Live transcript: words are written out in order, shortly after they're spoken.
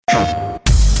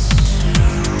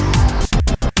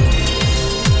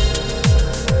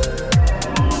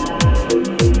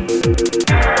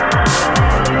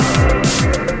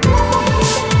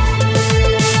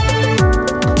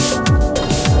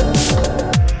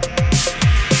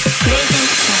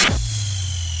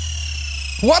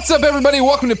What's up, everybody?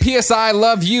 Welcome to PSI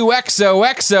Love You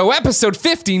XOXO, episode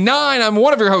 59. I'm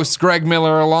one of your hosts, Greg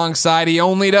Miller, alongside He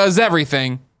Only Does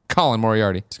Everything, Colin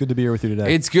Moriarty. It's good to be here with you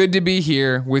today. It's good to be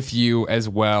here with you as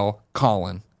well,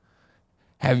 Colin.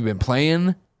 Have you been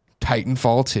playing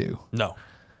Titanfall 2? No,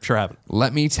 sure haven't.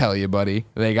 Let me tell you, buddy.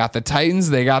 They got the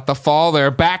Titans, they got the Fall, they're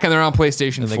back, and they're on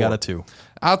PlayStation 4. And they got a 2.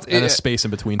 And a space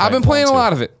in between. I've been playing a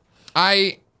lot of it.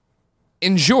 I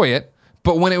enjoy it.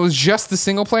 But when it was just the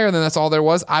single player, and then that's all there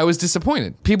was, I was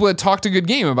disappointed. People had talked a good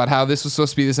game about how this was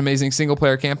supposed to be this amazing single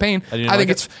player campaign. I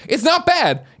think it's not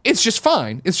bad. It's just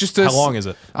fine. It's just how long is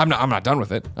it? I'm not done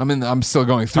with it. I'm still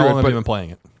going through it. How long have you been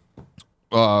playing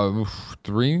it?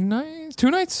 3 nights, 2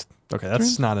 nights. Okay,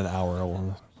 that's not an hour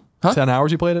long. Huh? 10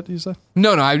 hours you played it, you said?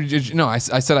 No. I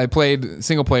said I played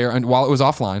single player and while it was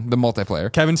offline, the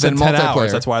multiplayer. Kevin said 10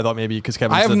 hours. That's why I thought maybe because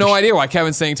Kevin. I have no idea why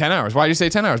Kevin's saying 10 hours. Why did you say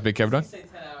 10 hours, Big Kevin?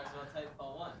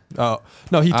 Oh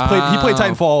no, he played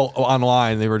Titanfall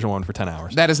online, the original one, for 10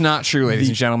 hours. That is not true, ladies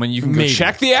and gentlemen. You can go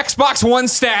check the Xbox One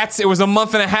stats. It was a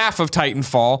month and a half of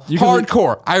Titanfall.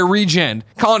 Hardcore. I regened.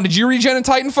 Colin, did you regen in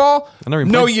Titanfall?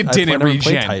 No, you didn't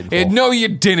regen. No, you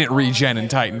didn't regen in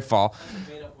Titanfall.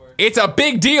 It's a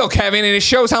big deal, Kevin, and it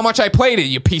shows how much I played it,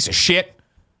 you piece of shit.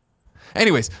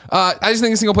 Anyways, I just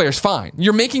think a single player is fine.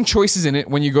 You're making choices in it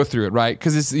when you go through it, right?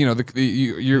 Because it's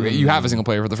you have a single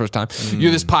player for the first time.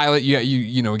 You're this pilot.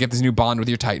 You get this new bond with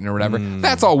your Titan or whatever.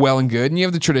 That's all well and good, and you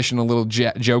have the traditional little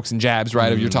jokes and jabs,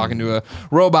 right? Of you're talking to a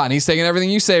robot and he's taking everything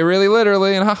you say really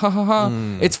literally and ha ha ha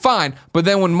ha. It's fine. But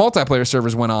then when multiplayer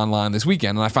servers went online this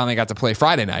weekend and I finally got to play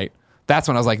Friday night, that's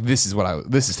when I was like, this is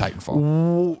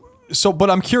Titanfall. So, but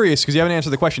I'm curious because you haven't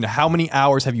answered the question. How many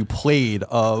hours have you played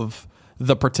of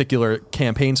the particular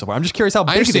campaign so far? I'm just curious how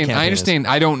big the campaign is. I understand.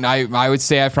 I would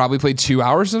say I've probably played 2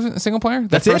 hours of a single player.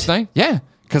 That's first night. Yeah.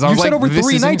 Because I was said over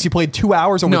 3 nights you played 2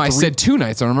 hours over 3. No, I said 2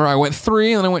 nights. I remember I went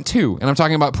 3 and then I went 2. And I'm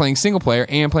talking about playing single player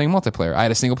and playing multiplayer. I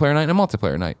had a single player night and a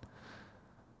multiplayer night.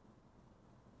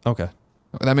 Okay.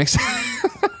 That makes sense.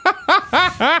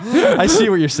 I see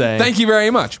what you're saying. Thank you very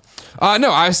much.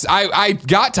 No, I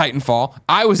got Titanfall.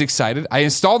 I was excited. I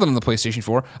installed it on the PlayStation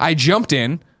 4. I jumped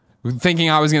in thinking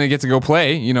I was going to get to go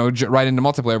play, right into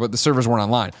multiplayer, but the servers weren't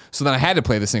online. So then I had to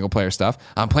play the single player stuff.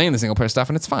 I'm playing the single player stuff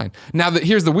and it's fine. Now,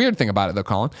 here's the weird thing about it though,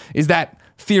 Colin, is that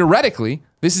theoretically,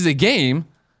 this is a game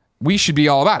we should be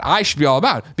all about. I should be all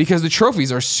about because the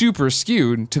trophies are super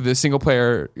skewed to the single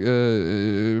player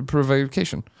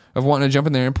provocation of wanting to jump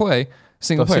in there and play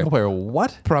single player. Single player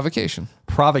what? Provocation.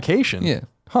 Provocation? Yeah.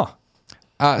 Huh.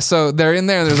 So they're in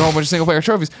there and there's a whole bunch of single player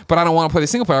trophies, but I don't want to play the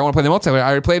single player. I want to play the multiplayer. I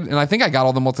already played and I think I got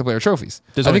all the multiplayer trophies.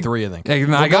 There's only 3, I think.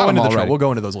 I got them already. We'll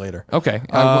go into those later. Okay.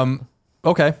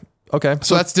 Okay.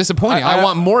 So that's disappointing. I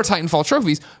want more Titanfall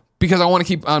trophies because I want to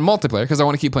keep on multiplayer because I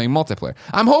want to keep playing multiplayer.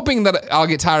 I'm hoping that I'll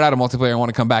get tired out of multiplayer and want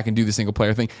to come back and do the single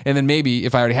player thing. And then maybe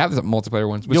if I already have the multiplayer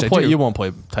ones, which you won't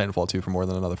play Titanfall 2 for more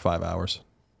than another 5 hours.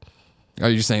 Are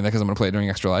you just saying that because I'm going to play it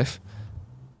during Extra Life?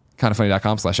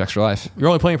 Kindoffunny.com/Extra Life. You're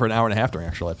only playing for an hour and a half during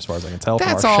Extra Life, as far as I can tell from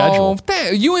our schedule.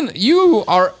 You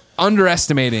are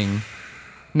underestimating.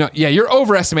 No, yeah, you're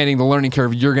overestimating the learning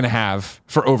curve you're going to have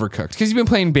for Overcooked because you've been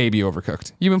playing baby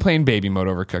Overcooked. You've been playing baby mode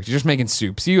Overcooked. You're just making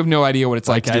soups. You have no idea what it's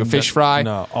like to do a fish fry.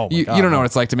 No, you don't know what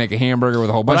it's like to make a hamburger with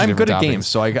a whole bunch of different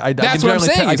toppings. But I'm good at games, so that's what I'm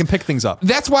saying. I can pick things up.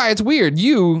 That's why it's weird.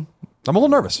 I'm a little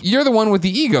nervous. You're the one with the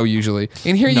ego usually,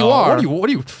 and here you are. What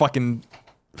are you fucking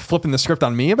flipping the script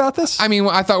on me about this? I mean,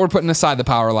 I thought we're putting aside the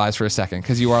power lies for a second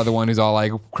because you are the one who's all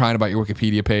like crying about your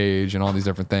Wikipedia page and all these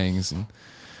different things and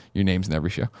your name's in every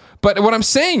show. But what I'm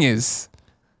saying is,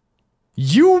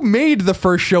 you made the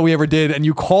first show we ever did and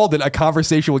you called it a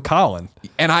conversation with Colin.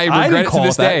 And I regret it to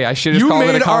this day. I should have called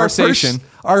it a conversation.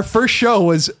 Our first show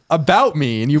was about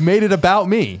me and you made it about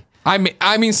me. I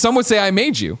mean, some would say I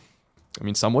made you. I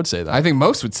mean, some would say that. I think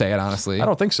most would say it, honestly. I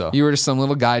don't think so. You were just some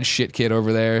little guide shit kid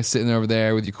over there, sitting over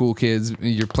there with your cool kids.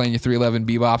 You're playing your 311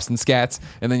 bebops and scats.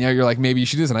 And then you're like, maybe you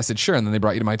should do this. And I said, sure. And then they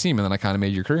brought you to my team. And then I kind of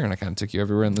made your career. And I kind of took you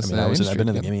everywhere in this industry. I've been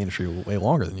in the gaming industry way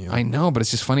longer than you. I know, but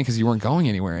it's just funny because you weren't going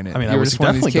anywhere in it. I mean, you were just one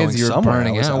of these kids. You were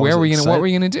burning out. What were you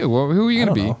going to do? Who were you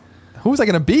going to be? Who was I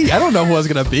going to be? I don't know who I was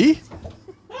going to be.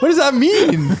 What does that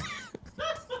mean?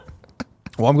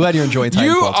 Well, I'm glad you're enjoying Titanfall.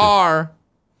 You are...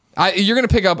 you're going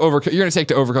to pick up Overcooked. You're going to take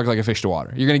to Overcooked like a fish to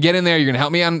water. You're going to get in there. You're going to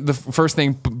help me on the first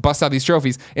thing, bust out these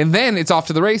trophies, and then it's off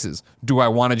to the races. Do I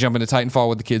want to jump into Titanfall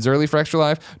with the kids early for Extra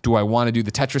Life? Do I want to do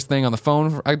the Tetris thing on the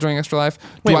phone during Extra Life?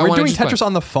 Wait, we're doing Tetris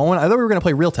on the phone? I thought we were going to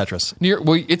play real Tetris.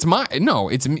 It's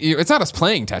not us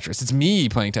playing Tetris. It's me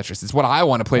playing Tetris. It's what I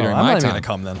want to play during my time. I'm not going to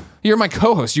come then. You're my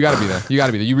co-host. You got to be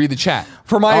there. You read the chat.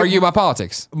 Argue about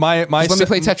politics. Let me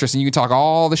play Tetris, and you can talk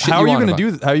all the shit. How are you going to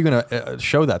do? How are you going to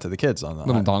show that to the kids on the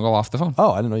little dongle off the phone?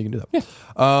 Oh, I didn't know you can do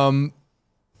that.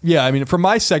 Yeah. I mean, for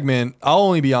my segment, I'll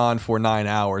only be on for 9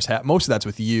 hours. Most of that's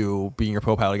with you being your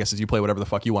co-pilot. I guess as you play whatever the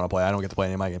fuck you want to play. I don't get to play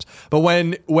any of my games. But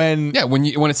when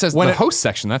it says the host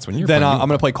section, that's when you're. Then I'm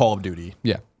going to play Call of Duty.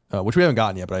 Yeah. Which we haven't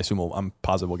gotten yet, but I assume I'm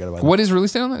positive we'll get it by then. What is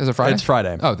release date on that? Is it Friday? It's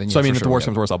Friday. Oh, then so I mean, if the worst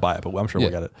comes to worst, I'll buy it, but I'm sure we'll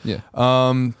get it. Yeah.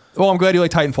 Well, I'm glad you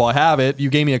like Titanfall. I have it. You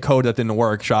gave me a code that didn't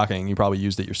work. Shocking. You probably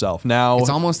used it yourself. Now it's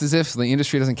almost as if the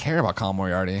industry doesn't care about Colin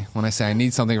Moriarty when I say I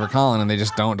need something for Colin and they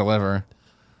just don't deliver.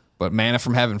 But manna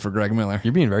from heaven for Greg Miller.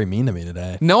 You're being very mean to me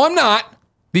today. No, I'm not.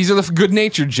 These are the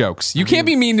good-natured jokes. You can't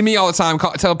be mean to me all the time.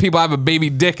 Tell people I have a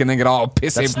baby dick and then get all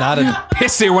pissy. That's not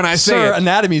pissy when I say it.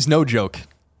 Anatomy's no joke.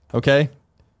 Okay.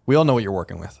 We all know what you're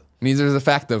working with. Neither is the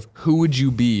fact of who would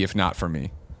you be if not for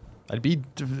me? I'd be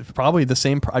probably the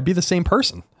same. I'd be the same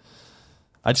person.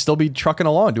 I'd still be trucking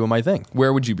along doing my thing.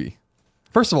 Where would you be?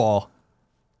 First of all,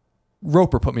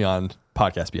 Roper put me on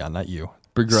Podcast Beyond, not you.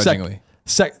 Begrudgingly.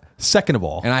 Second of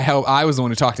all, and I was the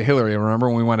one who talked to Hillary. Remember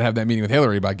when we wanted to have that meeting with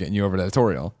Hillary about getting you over to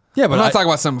editorial? Yeah, but I'm not talking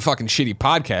about some fucking shitty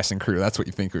podcasting crew. That's what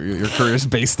you think your career is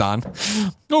based on.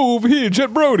 Oh, over here,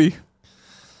 Jet Brody.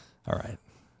 All right,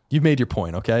 you've made your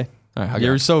point. Okay. All right,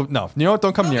 you're so no. You know what?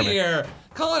 Don't come near me.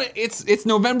 Colin, it's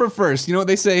November 1st. You know what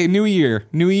they say? New year,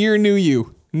 new year, new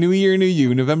you. New year, new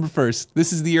you. November 1st.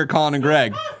 This is the year Colin and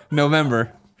Greg.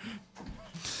 November.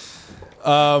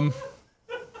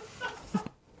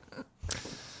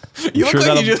 You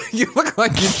look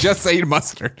like you just ate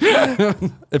mustard.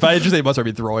 If I just ate mustard,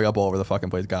 I'd be throwing up all over the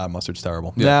fucking place. God, mustard's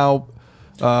terrible. Yeah. Now,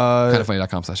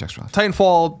 kindoffunny.com/extra.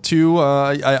 Titanfall 2.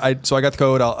 So I got the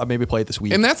code. I'll maybe play it this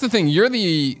week. And that's the thing. You're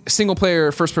the single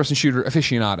player first person shooter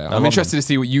aficionado. I'm interested to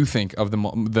see what you think of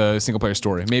the single player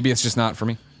story. Maybe it's just not for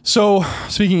me. So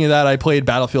speaking of that, I played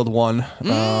Battlefield 1.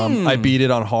 I beat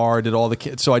it on hard.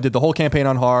 So I did the whole campaign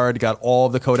on hard. Got all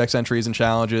of the codex entries and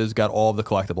challenges. Got all of the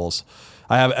collectibles.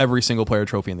 I have every single player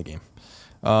trophy in the game.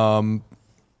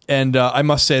 And I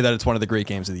must say that it's one of the great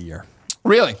games of the year.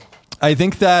 Really? I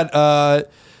think that,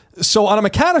 so on a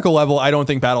mechanical level, I don't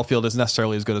think Battlefield is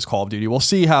necessarily as good as Call of Duty. We'll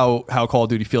see how Call of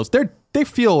Duty feels. They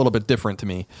feel a little bit different to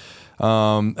me.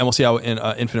 And we'll see how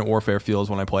Infinite Warfare feels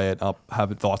when I play it. I'll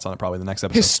have thoughts on it probably the next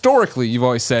episode. Historically, you've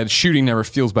always said shooting never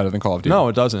feels better than Call of Duty. No,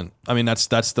 it doesn't. I mean, that's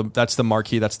the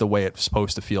marquee. That's the way it's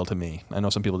supposed to feel to me. I know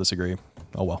some people disagree.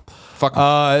 Oh well.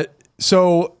 Fuck.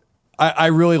 So I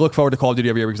really look forward to Call of Duty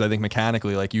every year because I think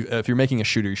mechanically, like if you're making a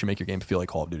shooter, you should make your game feel like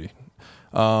Call of Duty.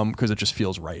 Because it just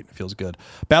feels right. It feels good.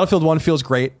 Battlefield 1 feels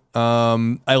great.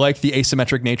 I like the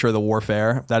asymmetric nature of the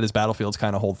warfare. That is Battlefield's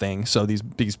kind of whole thing. So these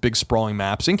big sprawling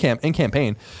maps in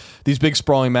campaign, these big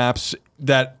sprawling maps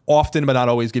that often but not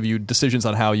always give you decisions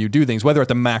on how you do things, whether at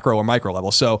the macro or micro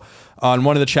level. So on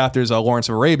one of the chapters, Lawrence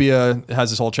of Arabia has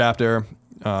this whole chapter,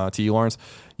 T. Lawrence.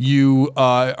 You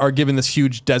are given this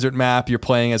huge desert map. You're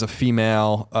playing as a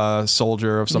female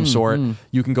soldier of some sort.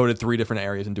 You can go to 3 different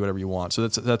areas and do whatever you want. So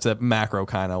that's a macro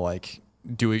kind of like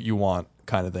do what you want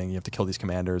kind of thing. You have to kill these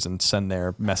commanders and send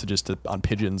their messages on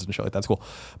pigeons and shit like that. That's cool.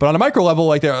 But on a micro level,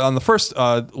 like there on the first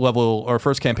level or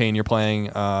first campaign, you're playing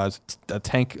a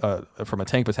tank from a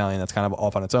tank battalion that's kind of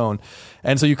off on its own.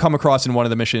 And so you come across in one of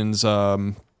the missions.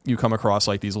 You come across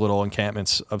like these little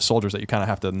encampments of soldiers that you kind of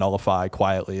have to nullify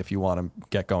quietly if you want to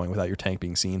get going without your tank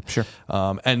being seen. Sure.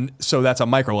 And so that's a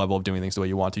micro level of doing things the way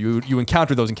you want to. You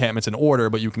encounter those encampments in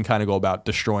order, but you can kind of go about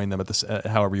destroying them at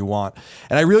however you want.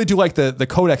 And I really do like the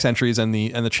codex entries and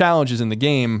the challenges in the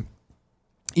game.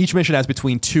 Each mission has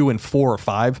between 2 and 4 or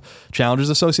 5 challenges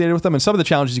associated with them. And some of the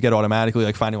challenges you get automatically,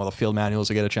 like finding all the field manuals,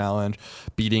 you get a challenge.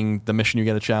 Beating the mission, you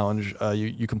get a challenge.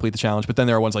 You complete the challenge. But then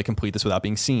there are ones like complete this without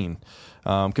being seen.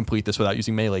 Complete this without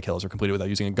using melee kills, or complete it without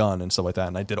using a gun and stuff like that.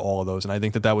 And I did all of those. And I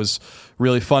think that was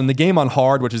really fun. The game on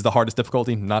hard, which is the hardest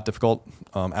difficulty, not difficult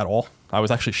at all. I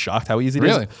was actually shocked how easy it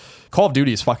is. Call of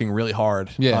Duty is fucking really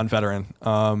hard on veteran.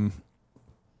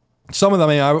 Some of them,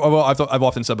 I mean, I've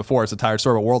often said before, it's a tired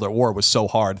story, but World at War was so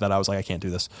hard that I was like, I can't do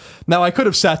this. Now, I could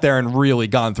have sat there and really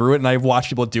gone through it, and I've watched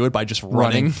people do it by just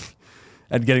running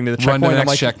and getting to the checkpoint. Run to the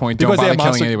next checkpoint. Don't bother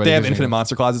killing anybody. They have infinite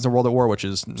monster classes in World at War, which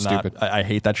is stupid. I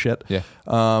hate that shit. Yeah.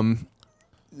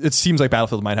 It seems like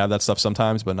Battlefield might have that stuff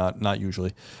sometimes, but not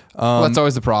usually. Well, that's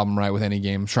always the problem, right, with any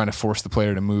game, trying to force the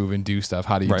player to move and do stuff.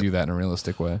 How do you do that in a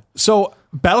realistic way? So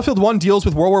Battlefield 1 deals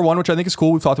with World War I, which I think is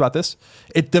cool. We've talked about this.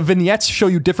 The vignettes show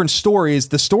you different stories.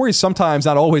 The stories sometimes,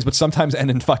 not always, but sometimes end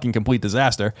in fucking complete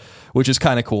disaster, which is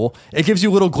kind of cool. It gives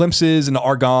you little glimpses into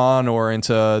Argonne or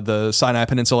into the Sinai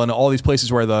Peninsula and all these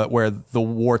places where the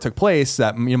war took place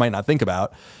that you might not think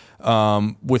about,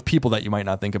 with people that you might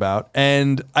not think about.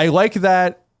 And I like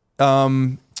that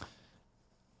the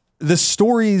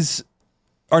stories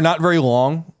are not very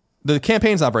long. The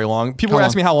campaign's not very long. People were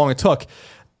asking me how long it took.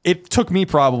 It took me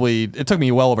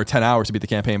well over 10 hours to beat the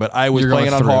campaign, but I was playing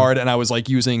it on hard and I was like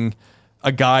using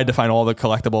a guide to find all the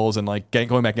collectibles and like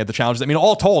going back and get the challenges. I mean,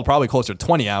 all told, probably closer to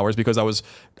 20 hours because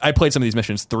I played some of these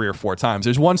missions 3 or 4 times.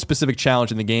 There's one specific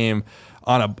challenge in the game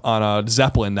on a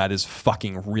Zeppelin that is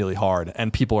fucking really hard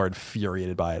and people are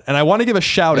infuriated by it. And I want to give a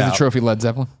shout out. Is the trophy Led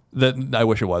Zeppelin? I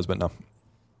wish it was, but no.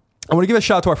 I want to give a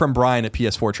shout out to our friend Brian at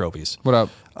PS4 Trophies. What up?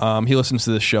 He listens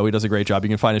to this show. He does a great job. You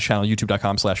can find his channel,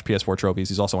 youtube.com/PS4 Trophies.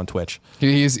 He's also on Twitch. I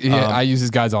use his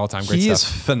guides all the time. Great stuff. He is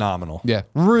phenomenal. Yeah.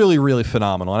 Really, really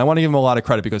phenomenal. And I want to give him a lot of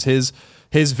credit because his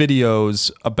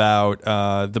videos about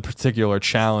the particular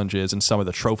challenges and some of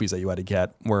the trophies that you had to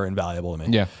get were invaluable to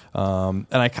me. Yeah. And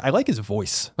I like his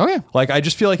voice. Oh, yeah. Like, I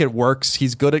just feel like it works.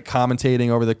 He's good at commentating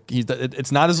over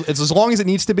it's as long as it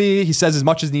needs to be. He says as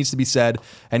much as needs to be said,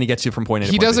 and he gets you from point A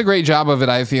to point B. He does a great job of it,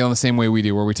 I feel, in the same way we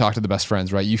do, where we talk to the best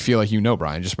friends, right? You feel like you know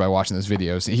Brian just by watching those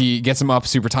videos. He gets them up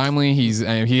super timely.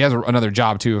 He has another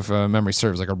job, too, if memory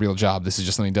serves, like a real job. This is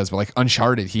just something he does. But like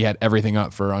Uncharted, he had everything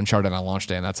up for Uncharted on launch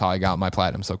day, and that's how I got my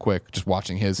platinum so quick, just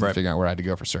watching his and figuring out where I had to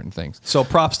go for certain things. So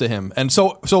props to him. And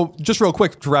so just real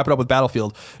quick to wrap it up with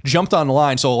Battlefield, jumped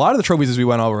online. So a lot of the trophies as we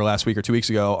went over last week or 2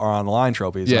 weeks ago are online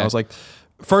trophies. Yeah. And I was like,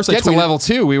 first I tweeted, to level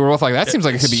 2. We were both like, that seems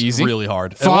like it could be easy. It's really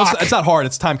hard. Fuck. It's not hard.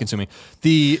 It's time consuming. So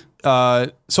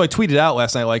I tweeted out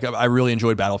last night, like, I really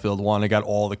enjoyed Battlefield 1. I got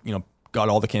all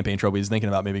the campaign trophies, thinking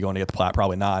about maybe going to get the plat,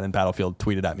 probably not. And Battlefield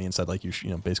tweeted at me and said, like,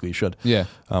 basically you should. Yeah.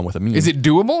 With a meme. Is it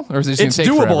doable, or is it just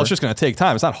doable? Forever? It's just going to take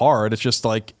time. It's not hard. It's just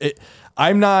like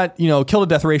I'm not, kill to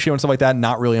death ratio and stuff like that.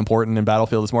 Not really important in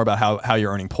Battlefield. It's more about how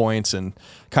you're earning points and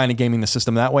kind of gaming the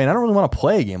system that way. And I don't really want to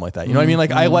play a game like that. You know what I mean?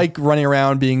 Like I like running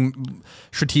around, being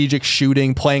strategic,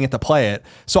 shooting, playing it to play it.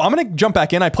 So I'm going to jump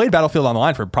back in. I played Battlefield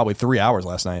Online for probably 3 hours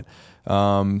last night.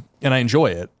 And I enjoy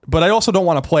it, but I also don't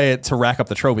want to play it to rack up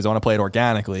the trophies. I want to play it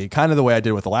organically, kind of the way I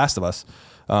did with The Last of Us,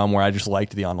 where I just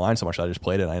liked the online so much that I just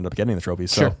played it and I ended up getting the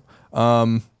trophies. Sure.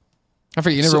 So, I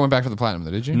forget, you never went back for the platinum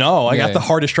though, did you? No, I got the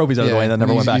hardest trophies out of the way and then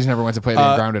never went back. You just never went to play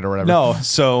the Grounded or whatever. No,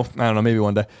 so I don't know, maybe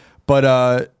one day.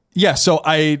 But so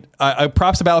I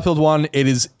props to Battlefield 1. It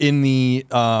is it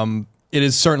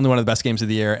is certainly one of the best games of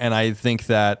the year, and I think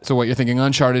that. So what you're thinking?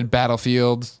 Uncharted,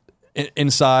 Battlefield,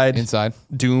 Inside,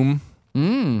 Doom.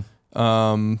 And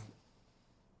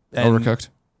Overcooked.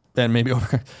 And maybe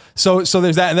Overcooked. So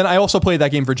there's that. And then I also played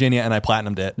that game Virginia and I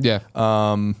platinumed it. Yeah.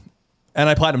 And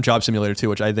I platinumed Job Simulator too,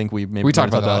 which I think we talked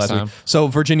about that last time. week. So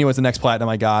Virginia was the next platinum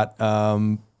I got.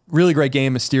 Really great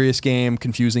game, mysterious game,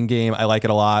 confusing game. I like it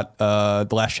a lot. The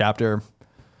last chapter.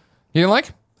 You didn't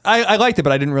like? I liked it,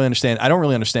 but I didn't really understand. I don't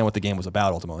really understand what the game was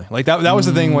about ultimately. Like that was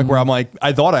the thing where I'm like,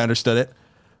 I thought I understood it.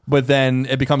 But then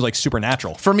it becomes like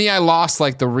supernatural. For me, I lost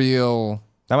like the real.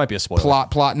 That might be a spoiler.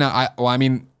 Plot. No,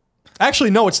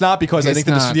 actually, no, it's not because I think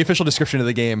the official description of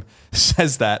the game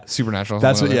says that supernatural.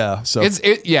 That's what. Yeah. So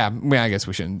yeah. I guess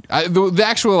we shouldn't. The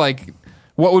actual like,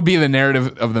 what would be the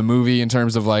narrative of the movie in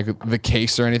terms of like the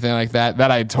case or anything like that?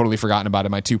 That I had totally forgotten about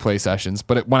in my 2 play sessions.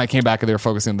 But when I came back, they were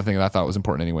focusing on the thing that I thought was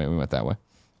important anyway. We went that way.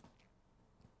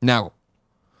 Now,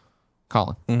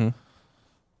 Colin,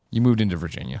 you moved into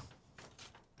Virginia.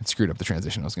 It screwed up the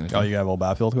transition I was going to do. Oh, you have a little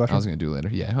Battlefield question? I was going to do it later.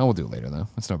 Yeah, I will do it later, though.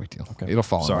 It's no big deal. Okay. It'll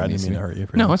fall. Sorry, I didn't mean to hurt you.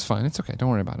 No, it's fine. It's okay. Don't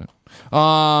worry about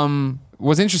it.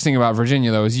 What's interesting about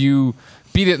Virginia, though, is you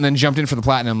beat it and then jumped in for the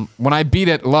platinum. When I beat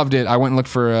it, loved it, I went and looked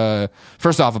for,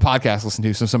 first off, a podcast to listen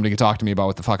to so somebody could talk to me about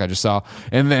what the fuck I just saw.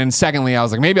 And then secondly, I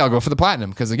was like, maybe I'll go for the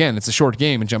platinum because, again, it's a short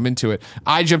game and jump into it.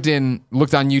 I jumped in,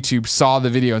 looked on YouTube, saw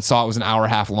the video and saw it was an hour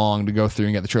and a half long to go through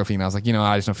and get the trophy. And I was like,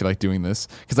 I just don't feel like doing this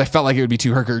because I felt like it would be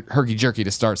too herky-jerky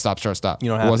to start, stop. You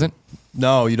don't have to. Wasn't?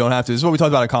 No, you don't have to. This is what we talked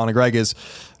about at Colin and Greg is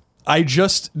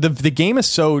the game is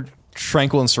so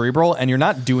tranquil and cerebral and you're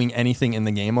not doing anything in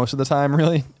the game most of the time,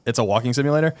 really. It's a walking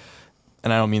simulator.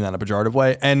 And I don't mean that in a pejorative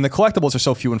way. And the collectibles are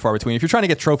so few and far between. If you're trying to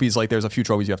get trophies, like there's a few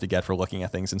trophies you have to get for looking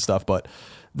at things and stuff. But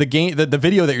the game, the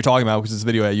video that you're talking about, because this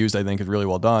video I used, I think is really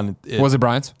well done. Was it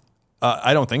Brian's?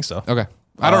 I don't think so. Okay.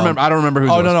 I don't remember who.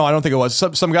 Oh no, I don't think it was.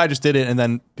 Some guy just did it, and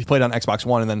then he played on Xbox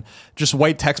One, and then just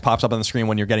white text pops up on the screen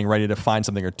when you're getting ready to find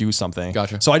something or do something.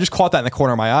 Gotcha. So I just caught that in the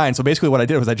corner of my eye, and so basically what I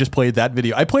did was I just played that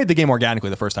video. I played the game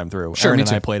organically the first time through. Sure, Aaron me and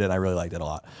too. I played it, and I really liked it a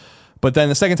lot. But then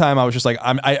the second time I was just like,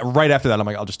 right after that, I'm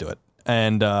like, I'll just do it.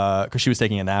 And because she was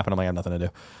taking a nap and I'm like, I have nothing to do.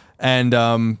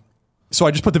 And so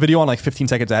I just put the video on like 15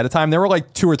 seconds at a time. There were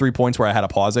like 2 or 3 points where I had to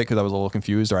pause it because I was a little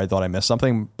confused or I thought I missed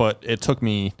something. But it took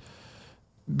me,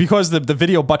 because the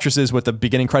video buttresses with the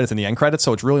beginning credits and the end credits,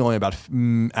 so it's really only about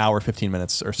hour, 15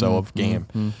 minutes or so of game.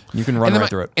 You can run right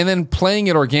through it. And then playing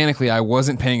it organically, I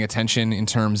wasn't paying attention in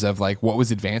terms of like what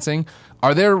was advancing.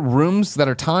 Are there rooms that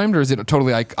are timed, or is it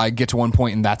totally like I get to one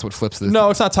point and that's what flips the... No,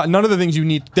 it's not timed. None of the things you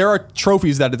need. There are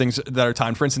trophies that are things that are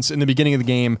timed. For instance, in the beginning of the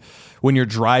game, when you're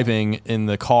driving in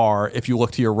the car, if you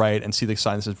look to your right and see the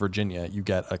sign that says Virginia, you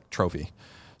get a trophy.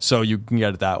 So you can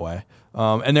get it that way.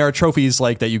 And there are trophies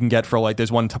like that you can get for like,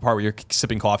 there's one part where you're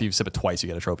sipping coffee, you sip it twice, you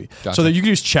get a trophy. Gotcha. So that you can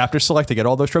use chapter select to get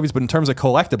all those trophies. But in terms of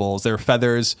collectibles, there are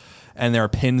feathers and there are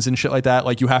pins and shit like that.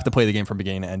 Like you have to play the game from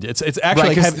beginning to end. It's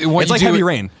actually like Heavy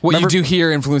Rain. What you do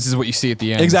here influences what you see at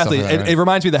the end. Exactly. Like that, right? It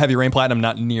reminds me of the Heavy Rain Platinum,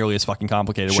 not nearly as fucking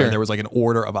complicated, Sure. where there was like an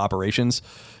order of operations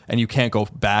and you can't go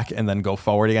back and then go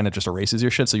forward again. It just erases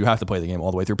your shit. So you have to play the game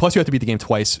all the way through. Plus you have to beat the game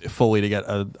twice fully to get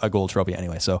a gold trophy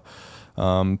anyway. So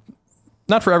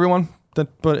not for everyone.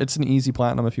 But it's an easy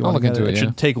platinum if you want to get it. It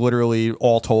should take literally,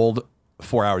 all told,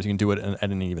 4 hours. You can do it at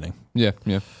an evening. Yeah.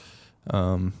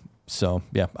 So,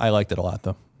 yeah, I liked it a lot,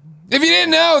 though. If you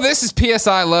didn't know, this is PS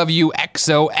I Love You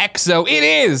XOXO. It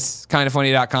is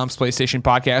kindafunny.com's PlayStation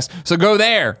podcast. So go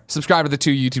there, subscribe to the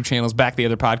 2 YouTube channels, back the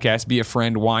other podcasts, be a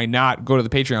friend. Why not? Go to the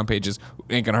Patreon pages.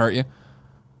 Ain't going to hurt you.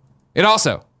 It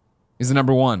also is the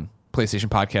 #1 PlayStation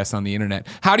podcast on the internet.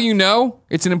 How do you know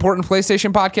it's an important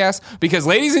PlayStation podcast? Because,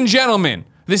 ladies and gentlemen,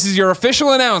 this is your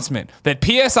official announcement that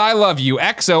PS I Love You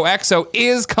XOXO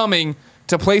is coming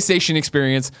to PlayStation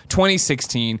Experience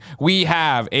 2016. We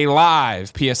have a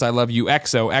live PS I Love You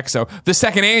XOXO, the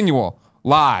second annual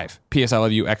live PS I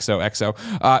Love You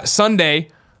XOXO, Sunday,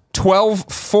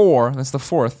 12/4, that's the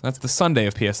 4th, that's the Sunday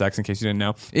of PSX in case you didn't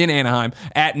know, in Anaheim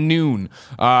at noon.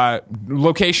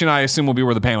 Location I assume will be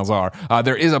where the panels are.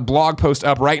 There is a blog post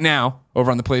up right now over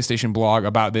on the PlayStation blog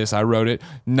about this. I wrote it.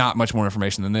 Not much more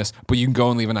information than this, but you can go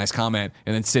and leave a nice comment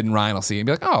and then Sid and Ryan will see it and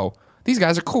be like, oh, these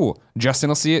guys are cool. Justin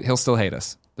will see it. He'll still hate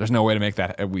us. There's no way to make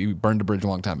that. We burned a bridge a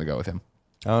long time ago with him.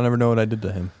 I don't ever know what I did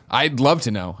to him. I'd love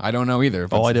to know. I don't know either.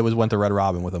 All I did was went to Red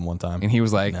Robin with him one time. And he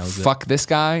was like, fuck this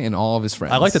guy and all of his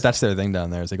friends. I like that that's their thing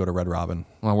down there is they go to Red Robin.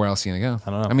 Well, where else are you going to go?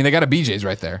 I don't know. I mean, they got a BJ's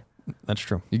right there. That's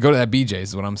true. You go to that BJ's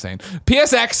is what I'm saying.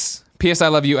 PSX, PS I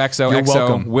Love You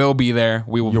XOXO will be there.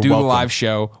 We will do the live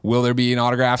show. Will there be an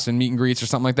autographs and meet and greets or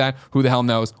something like that? Who the hell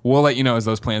knows? We'll let you know as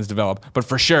those plans develop. But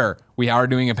for sure, we are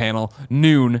doing a panel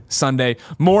noon Sunday.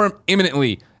 More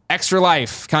imminently, Extra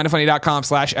Life,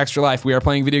 kindafunny.com/Extra Life. We are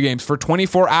playing video games for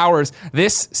 24 hours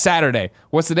this Saturday.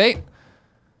 What's the date?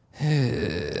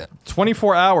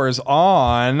 24 hours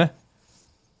on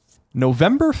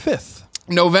November 5th.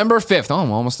 November 5th. Oh,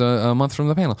 I'm almost a month from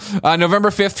the panel. November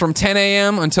 5th from 10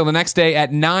 a.m. until the next day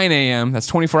at 9 a.m. That's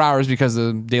 24 hours because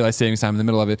of daylight savings time in the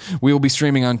middle of it. We will be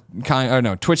streaming on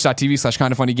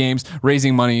twitch.tv/kindafunnygames,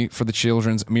 raising money for the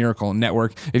Children's Miracle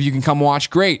Network. If you can come watch,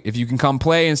 great. If you can come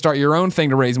play and start your own thing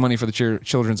to raise money for the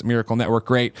Children's Miracle Network,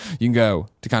 great. You can go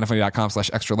to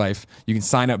kindafunny.com/Extra Life. You can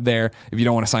sign up there. If you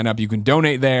don't want to sign up, you can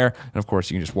donate there. And of course,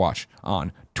 you can just watch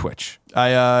on Twitch.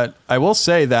 I will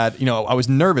say that, I was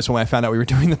nervous when I found out we were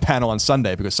doing the panel on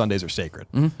Sunday because Sundays are sacred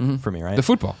for me, right? The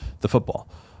football.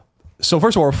 So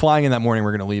first of all, we're flying in that morning.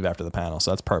 We're going to leave after the panel.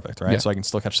 So that's perfect, right? Yeah. So I can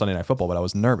still catch Sunday Night Football, but I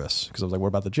was nervous because I was like, what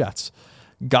about the Jets?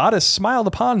 God has smiled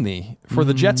upon me, for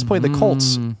the Jets play the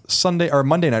Colts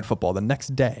Monday Night Football the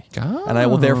next day. Oh. And I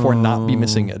will therefore not be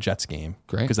missing a Jets game.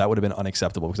 Great. Because that would have been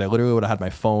unacceptable because I literally would have had my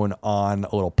phone on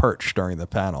a little perch during the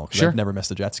panel because I've never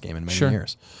missed a Jets game in many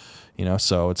years.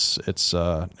 So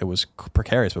it was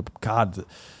precarious, but God,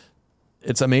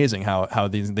 it's amazing how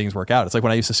these things work out. It's like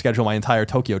when I used to schedule my entire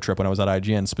Tokyo trip when I was at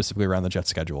IGN specifically around the Jets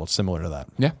schedule. It's similar to that.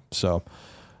 Yeah. So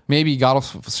maybe God will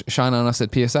shine on us at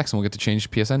PSX and we'll get to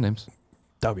change PSN names.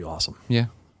 That would be awesome. Yeah.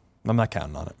 I'm not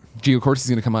counting on it. Gio Cortes is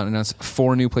going to come out and announce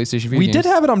 4 new PlayStation video games. We did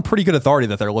have it on pretty good authority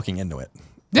that they're looking into it.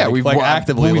 Yeah, we've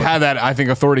actively. We had that, I think,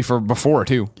 authority for before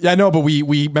too. Yeah, I know, but we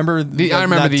remember. I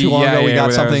remember too long ago we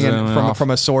got something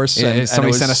from a source. Yeah, and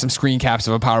somebody sent us some screen caps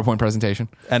of a PowerPoint presentation,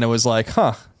 and it was like,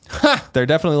 they're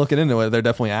definitely looking into it. They're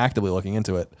definitely actively looking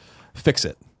into it. Fix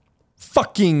it,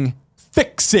 fucking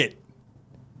fix it,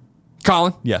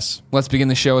 Colin. Yes. Let's begin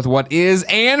the show with what is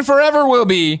and forever will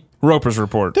be Roper's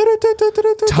Report.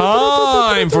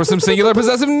 Time for some singular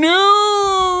possessive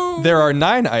news. There are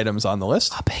 9 items on the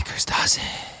list. A baker's dozen.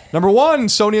 Number 1,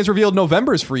 Sony has revealed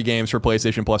November's free games for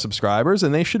PlayStation Plus subscribers,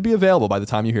 and they should be available by the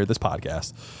time you hear this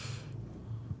podcast.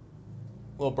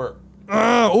 Little burp.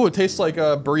 Oh, it tastes like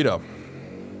a burrito.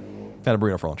 Had a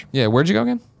burrito for lunch. Yeah, where'd you go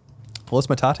again? Los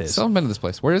Metates. Still haven't been to this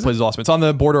place. Where is it? This place is awesome. It's on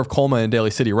the border of Colma and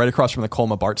Daly City, right across from the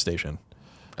Colma BART station.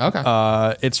 Okay.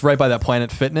 It's right by that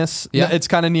Planet Fitness. Yeah. It's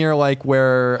kind of near like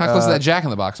where... How close to that Jack in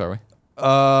the Box are we?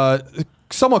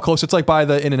 Somewhat close. It's like by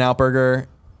the In-N-Out Burger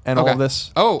and all of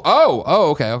this.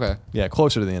 Okay. Yeah,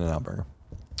 closer to the In-N-Out Burger.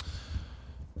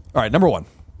 All right, number 1.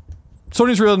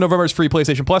 Sony's revealed November's free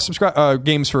PlayStation Plus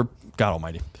games for... God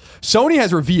almighty. Sony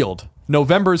has revealed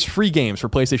November's free games for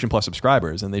PlayStation Plus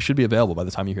subscribers, and they should be available by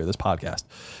the time you hear this podcast.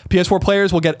 PS4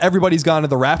 players will get Everybody's Gone to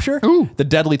the Rapture, The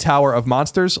Deadly Tower of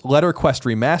Monsters, Letter Quest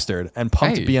Remastered, and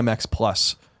Pumped BMX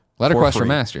Plus. Letter Quest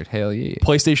Remastered, hell yeah.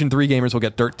 PlayStation 3 gamers will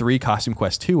get Dirt 3, Costume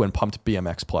Quest 2, and Pumped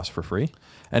BMX Plus for free.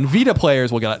 And Vita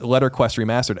players will get Letter Quest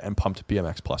Remastered and Pumped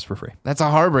BMX Plus for free. That's a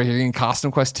heartbreak. You're getting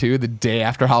Costume Quest 2 the day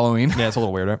after Halloween. Yeah, it's a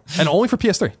little weird, right? And only for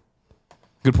PS3.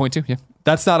 Good point, too, yeah.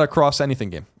 That's not a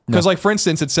cross-anything game. Because, like, for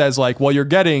instance, it says, like, well, you're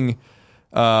getting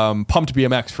Pumped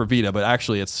BMX for Vita, but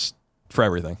actually it's for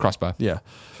everything. Cross-buy. Yeah.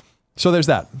 So there's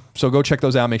that. So go check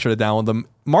those out. Make sure to download them.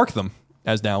 Mark them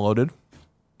as downloaded,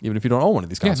 even if you don't own one of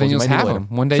these consoles. Yeah, then you'll have them.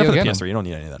 One day Except you'll for get the PS3. them. You don't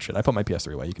need any of that shit. I put my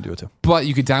PS3 away. You can do it, too. But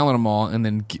you could download them all and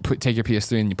then take your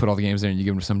PS3 and you put all the games there and you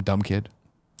give them to some dumb kid.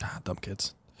 Dumb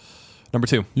kids. Number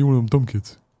 2. You one of them dumb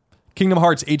kids. Kingdom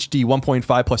Hearts HD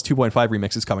 1.5 plus 2.5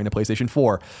 remix is coming to PlayStation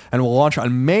 4 and will launch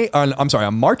on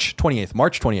March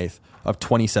 28th of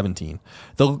 2017.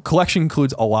 The collection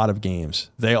includes a lot of games.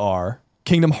 They are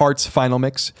Kingdom Hearts Final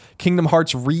Mix, Kingdom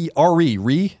Hearts Re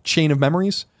Chain of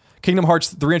Memories, Kingdom Hearts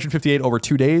 358 over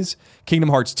 2 days, Kingdom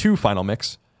Hearts 2 Final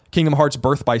Mix, Kingdom Hearts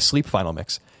Birth by Sleep Final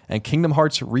Mix, and Kingdom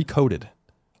Hearts Recoded,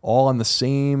 all on the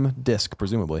same disc,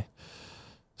 presumably.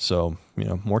 So,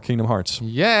 more Kingdom Hearts.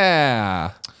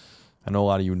 Yeah. I know a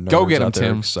lot of you nerds out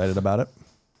there are excited about it.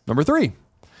 Number 3.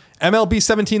 MLB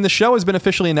 17 The Show has been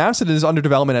officially announced. It is under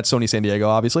development at Sony San Diego,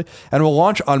 obviously, and will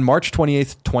launch on March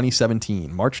 28th,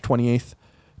 2017. March 28th,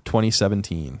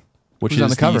 2017, which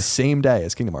is the same day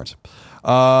as Kingdom Hearts.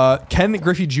 Ken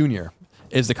Griffey Jr.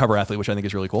 is the cover athlete, which I think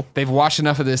is really cool. They've watched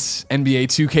enough of this NBA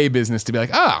 2K business to be like,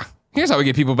 here's how we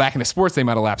get people back into sports they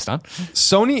might have lapsed on.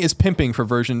 Sony is pimping for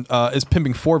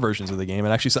 4 versions of the game,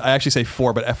 and I actually say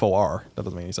 4, but FOR. That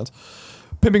doesn't make any sense.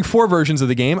 Pimping 4 versions of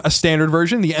the game: a standard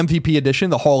version, the MVP edition,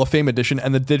 the Hall of Fame edition,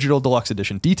 and the digital deluxe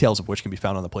edition. Details of which can be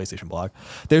found on the PlayStation blog.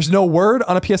 There's no word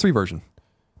on a PS3 version.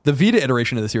 The Vita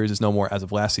iteration of the series is no more as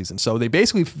of last season. So they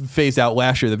basically phased out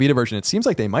last year the Vita version. It seems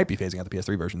like they might be phasing out the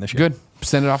PS3 version this year. Good.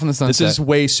 Send it off in the sunset. This is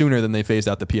way sooner than they phased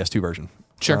out the PS2 version.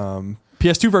 Sure.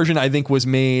 PS2 version, I think, was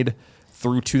made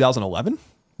through 2011,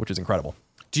 which is incredible.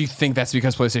 Do you think that's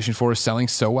because PlayStation 4 is selling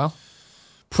so well?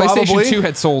 Probably. PlayStation 2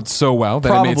 had sold so well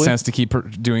that it made sense to keep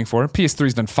doing for it.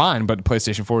 PS3's done fine, but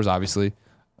PlayStation 4 is obviously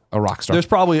a rock star. There's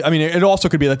probably, it also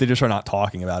could be that they just are not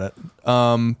talking about it.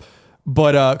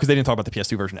 But because they didn't talk about the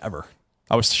PS2 version ever.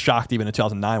 I was shocked even in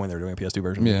 2009 when they were doing a PS2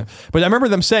 version. Yeah. But I remember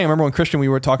when we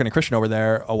were talking to Christian over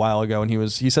there a while ago, and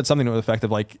he said something to the effect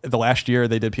of like the last year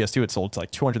they did PS2, it sold to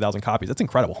like 200,000 copies. That's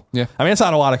incredible. Yeah. It's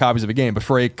not a lot of copies of a game, but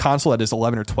for a console that is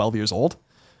 11 or 12 years old,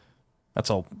 that's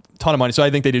a ton of money. So I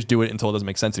think they just do it until it doesn't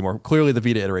make sense anymore. Clearly the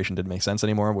Vita iteration didn't make sense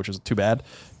anymore, which is too bad.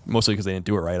 Mostly because they didn't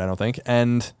do it right, I don't think.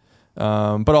 And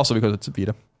but also because it's a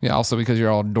Vita. Yeah, also because you're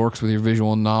all dorks with your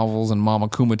visual novels and Mama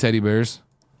Kuma teddy bears.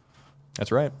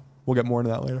 That's right. We'll get more into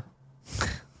that later.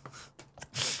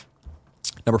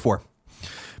 Number 4.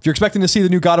 If you're expecting to see the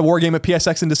new God of War game at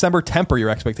PSX in December, temper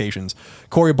your expectations.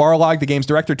 Corey Barlog, the game's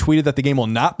director, tweeted that the game will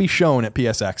not be shown at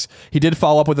PSX. He did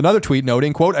follow up with another tweet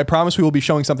noting, quote, "I promise we will be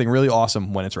showing something really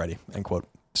awesome when it's ready," end quote.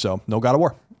 So, no God of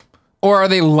War. Or are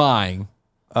they lying?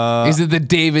 Is it the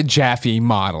David Jaffe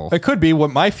model? It could be. What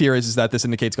my fear is that this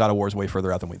indicates God of War is way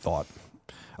further out than we thought.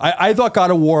 I thought God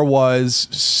of War was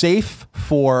safe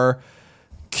for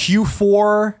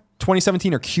Q4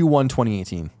 2017 or Q1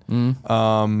 2018.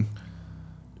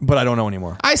 But I don't know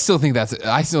anymore. I still think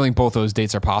both those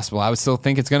dates are possible. I would still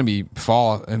think it's going to be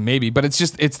fall, maybe, but it's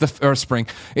spring.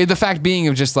 The fact being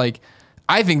of just like,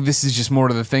 I think this is just more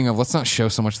to the thing of let's not show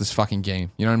so much this fucking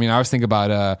game. You know what I mean? I always think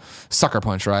about Sucker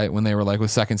Punch, right? When they were like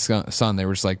with Second Son, they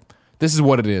were just like, this is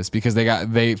what it is, because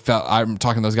I'm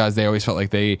talking to those guys, they always felt like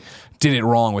they did it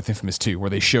wrong with Infamous 2, where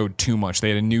they showed too much. They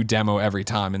had a new demo every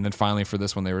time, and then finally for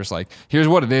this one, they were just like, here's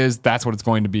what it is, that's what it's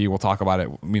going to be, we'll talk about it,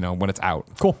 when it's out.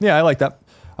 Cool. Yeah, I like that.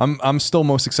 I'm still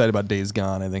most excited about Days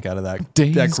Gone, I think, out of that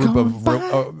group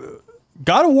of...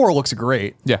 God of War looks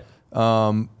great. Yeah.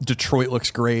 Detroit looks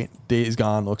great. Days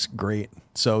Gone looks great.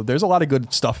 So there's a lot of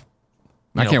good stuff.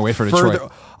 I can't wait for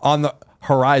Detroit. On the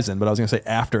horizon, but I was going to say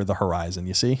after the horizon.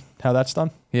 You see how that's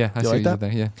done? Yeah, I see what you did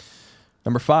there, yeah.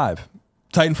 Number 5.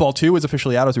 Titanfall 2 is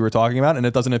officially out, as we were talking about, and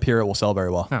it doesn't appear it will sell very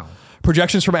well. No.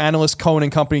 Projections from analyst Cohen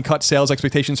and Company cut sales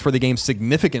expectations for the game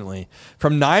significantly,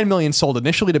 from 9 million sold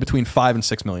initially to between 5 and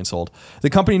 6 million sold. The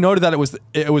company noted that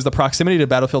it was the proximity to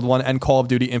Battlefield 1 and Call of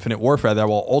Duty Infinite Warfare that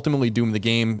will ultimately doom the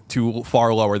game to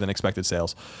far lower than expected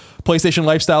sales. PlayStation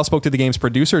Lifestyle spoke to the game's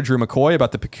producer, Drew McCoy,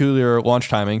 about the peculiar launch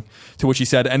timing, to which he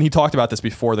said, and he talked about this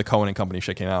before the Cohen and Company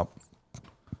shit came out.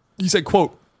 He said,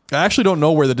 quote, "I actually don't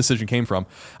know where the decision came from.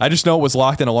 I just know it was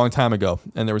locked in a long time ago,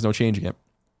 and there was no changing it.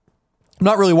 I'm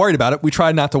not really worried about it. We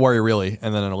tried not to worry, really."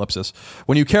 And then an ellipsis.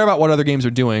 "When you care about what other games are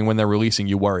doing when they're releasing,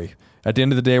 you worry. At the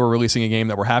end of the day, we're releasing a game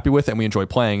that we're happy with and we enjoy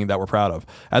playing, that we're proud of.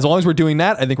 As long as we're doing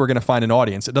that, I think we're going to find an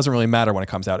audience. It doesn't really matter when it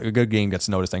comes out. A good game gets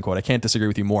noticed," end quote. I can't disagree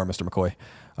with you more, Mr. McCoy.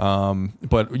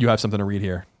 But you have something to read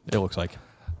here, it looks like.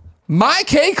 My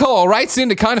K. Cole writes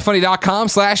into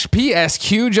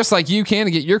kindafunny.com/PSQ, just like you can,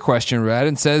 to get your question read,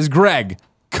 and says, "Greg,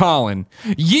 Colin,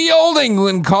 ye old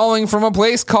England calling from a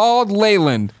place called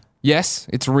Leyland. Yes,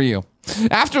 it's real.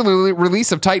 After the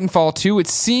release of Titanfall 2, it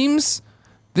seems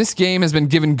this game has been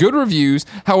given good reviews.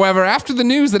 However, after the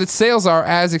news that its sales are,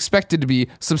 as expected, to be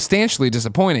substantially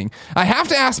disappointing, I have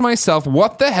to ask myself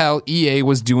what the hell EA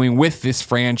was doing with this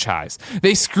franchise.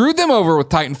 They screwed them over with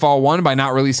Titanfall 1 by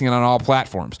not releasing it on all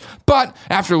platforms. But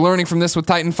after learning from this with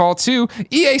Titanfall 2,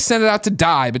 EA sent it out to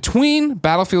die between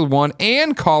Battlefield 1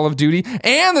 and Call of Duty,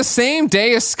 and the same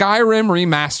day as Skyrim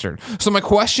Remastered. So my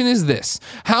question is this: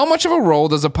 how much of a role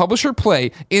does a publisher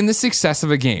play in the success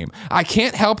of a game? I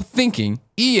can't help thinking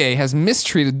EA has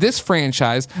mistreated this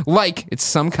franchise like it's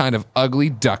some kind of ugly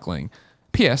duckling.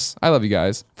 P.S. I love you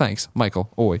guys. Thanks, Michael.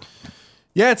 Oi."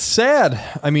 Yeah, it's sad.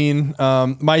 I mean,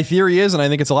 my theory is, and I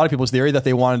think it's a lot of people's theory, that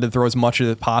they wanted to throw as much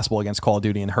as possible against Call of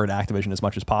Duty and hurt Activision as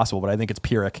much as possible. But I think it's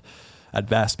Pyrrhic at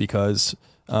best, because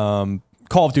Call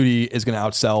of Duty is going to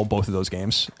outsell both of those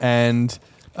games. And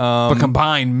but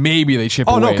combined, maybe they chip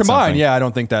away. Oh, no, at combined. something. Yeah, I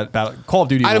don't think that Call of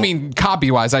Duty. I don't mean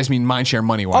copy-wise. I just mean mindshare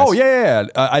money-wise. Oh, yeah.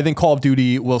 I think Call of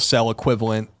Duty will sell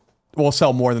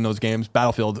more than those games.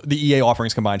 Battlefield, the EA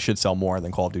offerings combined should sell more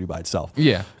than Call of Duty by itself.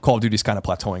 Yeah. Call of Duty's kind of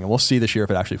plateauing, and we'll see this year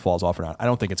if it actually falls off or not. I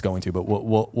don't think it's going to, but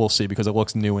we'll see, because it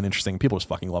looks new and interesting. People just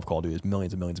fucking love Call of Duty. There's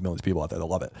millions and millions and millions of people out there that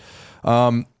love it.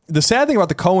 The sad thing about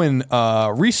the Cohen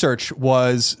research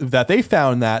was that they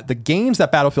found that the games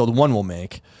that Battlefield 1 will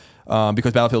make,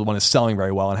 because Battlefield 1 is selling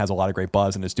very well and has a lot of great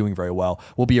buzz and is doing very well,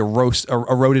 will be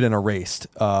eroded and erased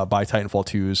by Titanfall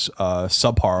 2's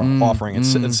subpar offering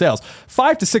and sales.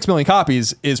 5 to 6 million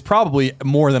copies is probably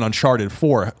more than Uncharted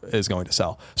 4 is going to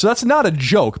sell. So that's not a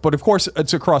joke, but of course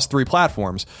it's across 3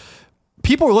 platforms.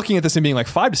 People are looking at this and being like,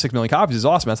 5 to 6 million copies is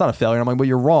awesome. That's not a failure. I'm like, well,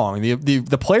 you're wrong.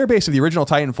 The player base of the original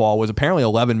Titanfall was apparently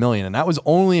 11 million, and that was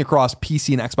only across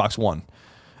PC and Xbox One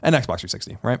and Xbox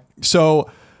 360, right?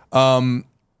 So,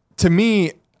 to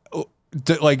me,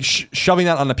 like shoving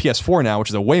that on the PS4 now, which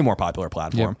is a way more popular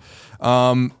platform,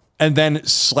 and then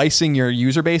slicing your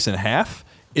user base in half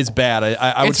is bad.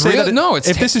 I would say that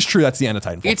if this is true, that's the end of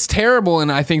Titanfall. It's terrible,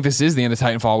 and I think this is the end of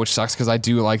Titanfall, which sucks because I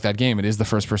do like that game. It is the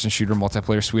first-person shooter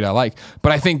multiplayer suite I like.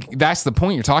 But I think that's the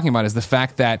point you're talking about, is the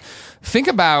fact that, think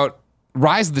about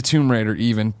Rise of the Tomb Raider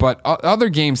even, but other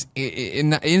games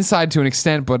inside to an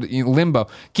extent, but Limbo.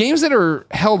 Games that are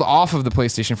held off of the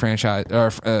PlayStation franchise or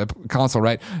console,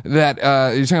 right? That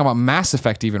you're talking about Mass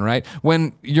Effect even, right?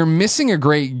 When you're missing a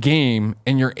great game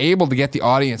and you're able to get the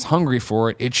audience hungry for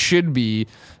it, it should be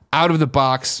out of the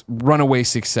box, runaway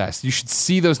success. You should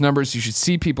see those numbers. You should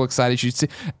see people excited. You should see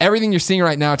everything you're seeing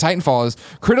right now. Titanfall is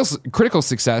critical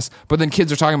success, but then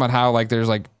kids are talking about how like there's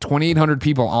like 2,800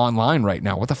 people online right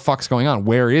now. What the fuck's going on?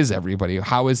 Where is everybody?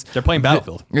 How is they're playing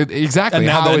Battlefield? Exactly. And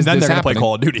now then they're going to play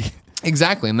Call of Duty.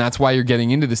 Exactly, and that's why you're getting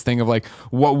into this thing of like,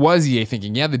 what was EA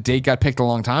thinking? Yeah, the date got picked a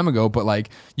long time ago, but like,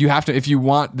 you have to, if you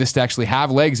want this to actually have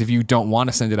legs, if you don't want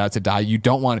to send it out to die, you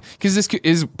don't want it, because this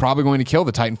is probably going to kill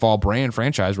the Titanfall brand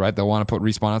franchise, right? They'll want to put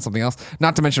Respawn on something else.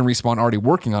 Not to mention Respawn already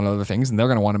working on other things, and they're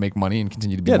going to want to make money and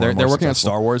continue to be. Yeah, they're working successful. on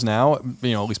Star Wars now.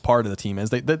 You know, at least part of the team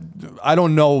is. I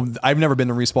don't know. I've never been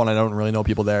to Respawn. I don't really know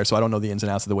people there, so I don't know the ins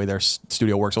and outs of the way their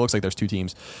studio works. It looks like there's 2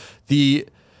 teams.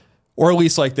 Or at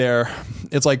least like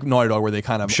it's like Naughty Dog where they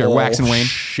kind of wax and wane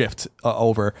shift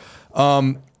over.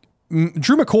 Drew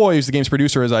McCoy is the game's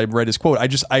producer. As I read his quote,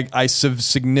 I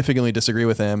significantly disagree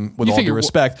with him with all due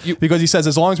respect, because he says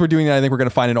as long as we're doing that, I think we're going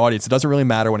to find an audience. It doesn't really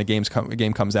matter when a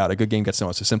game comes out. A good game gets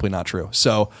noticed. It's simply not true.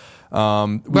 So,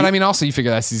 but I mean, also you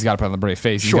figure that he's got to put on the brave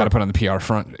face. He's got to put on the PR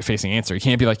front facing answer. You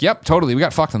can't be like, "Yep, totally, we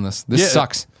got fucked on this. This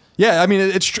sucks." Yeah, I mean,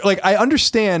 it's like I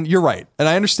understand. You're right, and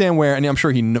I understand where, and I'm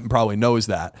sure he probably knows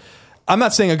that. I'm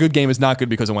not saying a good game is not good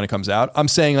because of when it comes out. I'm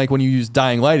saying like when you use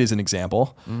Dying Light as an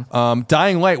example,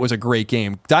 Dying Light was a great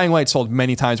game. Dying Light sold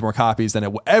many times more copies than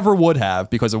it ever would have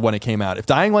because of when it came out. If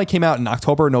Dying Light came out in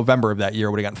October or November of that year,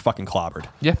 it would have gotten fucking clobbered.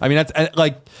 Yeah. I mean, that's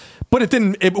like, but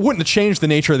it wouldn't have changed the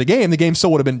nature of the game. The game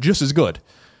still would have been just as good.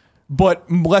 But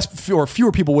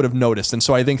fewer people would have noticed. And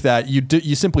so I think that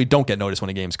you simply don't get noticed when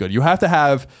a game's good. You have to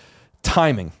have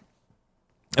timing.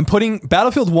 And putting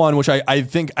Battlefield 1, which I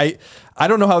think, I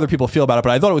don't know how other people feel about it,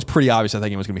 but I thought it was pretty obvious I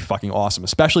think it was going to be fucking awesome,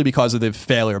 especially because of the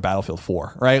failure of Battlefield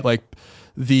 4, right? Like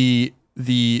which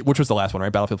was the last one,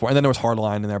 right? Battlefield 4. And then there was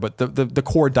Hardline in there, but the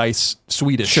core DICE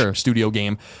Swedish studio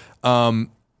game,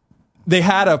 they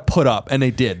had to put up, and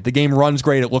they did. The game runs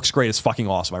great. It looks great. It's fucking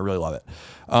awesome. I really love it.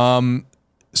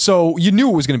 So you knew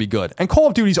it was going to be good. And Call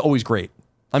of Duty's always great.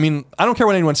 I mean, I don't care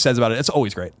what anyone says about it. It's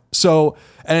always great. So,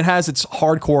 and it has its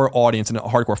hardcore audience and a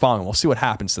hardcore following. We'll see what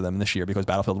happens to them this year because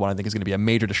Battlefield 1, I think, is going to be a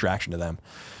major distraction to them.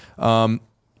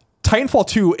 Titanfall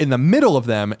 2, in the middle of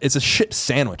them, is a shit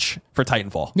sandwich for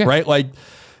Titanfall, right? Like,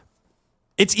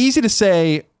 it's easy to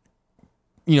say,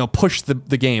 push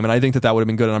the game, and I think that would have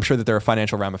been good, and I'm sure that there are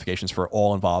financial ramifications for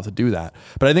all involved to do that.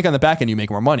 But I think on the back end, you make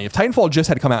more money. If Titanfall just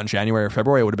had come out in January or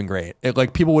February, it would have been great.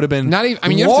 People would have been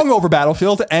over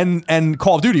Battlefield, and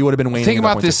Call of Duty would have been waning. Think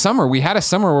about this summer. We had a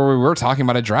summer where we were talking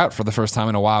about a drought for the first time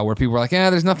in a while, where people were like,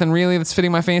 there's nothing really that's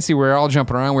fitting my fancy. We're all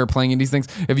jumping around. We're playing these things.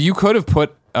 If you could have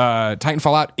put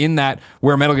Titanfall out in that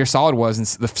where Metal Gear Solid was in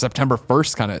the September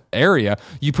 1st kind of area,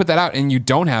 you put that out and you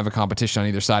don't have a competition on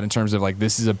either side in terms of like,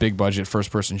 this is a big budget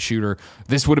first person shooter.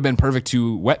 This would have been perfect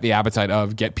to whet the appetite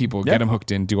of get them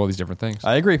hooked in, do all these different things.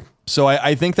 I agree. So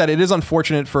I think that it is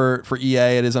unfortunate for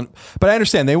EA. It isn't, but I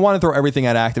understand they want to throw everything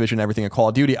at Activision, everything at Call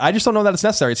of Duty. I just don't know that it's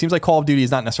necessary. It seems like Call of Duty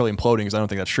is not necessarily imploding, because I don't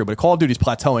think that's true, but Call of Duty is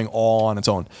plateauing all on its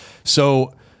own.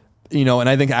 So, and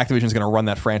I think Activision is going to run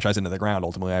that franchise into the ground.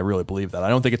 Ultimately, I really believe that. I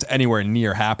don't think it's anywhere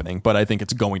near happening, but I think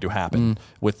it's going to happen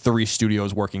with 3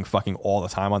 studios working fucking all the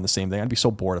time on the same thing. I'd be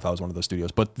so bored if I was one of those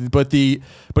studios. But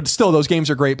still, those games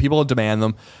are great. People demand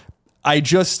them. I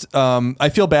just I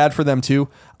feel bad for them too.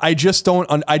 I just don't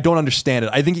understand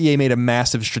it. I think EA made a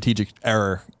massive strategic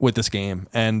error with this game,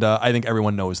 and I think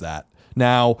everyone knows that.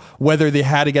 Now, whether they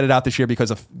had to get it out this year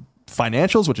because of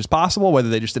financials, which is possible, whether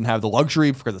they just didn't have the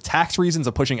luxury for the tax reasons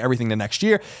of pushing everything to next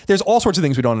year, there's all sorts of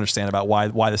things we don't understand about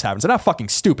why this happens. They're not fucking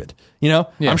stupid,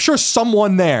 I'm sure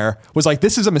someone there was like,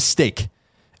 this is a mistake,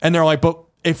 and they're like, but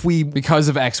because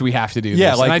of X, we have to do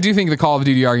this. And I do think the Call of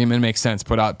Duty argument makes sense.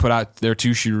 Put out their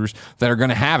 2 shooters that are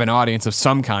going to have an audience of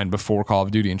some kind before Call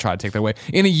of Duty and try to take that away.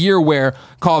 In a year where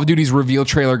Call of Duty's reveal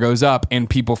trailer goes up and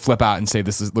people flip out and say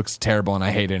looks terrible and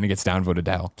I hate it, and it gets downvoted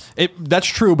to hell. That's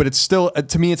true, but it's still,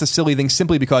 to me, it's a silly thing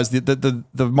simply because the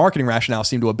marketing rationale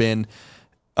seemed to have been,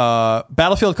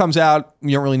 Battlefield comes out,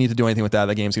 you don't really need to do anything with that.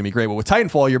 That game's gonna be great. But with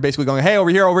Titanfall, you're basically going, hey,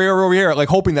 over here, like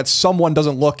hoping that someone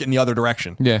doesn't look in the other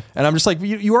direction. Yeah. And I'm just like,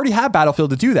 you already have Battlefield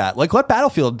to do that. Like, let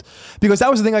Battlefield, because that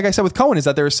was the thing, like I said with Cohen, is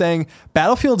that they were saying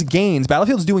Battlefield's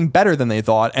doing better than they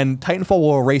thought, and Titanfall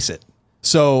will erase it.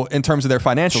 So in terms of their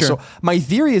financials. Sure. So my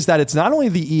theory is that it's not only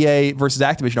the EA versus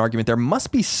Activision argument, there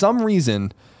must be some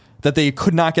reason that they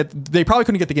probably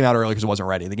couldn't get the game out early because it wasn't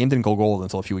ready. The game didn't go gold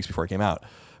until a few weeks before it came out.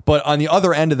 But on the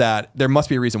other end of that, there must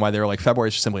be a reason why they were like, February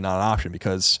is just simply not an option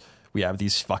because we have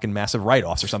these fucking massive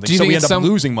write-offs or something. So we end up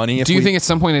losing money. Do you think at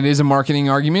some point it is a marketing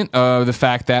argument of the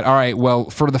fact that, all right,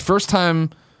 well, for the first time,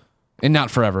 and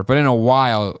not forever, but in a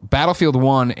while, Battlefield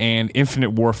 1 and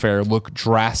Infinite Warfare look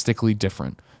drastically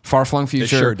different. Far-flung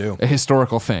future, they sure do. A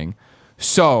historical thing.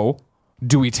 So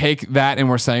do we take that and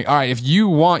we're saying, all right, if you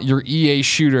want your EA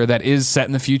shooter that is set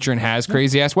in the future and has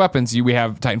crazy ass weapons, we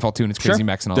have Titanfall 2 and its crazy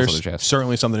mechs and all this other jazz.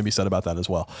 Certainly something to be said about that as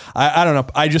well. I don't know.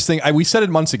 I just think we said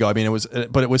it months ago. I mean, it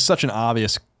was such an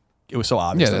obvious. It was so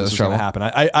obvious that this was going to happen.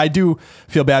 I do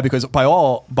feel bad because by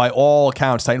all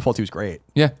accounts, Titanfall 2 is great.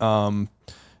 Yeah.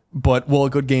 But will a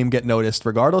good game get noticed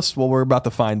regardless? Well, we're about to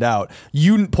find out.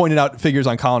 You pointed out figures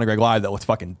on Colin and Greg Live that looked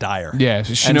fucking dire. Yeah,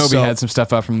 Shinobi had some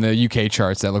stuff up from the UK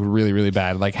charts that looked really, really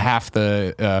bad. Like half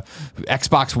the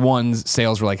Xbox One's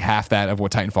sales were like half that of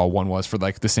what Titanfall 1 was for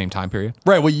like the same time period.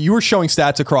 Right. Well, you were showing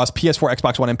stats across PS4,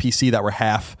 Xbox One, and PC that were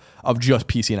half of just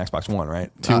PC and Xbox One, right?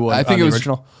 I think it was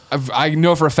original. I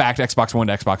know for a fact Xbox One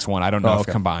to Xbox One. I don't know if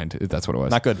combined that's what it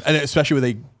was. Not good, and especially with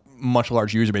a much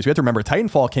larger user base. We have to remember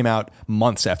Titanfall came out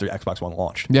months after Xbox One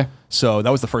launched. Yeah. So that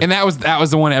was the first. And that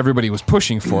was the one everybody was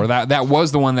pushing for. That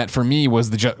was the one that for me was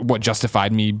what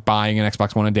justified me buying an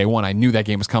Xbox One on day one. I knew that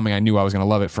game was coming. I knew I was going to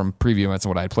love it from preview events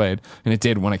and what I had played. And it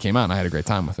did when it came out, and I had a great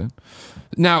time with it.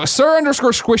 Now,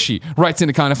 Sir_Squishy writes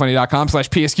into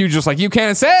kindoffunny.com/PSQ just like you can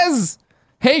and says,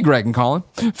 Hey, Greg and Colin.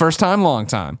 First time, long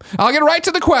time. I'll get right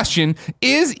to the question.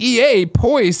 Is EA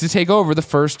poised to take over the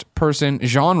first-person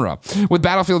genre? With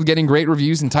Battlefield getting great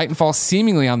reviews and Titanfall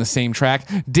seemingly on the same track,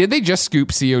 did they just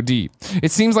scoop COD?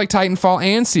 It seems like Titanfall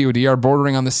and COD are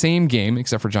bordering on the same game,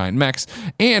 except for giant mechs.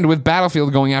 And with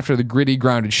Battlefield going after the gritty,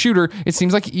 grounded shooter, it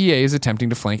seems like EA is attempting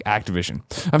to flank Activision.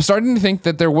 I'm starting to think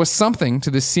that there was something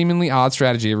to this seemingly odd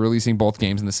strategy of releasing both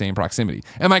games in the same proximity.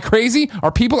 Am I crazy?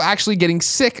 Are people actually getting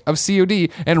sick of COD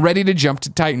and ready to jump to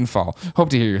Titanfall? Hope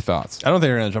to hear your thoughts. I don't think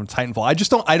they're going to jump to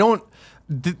Titanfall. I don't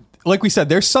like we said,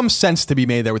 there's some sense to be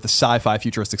made there with the sci-fi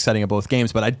futuristic setting of both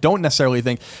games, but I don't necessarily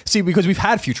think, because we've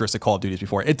had futuristic Call of Duties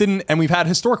before. And we've had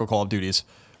historical Call of Duties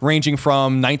ranging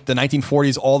from the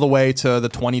 1940s all the way to the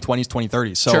 2020s,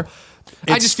 2030s. So sure.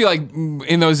 I just feel like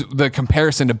in the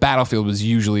comparison to Battlefield was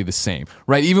usually the same,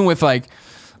 right? Even with like,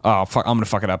 oh, fuck, I'm going to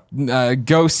fuck it up.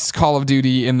 Ghosts, Call of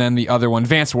Duty, and then the other one,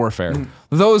 Advanced Warfare.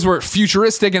 Those were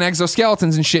futuristic and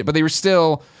exoskeletons and shit, but they were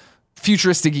still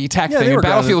futuristic-y tech thing. And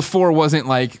Battlefield 4 wasn't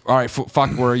like, all right, fuck,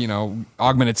 we're,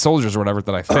 augmented soldiers or whatever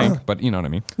that I think, but you know what I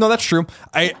mean. No, that's true.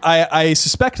 I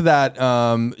suspect that,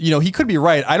 he could be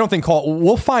right. I don't think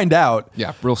we'll find out.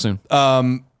 Yeah, real soon.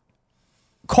 Call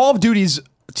of Duty's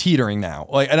teetering now,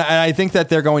 and I think that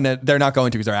they're not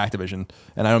going to because they're Activision,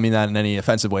 and I don't mean that in any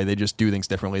offensive way. They just do things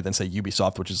differently than say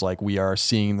Ubisoft, which is like, we are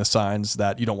seeing the signs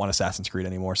that you don't want Assassin's Creed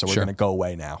anymore, so we're going to go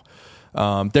away now.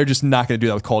 They're just not going to do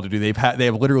that with Call of Duty. They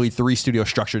have literally 3 studios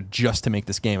structured just to make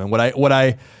this game,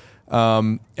 and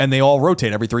and they all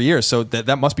rotate every 3 years, so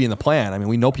that must be in the plan. I mean,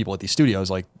 we know people at these studios,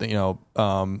 like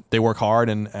they work hard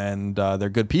and they're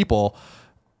good people.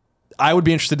 I would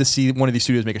be interested to see one of these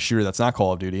studios make a shooter that's not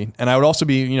Call of Duty, and I would also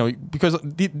be, because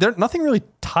nothing really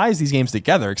ties these games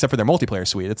together except for their multiplayer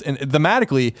suite. And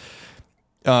thematically,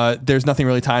 there's nothing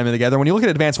really tying them together. When you look at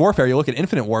Advanced Warfare, you look at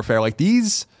Infinite Warfare, like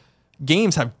these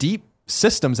games have deep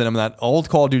systems in them that old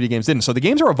Call of Duty games didn't. So the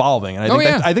games are evolving, and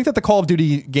I think that the Call of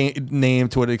Duty name,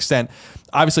 to an extent,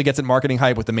 obviously gets it marketing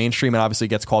hype with the mainstream, and obviously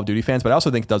gets Call of Duty fans, but I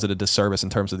also think it does it a disservice in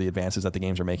terms of the advances that the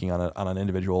games are making on an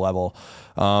individual level.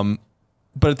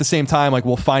 But at the same time, like,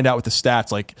 we'll find out with the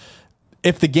stats. Like,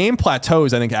 if the game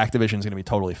plateaus, I think Activision is going to be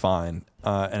totally fine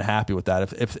and happy with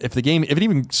that. If the game, if it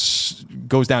even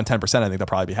goes down 10%, I think they'll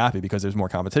probably be happy because there's more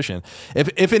competition.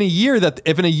 If in a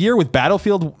year with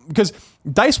Battlefield, because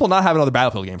DICE will not have another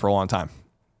Battlefield game for a long time.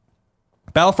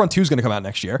 Battlefront 2 is going to come out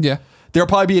next year. Yeah. There'll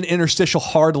probably be an interstitial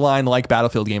hardline like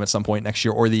Battlefield game at some point next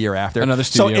year or the year after. Another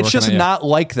studio. So it's just not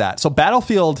like that. So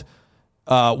Battlefield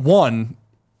 1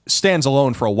 stands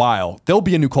alone for a while. There'll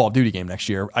be a new Call of Duty game next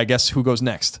year. I guess who goes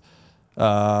next?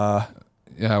 What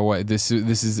this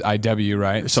is IW,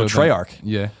 right? So Treyarch.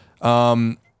 Yeah.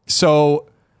 So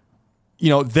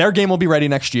their game will be ready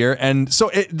next year, and so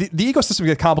the ecosystem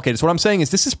gets complicated. So what I'm saying is,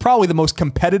 this is probably the most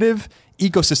competitive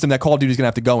ecosystem that Call of Duty is going to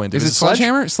have to go into. Is it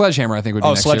Sledgehammer? Sledgehammer, I think, would be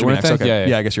next year. Next, okay.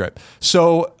 Yeah, I guess you're right.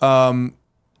 So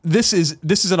this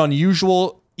is an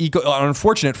unusual.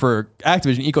 Unfortunate for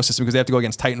Activision ecosystem because they have to go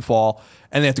against Titanfall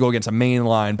and they have to go against a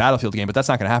mainline Battlefield game, but that's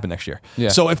not going to happen next year. Yeah.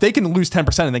 So if they can lose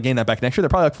 10% and then gain that back next year, they're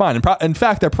probably like fine. In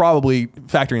fact, they're probably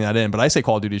factoring that in, but I say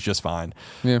Call of Duty is just fine.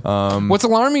 Yeah. What's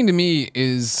alarming to me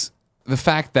is the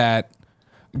fact that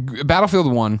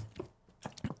Battlefield 1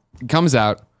 comes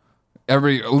out.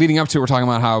 Leading up to it, we're talking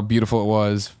about how beautiful it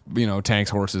was, tanks,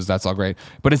 horses, that's all great.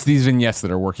 But it's these vignettes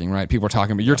that are working, right? People are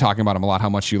talking, but you're talking about them a lot, how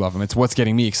much you love them. It's what's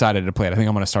getting me excited to play it. I think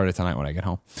I'm going to start it tonight when I get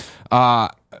home.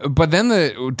 But then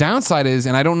the downside is,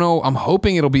 and I don't know, I'm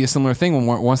hoping it'll be a similar thing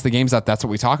once the game's out, that's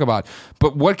what we talk about.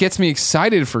 But what gets me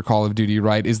excited for Call of Duty,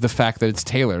 right, is the fact that it's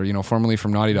Taylor, formerly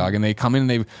from Naughty Dog, and they come in and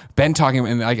they've been talking,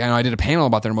 and I did a panel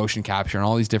about their motion capture and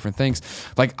all these different things.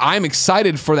 Like, I'm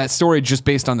excited for that story just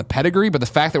based on the pedigree, but the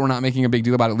fact that we're not making a big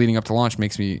deal about it leading up to launch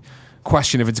makes me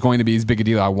question if it's going to be as big a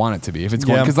deal I want it to be. If it's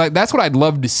going, because that's what I'd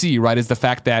love to see, right? Is the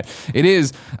fact that it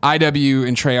is IW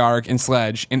and Treyarch and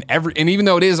Sledge and even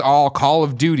though it is all Call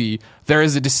of Duty, there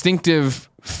is a distinctive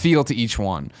feel to each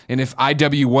one. And if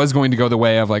IW was going to go the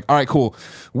way of like, all right, cool,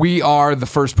 we are the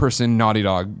first person Naughty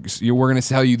Dog. We're going to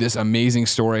tell you this amazing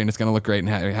story and it's going to look great and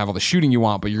have all the shooting you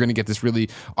want, but you're going to get this really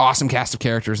awesome cast of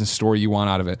characters and story you want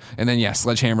out of it. And then,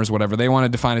 Sledgehammer's whatever they want to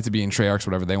define it to be, and Treyarch's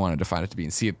whatever they want to define it to be,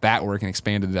 and see it that work and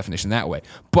expand the definition that way.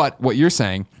 But what you're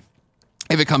saying,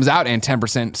 if it comes out and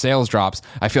 10% sales drops,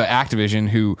 I feel like Activision,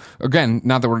 who, again,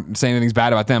 not that we're saying anything's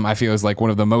bad about them, I feel is like one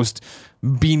of the most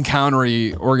bean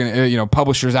countery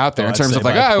publishers out there in terms of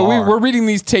like, we're reading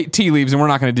these tea leaves and we're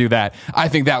not going to do that. I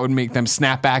think that would make them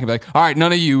snap back and be like, all right,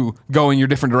 none of you go in your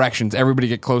different directions. Everybody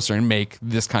get closer and make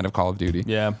this kind of Call of Duty.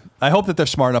 Yeah. I hope that they're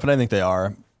smart enough, and I think they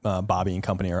are. Bobby and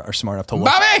company are smart enough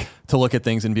to look at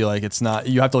things and be like, it's not.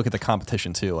 You have to look at the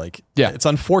competition too. Like, it's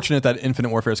unfortunate that Infinite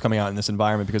Warfare is coming out in this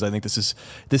environment because I think this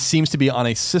seems to be on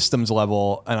a systems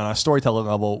level and on a storytelling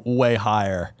level way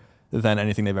higher than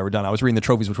anything they've ever done. I was reading the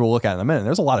trophies, which we'll look at in a minute.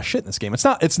 There's a lot of shit in this game. It's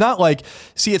not like,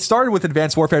 see, it started with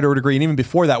Advanced Warfare to a degree, and even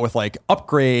before that with like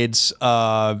upgrades,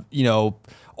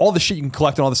 all the shit you can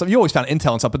collect and all this stuff. You always found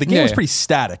intel and stuff, but the game was pretty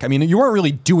static. I mean, you weren't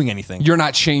really doing anything. You're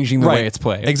not changing the way it's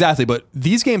played. Exactly, but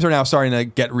these games are now starting to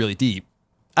get really deep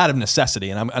out of necessity,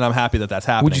 and I'm happy that that's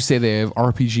happening. Would you say they have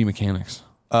RPG mechanics?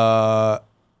 Yeah,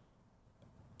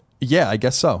 I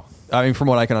guess so. I mean, from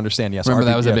what I can understand, yes. Remember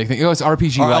that was a big thing. It's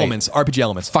RPG elements. RPG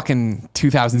elements. Fucking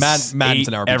 2008. Madden's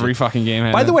an RPG. Every fucking game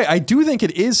had By the way, I do think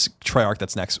it is Treyarch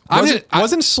that's next.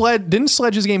 Didn't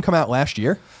Sledge's game come out last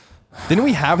year? Didn't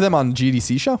we have them on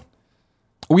GDC show?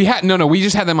 We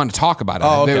just had them on to talk about it.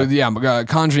 Oh, okay.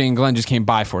 Conjure and Glenn just came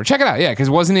by for it. Check it out. Yeah, because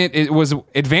it was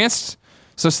Advanced,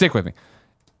 so stick with me.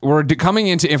 We're coming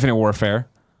into Infinite Warfare.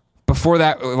 Before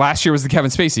that, last year was the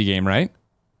Kevin Spacey game, right?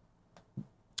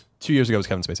 2 years ago was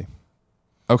Kevin Spacey.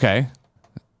 Okay.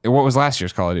 What was last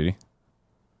year's Call of Duty?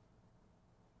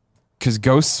 Because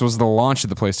Ghosts was the launch of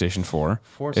the PlayStation 4.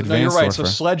 No, you're right. Warfare. So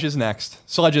Sledge is next.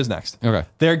 Okay.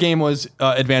 Their game was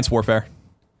Advanced Warfare.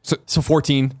 So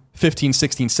 14, 15,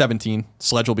 16, 17.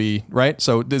 Sledge will be, right?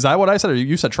 So is that what I said? Or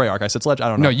you said Treyarch? I said Sledge? I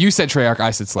don't know. No, you said Treyarch.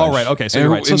 I said Sledge. Oh, right. Okay. So you're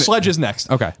right. So Sledge is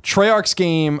next. Okay. Treyarch's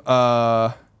game.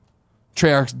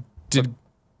 Treyarch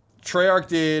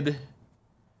did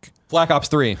Black Ops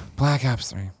 3. Black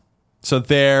Ops 3. So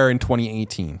they're in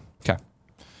 2018. Okay.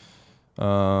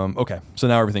 Okay. So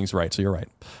now everything's right. So you're right.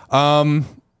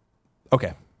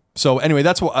 Okay. So anyway,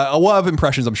 that's what we'll have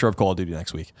impressions, I'm sure, of Call of Duty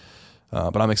next week.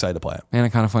 But I'm excited to play it.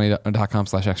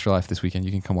 AnacondaFunny.com/extra life this weekend.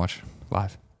 You can come watch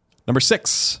live. Number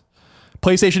 6.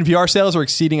 PlayStation VR sales are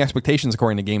exceeding expectations,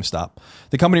 according to GameStop.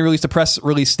 The company released a press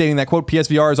release stating that, quote,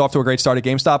 PSVR is off to a great start at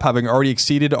GameStop, having already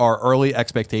exceeded our early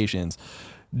expectations.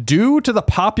 Due to the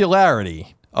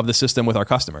popularity of the system with our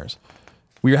customers,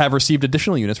 we have received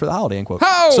additional units for the holiday, end quote.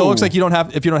 Oh! So it looks like if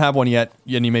you don't have one yet,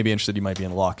 and you may be interested, you might be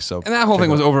in luck. So, and that whole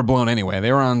thing was overblown anyway.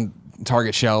 They were on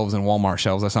Target shelves and Walmart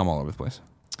shelves. I saw them all over the place.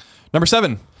 Number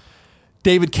 7.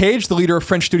 David Cage, the leader of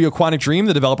French studio Quantic Dream,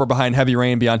 the developer behind Heavy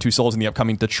Rain, Beyond Two Souls, and the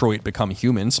upcoming Detroit Become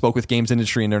Human, spoke with Games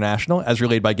Industry International, as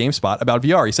relayed by GameSpot, about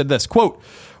VR. He said this, quote,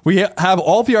 we have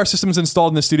all VR systems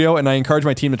installed in the studio, and I encourage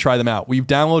my team to try them out. We've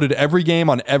downloaded every game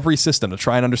on every system to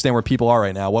try and understand where people are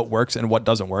right now, what works and what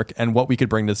doesn't work, and what we could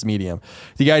bring to this medium.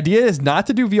 The idea is not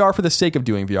to do VR for the sake of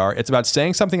doing VR. It's about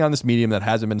saying something on this medium that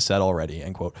hasn't been said already,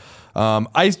 end quote.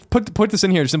 I put this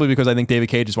in here simply because I think David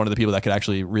Cage is one of the people that could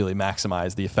actually really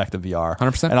maximize the effect of VR.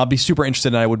 100%. And I'll be super interested,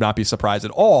 and I would not be surprised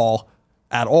at all,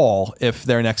 if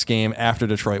their next game after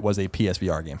Detroit was a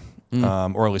PSVR game.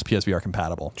 Or at least PSVR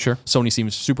compatible. Sure. Sony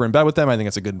seems super in bed with them. I think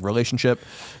it's a good relationship.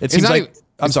 It seems like...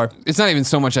 I'm sorry. It's not even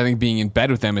so much, I think, being in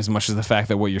bed with them as much as the fact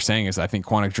that what you're saying is I think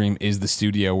Quantic Dream is the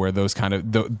studio where those kind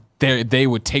of... They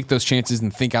would take those chances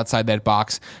and think outside that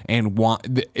box and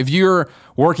want... If you're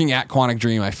working at Quantic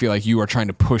Dream, I feel like you are trying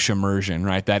to push immersion,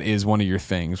 right? That is one of your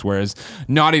things. Whereas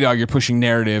Naughty Dog, you're pushing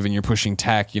narrative and you're pushing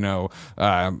tech,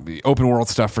 open world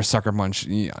stuff for Sucker Punch,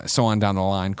 so on down the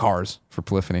line, cars for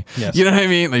Polyphony. Yes. You know what I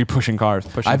mean? Like you're pushing cars.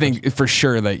 I think for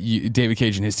sure that David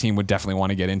Cage and his team would definitely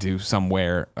want to get into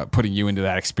somewhere, putting you into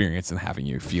that experience and having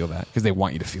you feel that because they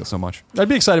want you to feel so much. I'd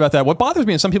be excited about that. What bothers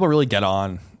me is some people really get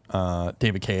on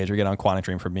David Cage or get on Quantic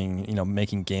Dream for being,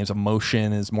 making games.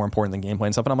 Emotion is more important than gameplay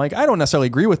and stuff. And I'm like, I don't necessarily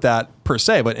agree with that per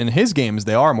se, but in his games,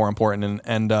 they are more important.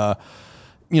 And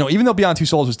even though Beyond Two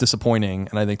Souls was disappointing,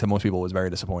 and I think to most people it was very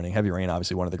disappointing, Heavy Rain,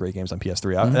 obviously one of the great games on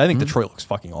PS3. I think Detroit looks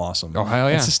fucking awesome. Oh, hell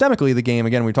yeah. And systemically, the game,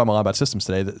 again, we talk a lot about systems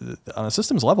today. On a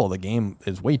systems level, the game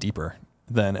is way deeper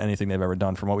than anything they've ever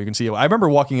done from what we can see. I remember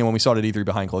walking in when we saw it at E3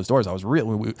 behind closed doors. I was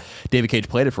David Cage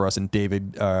played it for us, and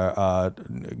David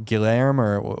Guilherme,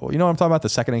 or you know what I'm talking about? The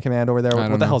second in command over there.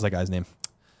 What the hell is that guy's name?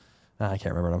 I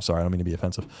can't remember. I'm sorry. I don't mean to be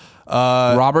offensive.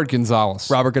 Robert Gonzalez.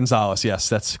 Robert Gonzalez. Yes,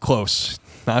 that's close.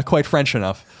 Not quite French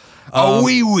enough.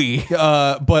 Oui.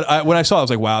 But when I saw it, I was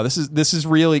like, wow, this is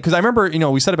really, because I remember,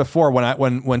 we said it before when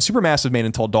Supermassive made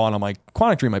Until Dawn, I'm like,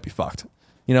 Quantic Dream might be fucked.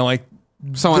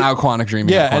 Someone out Quantic Dream.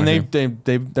 Yeah, and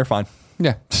they're fine.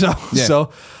 Yeah.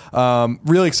 So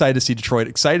really excited to see Detroit.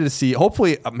 Excited to see,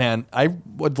 hopefully, man, I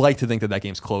would like to think that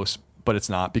game's close, but it's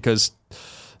not, because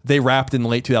they wrapped in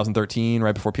late 2013,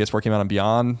 right before PS4 came out and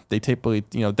beyond. They typically,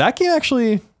 that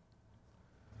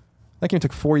game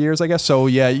took 4 years, I guess. So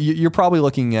yeah, you're probably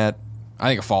looking at, I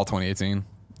think a fall 2018.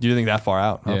 You didn't think that far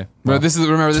out? Yeah. But this is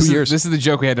the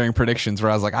joke we had during predictions where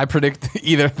I was like, I predict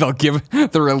either they'll give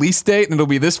the release date and it'll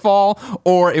be this fall,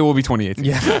 or it will be 2018.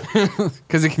 Yeah.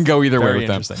 Because it can go either way with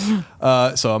them.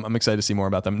 So I'm excited to see more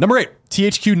about them. Number 8,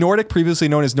 THQ Nordic, previously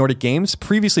known as Nordic Games,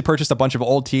 previously purchased a bunch of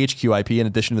old THQ IP in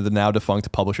addition to the now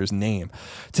defunct publisher's name.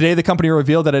 Today, the company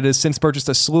revealed that it has since purchased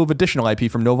a slew of additional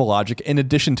IP from NovaLogic in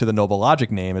addition to the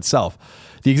NovaLogic name itself.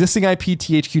 The existing IP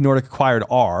THQ Nordic acquired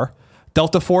are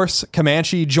Delta Force,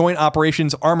 Comanche, Joint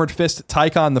Operations, Armored Fist,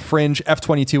 Tycon, The Fringe,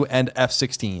 F-22, and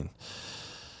F-16.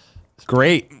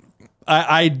 Great.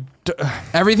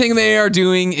 Everything they are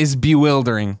doing is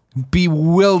bewildering.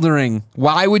 Bewildering.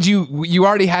 Why would you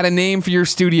already had a name for your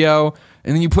studio,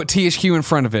 and then you put THQ in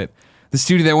front of it. The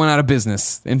studio that went out of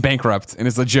business and bankrupt, and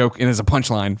is a joke, and is a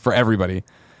punchline for everybody.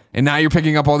 And now you're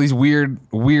picking up all these weird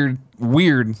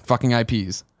fucking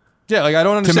IPs. Yeah, like I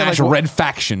don't understand. To match Red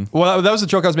Faction. Well, that was the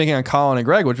joke I was making on Colin and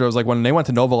Greg, which was like when they went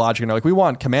to NovaLogic and they're like, we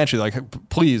want Comanche. Like,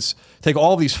 please take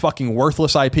all these fucking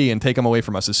worthless IP and take them away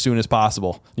from us as soon as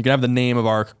possible. You can have the name of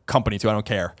our company too. I don't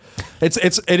care.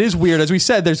 It is weird. As we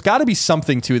said, there's got to be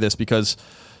something to this because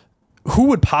who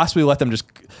would possibly let them just?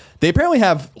 They apparently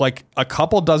have like a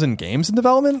couple dozen games in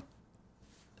development,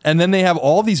 and then they have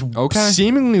all these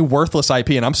seemingly worthless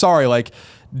IP. And I'm sorry, like.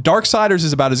 Darksiders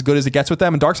is about as good as it gets with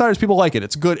them, and Darksiders people like it.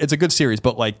 It's good. It's a good series,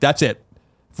 but like that's it.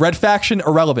 Red Faction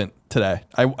irrelevant today.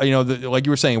 Like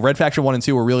you were saying, Red Faction 1 and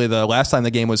 2 were really the last time the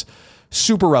game was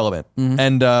super relevant,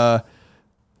 and I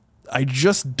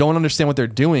just don't understand what they're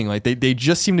doing. Like they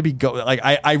just seem to be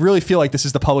I really feel like this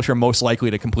is the publisher most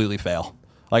likely to completely fail.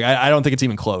 Like I don't think it's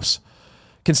even close,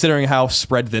 considering how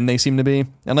spread thin they seem to be.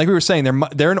 And like we were saying,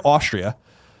 they're in Austria.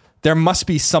 There must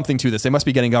be something to this. They must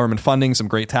be getting government funding, some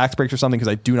great tax breaks or something,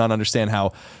 because I do not understand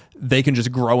how they can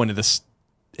just grow into this.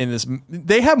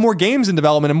 They have more games in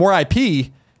development and more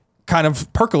IP kind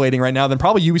of percolating right now than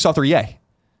probably Ubisoft or EA. I mean,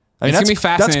 it's going to be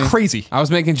fascinating. That's crazy. I was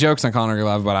making jokes on Conor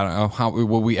Live, but I don't know how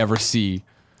will we ever see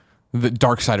the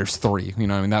Darksiders 3. You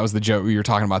know, I mean, that was the joke. You were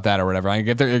talking about that or whatever. I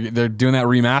get they're doing that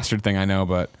remastered thing, I know,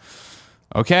 but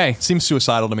okay. Seems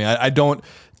suicidal to me. I don't...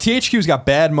 THQ's got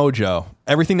bad mojo.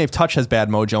 Everything they've touched has bad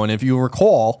mojo. And if you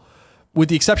recall, with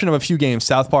the exception of a few games,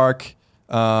 South Park,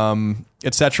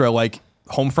 etc., like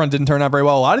Homefront didn't turn out very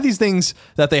well. A lot of these things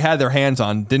that they had their hands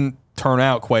on didn't turn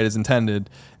out quite as intended.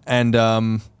 And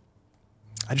I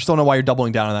just don't know why you're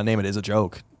doubling down on that name. It is a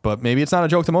joke. But maybe it's not a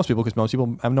joke to most people because most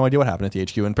people have no idea what happened at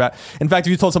THQ. In fact,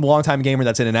 if you told some longtime gamer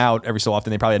that's in and out every so often,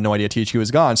 they probably had no idea THQ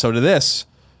is gone. So to this,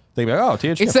 they'd be like, oh,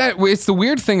 THQ. It's the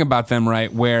weird thing about them,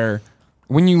 right, where...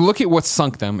 When you look at what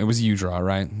sunk them, it was Udraw,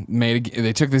 right?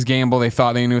 They took this gamble. They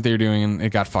thought they knew what they were doing, and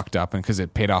it got fucked up, and because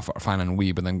it paid off fine on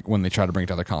Wii. But then when they tried to bring it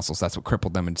to other consoles, that's what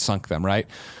crippled them and sunk them, right?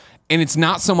 And it's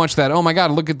not so much that, oh my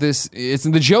God, look at this.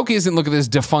 The joke isn't look at this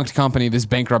defunct company, this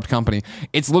bankrupt company.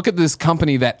 It's look at this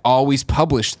company that always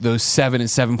published those 7 and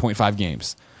 7.5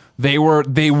 games. They were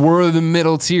the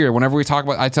middle tier. Whenever we talk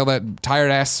about, I tell that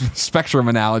tired ass Spectrum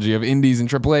analogy of indies and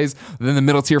AAAs, then the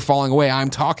middle tier falling away.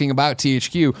 I'm talking about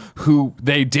THQ, who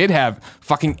they did have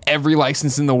fucking every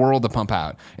license in the world to pump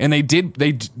out, and they did put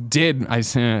out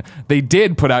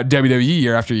WWE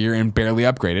year after year and barely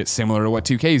upgrade it, similar to what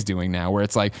 2K is doing now, where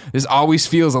it's like this always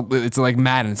feels it's like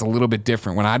Madden. It's a little bit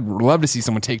different. When I'd love to see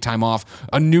someone take time off,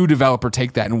 a new developer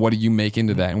take that, and what do you make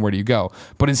into that, and where do you go?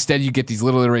 But instead, you get these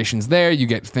little iterations there. You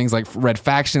get things like Red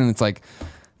Faction, and it's like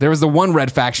there was the one Red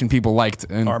Faction people liked.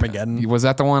 And Armageddon. Was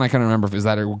that the one? I couldn't remember. Is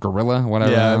that a Gorilla?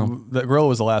 Whatever. Yeah, the Gorilla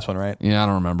was the last one, right? Yeah, I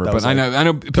don't remember. But I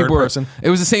know people were. It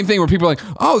was the same thing where people were like,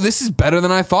 "Oh, this is better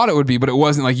than I thought it would be," but it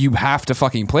wasn't like you have to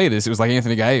fucking play this. It was like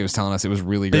Anthony Gaye was telling us it was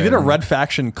really great. They did a Red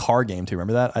Faction car game too.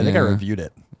 Remember that? I think I reviewed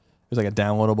it. It was like a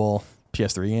downloadable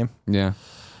PS3 game. Yeah.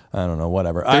 I don't know,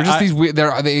 whatever. They're just these weird.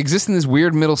 They exist in this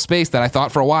weird middle space that I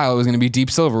thought for a while it was going to be Deep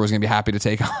Silver was going to be happy to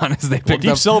take on as they picked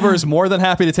Deep up. Silver is more than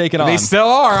happy to take it on. They still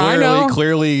are. I know.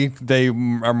 Clearly, they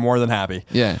are more than happy.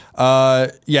 Yeah.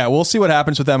 Yeah. We'll see what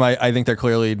happens with them. I think they're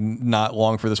clearly not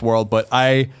long for this world, but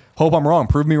I hope I'm wrong.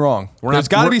 Prove me wrong. There's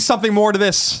got to be something more to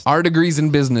this. Our degrees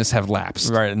in business have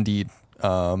lapsed. Right. Indeed.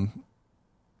 We'll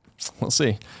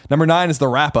see. Number 9 is the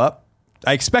wrap up.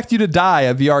 I Expect You to Die,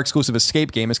 a VR-exclusive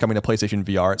escape game, is coming to PlayStation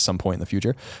VR at some point in the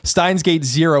future. Steins Gate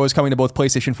Zero is coming to both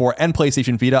PlayStation 4 and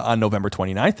PlayStation Vita on November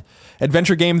 29th.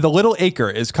 Adventure game The Little Acre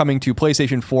is coming to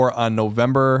PlayStation 4 on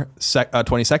November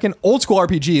 22nd. Old School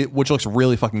RPG, which looks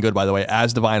really fucking good, by the way,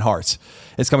 As Divine Hearts,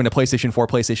 is coming to PlayStation 4,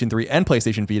 PlayStation 3, and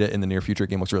PlayStation Vita in the near future.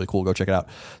 Game looks really cool. Go check it out.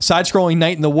 Side-scrolling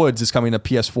Night in the Woods is coming to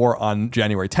PS4 on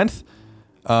January 10th.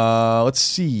 Let's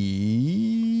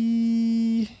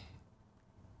see...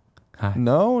 Hi.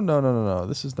 No.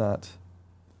 This is not.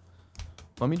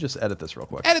 Let me just edit this real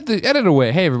quick. Edit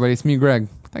away. Hey, everybody, it's me, Greg.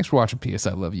 Thanks for watching PS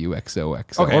I Love You,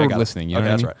 XOXO. Okay, or listening. You know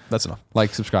that's what I mean? right. That's enough.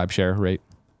 Like, subscribe, share, rate.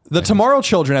 The Tomorrow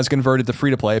Children has converted to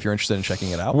free-to-play if you're interested in checking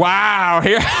it out. Wow.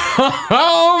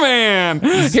 Oh, man.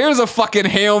 Here's a fucking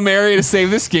Hail Mary to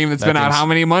save this game that's been out how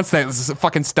many months? That's a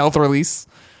fucking stealth release.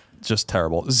 Just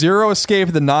terrible. Zero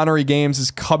Escape, the Nonary Games,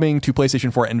 is coming to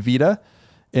PlayStation 4 and Vita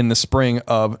in the spring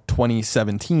of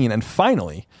 2017. And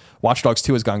finally, Watch Dogs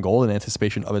 2 has gone gold in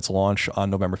anticipation of its launch on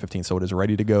November 15th. So it is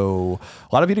ready to go.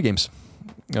 A lot of Vita games,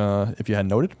 if you hadn't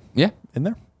noted. Yeah. In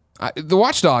there. The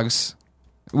Watch Dogs,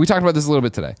 we talked about this a little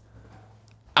bit today.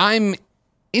 I'm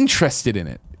interested in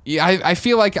it. I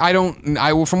feel like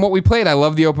from what we played, I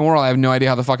love the open world. I have no idea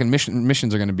how the fucking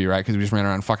missions are going to be, right? Because we just ran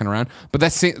around fucking around. But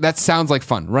that sounds like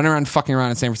fun. Running around fucking around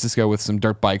in San Francisco with some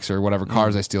dirt bikes or whatever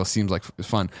cars I steal seems like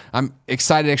fun. I'm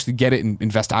excited to actually get it and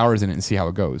invest hours in it and see how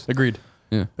it goes. Agreed.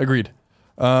 Yeah. Agreed.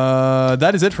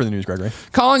 That is it for the news, Gregory.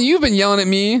 Colin, you've been yelling at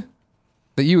me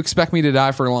that you expect me to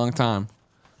die for a long time.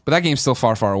 But that game's still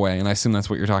far, far away, and I assume that's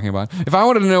what you're talking about. If I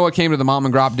wanted to know what came to the mom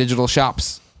and grop digital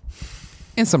shops,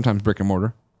 and sometimes brick and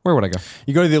mortar, where would I go?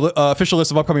 You go to the official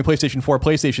list of upcoming PlayStation 4,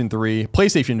 PlayStation 3,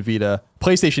 PlayStation Vita,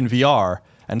 PlayStation VR,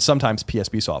 and sometimes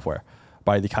PSP software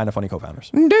by the Kinda Funny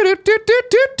co-founders. Mick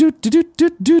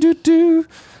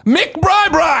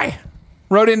Bri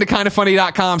wrote into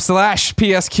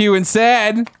kindafunny.com/PSQ and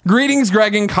said, "Greetings,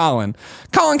 Greg and Colin.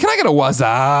 Colin, can I get a what's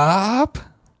up?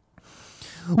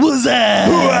 What's up?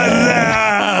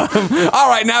 All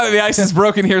right, now that the ice is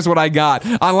broken, here's what I got.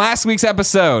 On last week's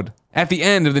episode, at the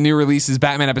end of the new releases,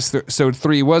 Batman Episode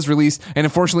 3 was released and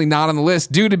unfortunately not on the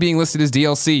list due to being listed as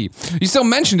DLC. You still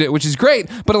mentioned it, which is great,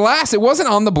 but alas, it wasn't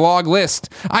on the blog list.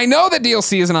 I know that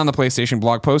DLC isn't on the PlayStation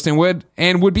blog post and would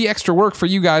be extra work for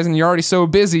you guys, and you're already so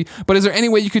busy, but is there any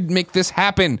way you could make this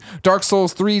happen? Dark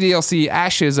Souls 3 DLC,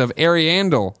 Ashes of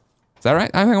Ariandel. Is that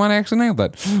right? I think I might have actually nailed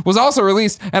that. Was also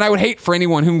released, and I would hate for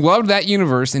anyone who loved that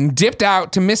universe and dipped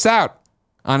out to miss out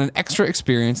on an extra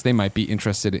experience they might be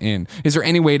interested in. Is there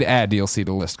any way to add DLC to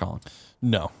the list, Colin?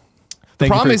 No.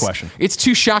 Thank you for your question. It's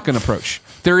too shotgun approach.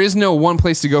 There is no one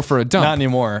place to go for a dump. Not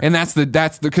anymore. And that's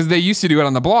because they used to do it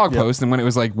on the blog post, and when it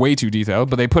was like way too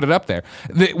detailed, but they put it up there.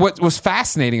 What was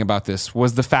fascinating about this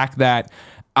was the fact that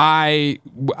I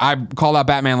called out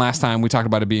Batman last time. We talked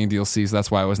about it being DLC, so that's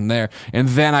why I wasn't there. And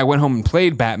then I went home and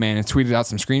played Batman and tweeted out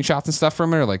some screenshots and stuff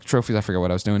from it, or like trophies. I forget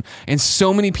what I was doing. And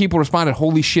so many people responded,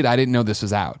 "Holy shit, I didn't know this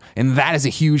was out." And that is a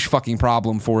huge fucking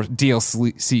problem for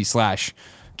DLC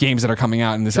 / games that are coming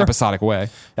out in this episodic way.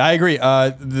 I agree.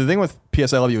 The thing with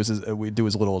PS I Love You is we do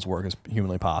as little as work as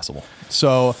humanly possible.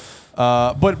 So,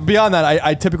 but beyond that,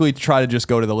 I typically try to just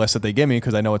go to the list that they give me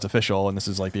because I know it's official and this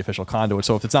is like the official conduit.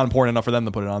 So if it's not important enough for them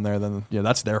to put it on there, then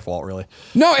that's their fault, really.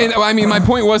 No, and I mean, my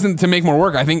point wasn't to make more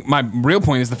work. I think my real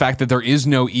point is the fact that there is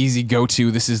no easy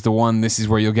go-to. This is the one. This is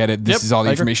where you'll get it. This is all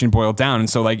the information boiled down. And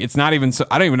so, like, it's not even. So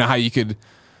I don't even know how you could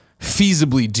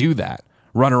feasibly do that.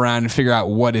 Run around and figure out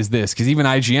what is this, because even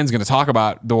IGN is going to talk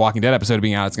about the Walking Dead episode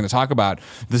being out. It's going to talk about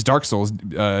this Dark Souls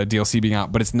DLC being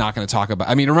out, but it's not going to talk about.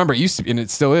 I mean, remember, it used to be, and it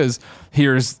still is.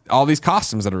 Here's all these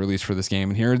costumes that are released for this game,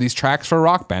 and here are these tracks for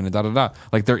Rock Band, and da da da.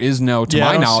 Like, there is no, to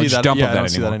my knowledge, dump of that anymore. I don't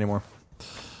see that anymore.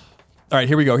 All right,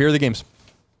 here we go. Here are the games.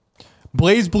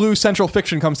 BlazBlue Central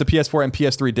Fiction comes to PS4 and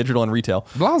PS3 digital and retail.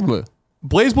 BlazBlue.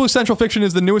 BlazBlue Central Fiction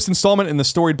is the newest installment in the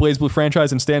storied BlazBlue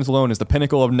franchise and stands alone as the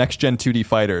pinnacle of next-gen 2D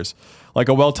fighters. Like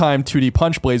a well-timed 2D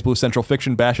punch, BlazBlue Central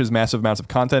Fiction bashes massive amounts of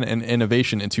content and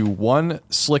innovation into one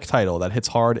slick title that hits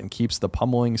hard and keeps the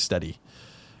pummeling steady.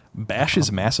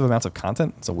 Bashes massive amounts of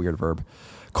content? It's a weird verb.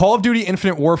 Call of Duty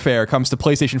Infinite Warfare comes to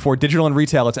PlayStation 4 digital and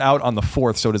retail. It's out on the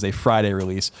 4th, so it is a Friday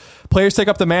release. Players take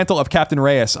up the mantle of Captain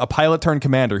Reyes, a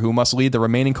pilot-turned-commander who must lead the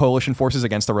remaining coalition forces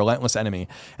against a relentless enemy.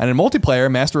 And in multiplayer,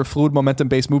 master a fluid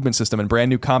momentum-based movement system and brand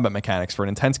new combat mechanics for an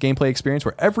intense gameplay experience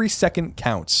where every second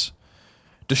counts.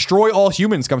 Destroy All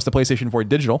Humans comes to PlayStation 4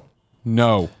 digital.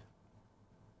 No.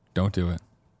 Don't do it.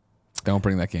 Don't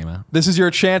bring that game out. This is your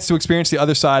chance to experience the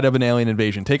other side of an alien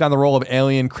invasion. Take on the role of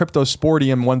alien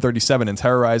Cryptosporidium 137 and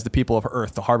terrorize the people of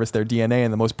Earth to harvest their DNA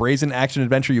in the most brazen action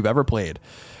adventure you've ever played.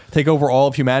 Take over all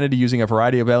of humanity using a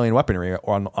variety of alien weaponry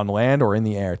on land or in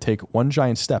the air. Take one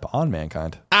giant step on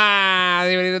mankind.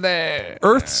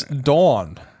 Earth's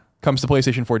Dawn comes to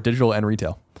PlayStation 4 digital and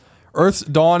retail. Earth's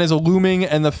Dawn is a looming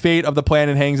and the fate of the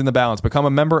planet hangs in the balance. Become a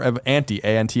member of ANTI,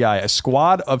 A-N-T-I, a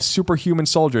squad of superhuman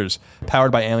soldiers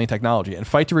powered by alien technology, and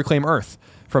fight to reclaim Earth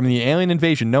from the alien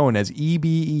invasion known as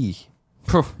EBE.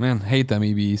 Man, hate them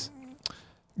EBEs.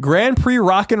 Grand Prix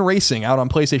Rockin' Racing out on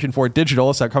PlayStation 4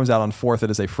 digital, so that comes out on 4th.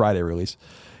 It is a Friday release.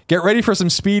 Get ready for some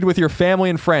speed with your family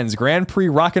and friends. Grand Prix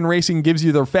Rockin' Racing gives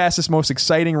you the fastest, most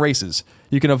exciting races.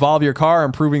 You can evolve your car,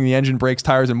 improving the engine, brakes,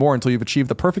 tires, and more until you've achieved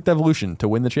the perfect evolution to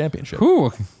win the championship.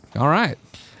 Ooh, all right.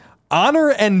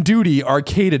 Honor and Duty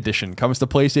Arcade Edition comes to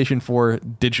PlayStation 4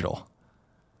 Digital.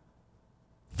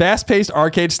 Fast-paced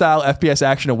arcade-style FPS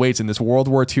action awaits in this World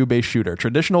War II-based shooter.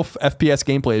 Traditional FPS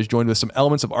gameplay is joined with some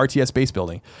elements of RTS base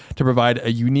building to provide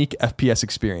a unique FPS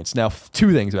experience. Now,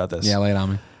 two things about this. Yeah, lay it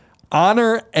on me.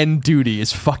 Honor and Duty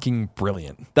is fucking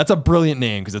brilliant. That's a brilliant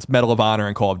name because it's Medal of Honor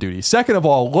and Call of Duty. Second of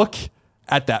all, look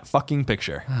at that fucking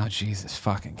picture. Oh, Jesus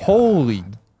fucking God. Holy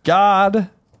God.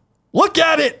 Look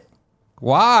at it!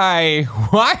 Why?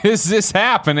 Why is this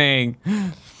happening?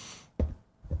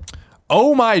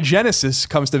 Oh My Genesis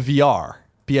comes to VR,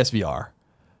 PSVR.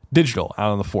 Digital,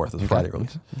 out on the 4th is Friday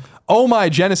release. Oh My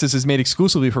Genesis is made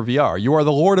exclusively for VR. You are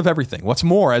the lord of everything. What's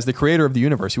more, as the creator of the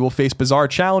universe, you will face bizarre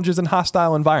challenges and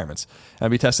hostile environments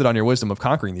and be tested on your wisdom of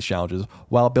conquering these challenges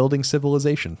while building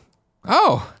civilization.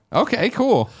 Oh, okay,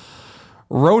 cool.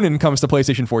 Ronin comes to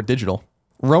PlayStation 4 Digital.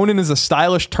 Ronin is a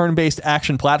stylish turn-based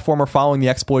action platformer following the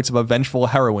exploits of a vengeful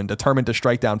heroine determined to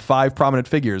strike down 5 prominent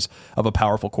figures of a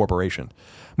powerful corporation.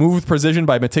 Move with precision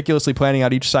by meticulously planning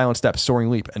out each silent step, soaring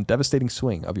leap, and devastating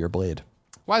swing of your blade.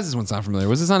 Why does this one sound familiar?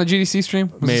 Was this on a GDC stream?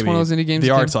 Was Maybe. this one of those indie games?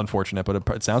 The art's unfortunate, but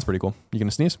it sounds pretty cool. You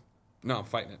gonna sneeze? No, I'm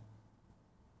fighting it.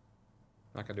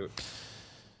 Not gonna do it.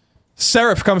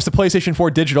 Seraph comes to PlayStation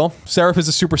 4 Digital. Seraph is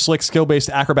a super slick,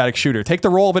 skill-based acrobatic shooter. Take the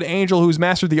role of an angel who's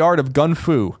mastered the art of gun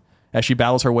fu as she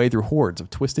battles her way through hordes of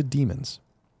twisted demons.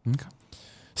 Okay.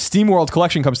 SteamWorld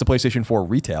Collection comes to PlayStation 4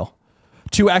 Retail.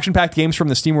 2 action-packed games from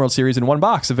the SteamWorld series in one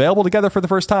box, available together for the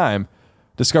first time.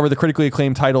 Discover the critically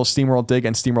acclaimed titles SteamWorld Dig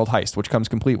and SteamWorld Heist, which comes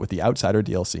complete with the Outsider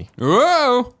DLC.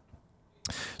 Whoa!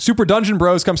 Super Dungeon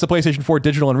Bros comes to PlayStation 4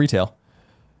 Digital and Retail.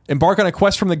 Embark on a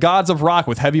quest from the gods of rock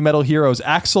with heavy metal heroes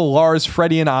Axel, Lars,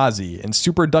 Freddy, and Ozzy in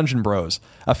Super Dungeon Bros,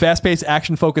 a fast-paced,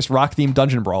 action-focused, rock-themed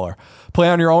dungeon brawler. Play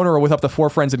on your own or with up to 4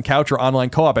 friends in couch or online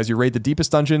co-op as you raid the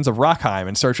deepest dungeons of Rockheim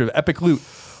in search of epic loot,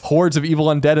 hordes of evil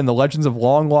undead, and the legends of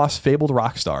long-lost fabled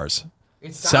rock stars.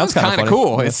 It sounds kind of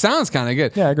cool. Yeah. It sounds kind of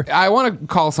good. Yeah, I agree. I want to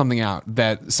call something out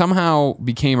that somehow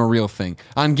became a real thing.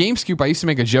 On GameScoop, I used to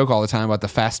make a joke all the time about the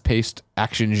fast-paced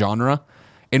action genre.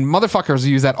 And motherfuckers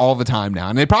use that all the time now.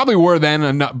 And they probably were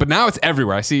then, but now it's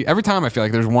everywhere. I see every time I feel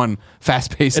like there's one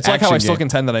fast-paced It's like how I still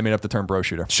contend that I made up the term bro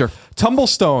shooter. Sure.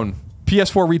 Tumblestone,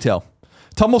 PS4 Retail.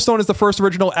 Tumblestone is the first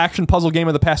original action puzzle game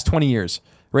of the past 20 years.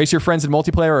 Race your friends in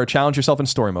multiplayer or challenge yourself in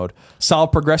story mode.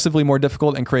 Solve progressively more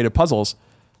difficult and creative puzzles.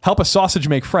 Help a sausage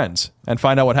make friends and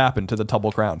find out what happened to the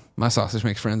Tumble Crown. My sausage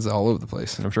makes friends all over the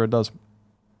place. I'm sure it does.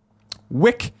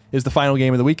 Wick is the final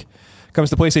game of the week. Comes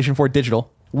to PlayStation 4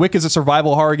 Digital. Wick is a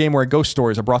survival horror game where ghost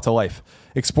stories are brought to life.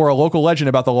 Explore a local legend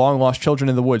about the long-lost children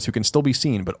in the woods who can still be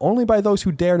seen, but only by those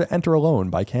who dare to enter alone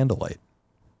by candlelight.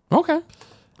 Okay.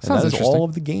 Sounds interesting. All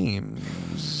of the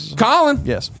games. Colin.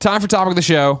 Yes. Time for topic of the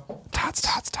show. Tots.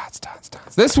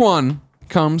 This one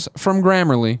comes from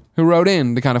Grammarly, who wrote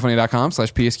in to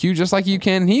kindafunny.com/PSQ just like you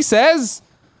can. He says,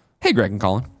 "Hey, Greg and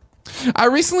Colin. I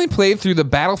recently played through the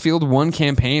Battlefield 1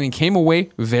 campaign and came away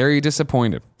very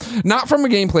disappointed. Not from a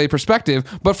gameplay perspective,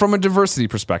 but from a diversity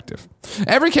perspective.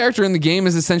 Every character in the game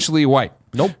is essentially white.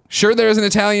 Nope. Sure, there is an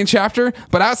Italian chapter,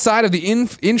 but outside of the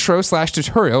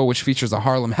intro/tutorial, which features a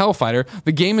Harlem Hellfighter,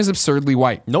 the game is absurdly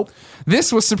white. Nope.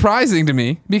 This was surprising to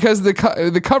me because the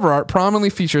cover art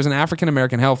prominently features an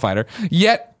African-American Hellfighter,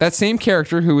 yet that same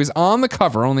character who is on the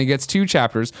cover only gets 2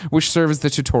 chapters, which serve as the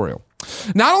tutorial.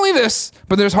 Not only this,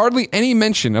 but there's hardly any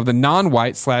mention of the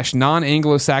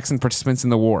non-white/non-Anglo-Saxon participants in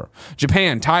the war.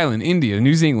 Japan, Thailand, India,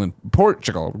 New Zealand,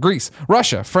 Portugal, Greece,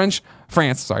 Russia, France,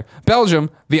 Belgium,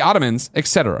 the Ottomans,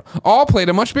 etc. all played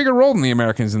a much bigger role than the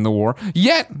Americans in the war,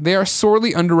 yet they are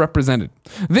sorely underrepresented.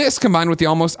 This, combined with the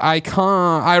almost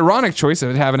ironic choice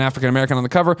of having an African American on the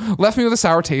cover, left me with a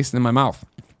sour taste in my mouth.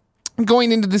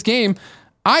 Going into this game,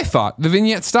 I thought the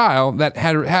vignette style that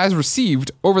has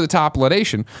received over-the-top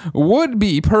laudation would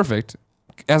be perfect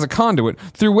as a conduit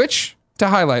through which to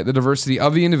highlight the diversity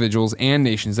of the individuals and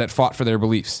nations that fought for their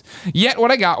beliefs. Yet what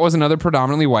I got was another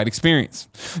predominantly white experience.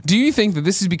 Do you think that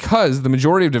this is because the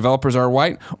majority of developers are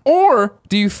white, or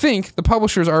do you think the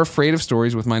publishers are afraid of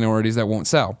stories with minorities that won't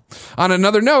sell? On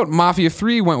another note, Mafia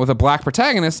 3 went with a black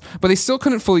protagonist, but they still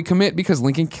couldn't fully commit because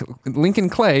Lincoln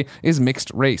Clay is mixed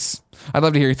race. I'd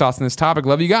love to hear your thoughts on this topic.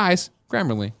 Love you guys.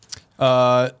 Grammarly.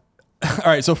 All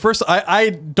right, so first, I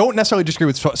don't necessarily disagree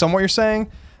with some of what you're saying,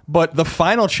 but the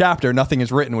final chapter, Nothing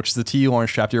is Written, which is the T.E.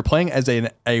 Lawrence chapter, you're playing as a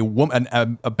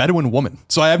Bedouin woman.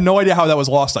 So I have no idea how that was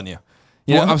lost on you.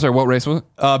 Yeah, I'm sorry. What race was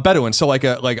it? Bedouin. So like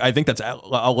I think that's.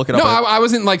 I'll look it up. No, I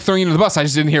wasn't like throwing you to the bus. I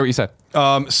just didn't hear what you said.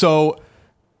 So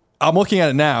I'm looking at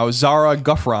it now. Zara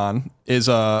Gufran is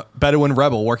a Bedouin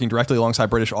rebel working directly alongside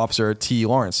British officer T.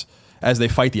 Lawrence as they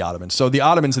fight the Ottomans. So the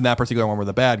Ottomans in that particular one were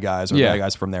the bad guys, or the bad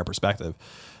guys from their perspective.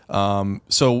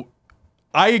 So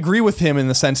I agree with him in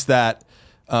the sense that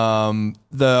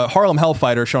the Harlem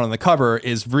Hellfighter shown on the cover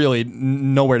is really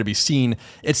nowhere to be seen.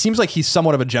 It seems like he's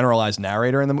somewhat of a generalized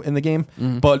narrator in the game,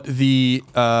 but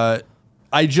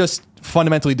I just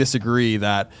fundamentally disagree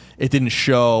that it didn't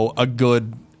show a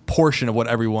good portion of what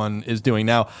everyone is doing.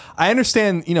 Now, I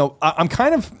understand, I'm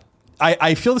kind of,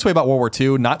 I feel this way about World War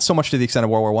II, not so much to the extent of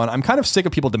World War I. I'm kind of sick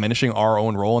of people diminishing our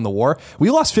own role in the war. We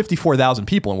lost 54,000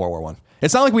 people in World War I.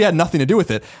 It's not like we had nothing to do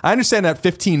with it. I understand that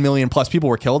 15 million plus people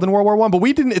were killed in World War I, but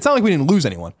it's not like we didn't lose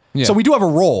anyone. Yeah. So we do have a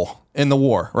role in the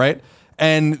war, right?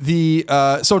 And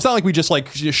so it's not like we just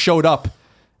showed up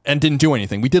and didn't do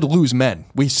anything. We did lose men.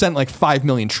 We sent like 5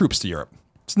 million troops to Europe.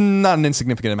 It's not an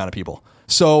insignificant amount of people.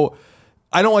 So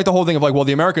I don't like the whole thing of like, well,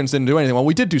 the Americans didn't do anything. Well,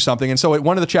 we did do something. And so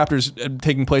one of the chapters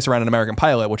taking place around an American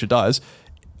pilot, which it does,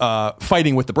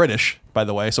 fighting with the British, by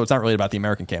the way, so it's not really about the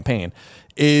American campaign,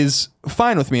 is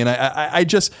fine with me. And I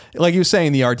just, like you were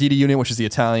saying, the Arditi unit, which is the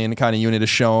Italian kind of unit, is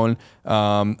shown.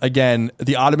 Again,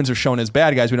 the Ottomans are shown as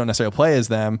bad guys. We don't necessarily play as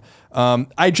them.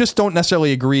 I just don't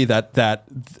necessarily agree that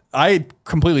I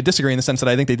completely disagree in the sense that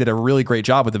I think they did a really great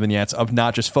job with the vignettes of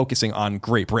not just focusing on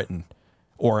Great Britain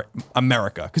or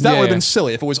America, because that would have been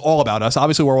silly if it was all about us.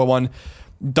 Obviously, World War I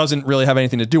doesn't really have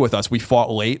anything to do with us. We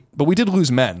fought late, but we did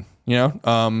lose men,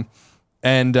 so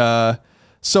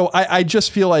I just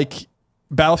feel like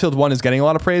Battlefield 1 is getting a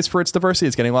lot of praise for its diversity.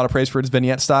 It's getting a lot of praise for its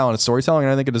vignette style and its storytelling,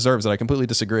 and I think it deserves it. I completely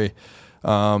disagree.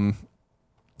 And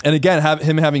again,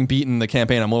 him having beaten the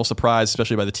campaign, I'm a little surprised,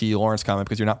 especially by the T. Lawrence comment,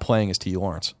 because you're not playing as T.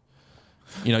 Lawrence.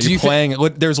 You're playing.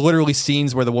 There's literally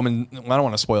scenes where the woman. I don't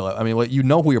want to spoil it. I mean,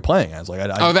 who you're playing as.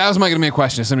 That was going to be a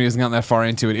question. If somebody hasn't gotten that far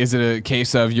into it, is it a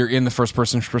case of you're in the first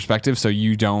person perspective, so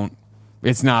you don't?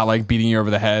 It's not like beating you over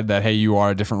the head that hey, you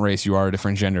are a different race, you are a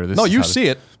different gender. You see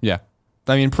it. Yeah.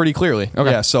 I mean, pretty clearly. Okay.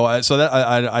 Yeah. So that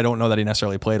I don't know that he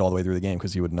necessarily played all the way through the game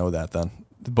because he would know that then.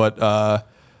 But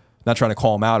not trying to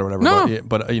call him out or whatever. No.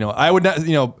 But I would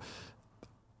not.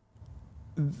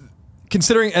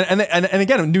 Considering and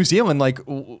again in New Zealand,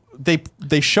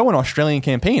 they show an Australian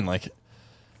campaign.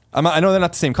 I know they're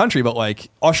not the same country, but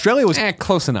Australia was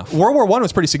close enough. World War I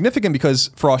was pretty significant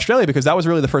for Australia because that was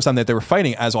really the first time that they were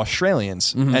fighting as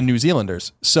Australians and New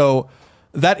Zealanders. So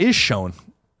that is shown.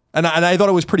 And I thought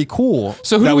it was pretty cool.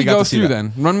 So who do we go through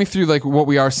then? Run me through what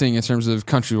we are seeing in terms of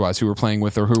country-wise, who we're playing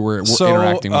with or who we're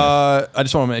interacting with. I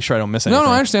just want to make sure I don't miss anything. No,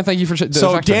 I understand. Thank you for.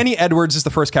 So Danny Edwards is the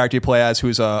first character you play as,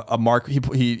 who's a Mark.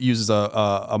 He uses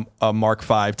a Mark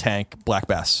V tank Black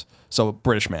Bass, so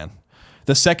British man.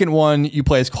 The second one you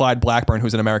play as Clyde Blackburn,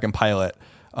 who's an American pilot,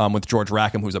 with George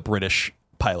Rackham, who's a British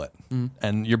pilot,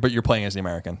 and you're playing as the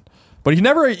American. But he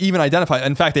never even identified.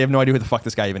 In fact, they have no idea who the fuck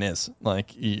this guy even is.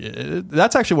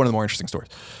 That's actually one of the more interesting stories.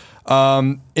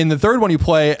 In the third one, you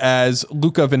play as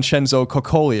Luca Vincenzo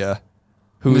Coccolia,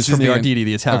 who is from the Arditi,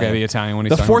 the Italian. Okay, the Italian one.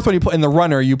 The fourth one, you play in the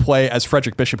runner, you play as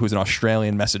Frederick Bishop, who's an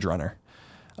Australian message runner.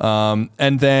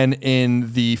 And then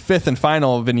in the fifth and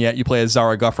final vignette, you play as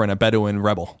Zara Gufran, a Bedouin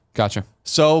rebel. Gotcha.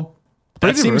 So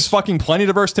that seems fucking plenty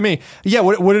diverse to me. Yeah,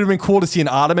 would it have been cool to see an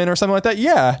Ottoman or something like that?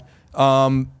 Yeah.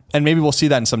 And maybe we'll see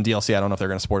that in some DLC. I don't know if they're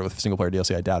going to support it with single player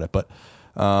DLC. I doubt it. But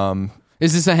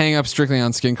is this a hang up strictly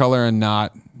on skin color and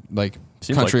not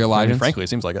country allegiance? Frankly, it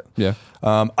seems like it. Yeah.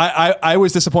 I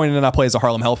was disappointed to not play as a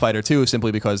Harlem Hellfighter too,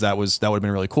 simply because that would have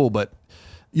been really cool. But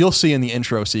you'll see in the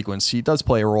intro sequence, he does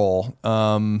play a role.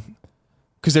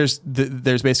 Because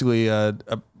there's basically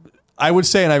I would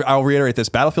say, and I'll reiterate this: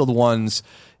 Battlefield 1's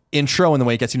intro and the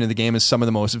way it gets you into the game is some of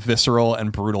the most visceral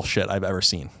and brutal shit I've ever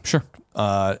seen. Sure.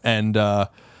 And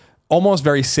almost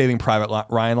very Saving Private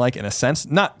Ryan-like in a sense.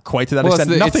 Not quite to that extent.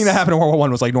 Nothing that happened in World War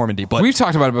I was like Normandy. But we've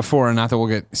talked about it before, and not that we'll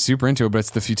get super into it, but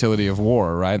it's the futility of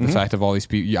war, right? The fact of all these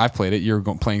people. I've played it. You're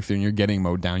playing through and you're getting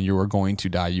mowed down. You are going to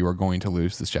die. You are going to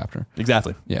lose this chapter.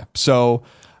 Exactly. Yeah. So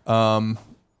I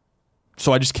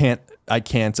just can't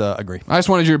agree. I just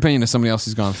wanted your opinion as somebody else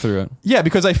who's gone through it. Yeah,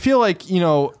 because I feel like,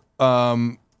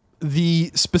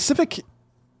 the specific...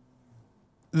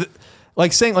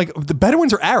 saying the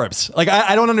Bedouins are Arabs.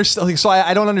 I don't understand.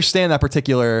 I don't understand that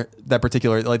particular.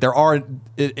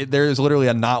 There's literally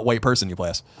a not white person you play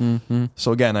as. Mm-hmm.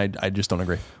 So again, I just don't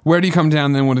agree. Where do you come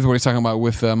down then? What he's talking about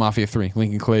with Mafia 3?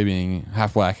 Lincoln Clay being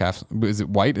half black, half is it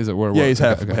white? Is it where? Yeah, he's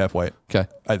half white. Okay,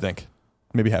 I think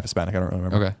maybe half Hispanic. I don't really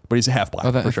remember. Okay, but he's half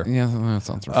black for sure. Yeah, that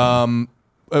sounds right.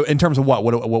 In terms of what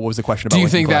was the question about? Do you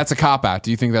think that's a cop out?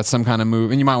 Do you think that's some kind of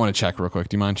move? And you might want to check real quick.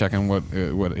 Do you mind checking what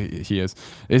he is?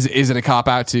 Is it a cop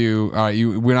out to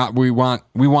we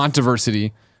want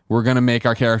diversity. We're gonna make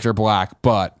our character black,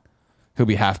 but he'll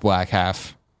be half black,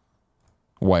 half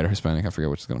white or Hispanic. I forget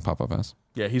which is gonna pop up as.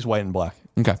 Yeah, he's white and black.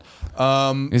 Okay.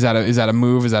 Is that a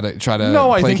move? Is that a try to?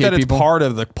 No, I think that people? It's part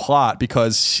of the plot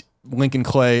because Lincoln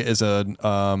Clay is a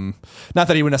not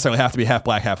that he would necessarily have to be half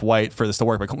black, half white for this to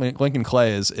work, but Lincoln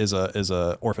Clay is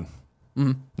a orphan.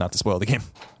 Mm-hmm. Not to spoil the game.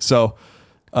 So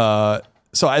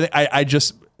I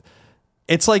just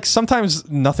it's like sometimes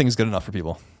nothing's good enough for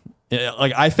people.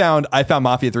 Like I found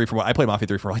Mafia 3 I played Mafia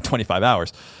 3 for like 25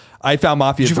 hours. I found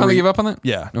Mafia 3. Did you finally give up on that?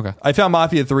 Yeah. Okay. I found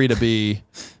Mafia 3 to be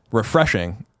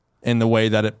refreshing in the way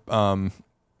that it not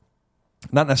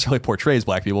necessarily portrays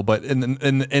black people, but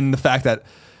in the fact that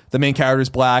the main character is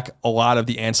black, a lot of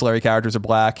the ancillary characters are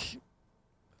black.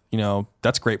 You know,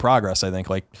 that's great progress, I think.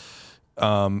 Like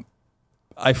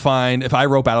I find if I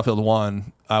wrote Battlefield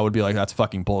 1, I would be like, that's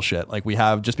fucking bullshit. Like we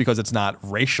have, just because it's not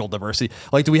racial diversity,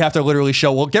 like do we have to literally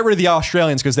show, well, get rid of the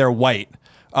Australians because they're white,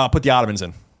 put the Ottomans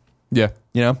in. Yeah.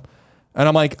 You know? And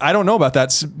I'm like, I don't know about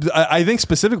that. I think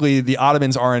specifically the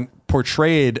Ottomans aren't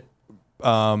portrayed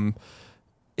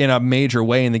in a major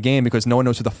way in the game because no one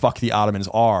knows who the fuck the Ottomans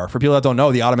are. For people that don't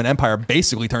know, the Ottoman Empire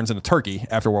basically turns into Turkey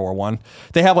after World War I.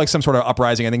 They have like some sort of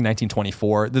uprising, I think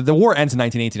 1924. The war ends in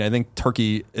 1918. I think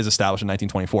Turkey is established in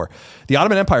 1924. The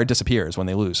Ottoman Empire disappears when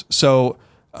they lose. So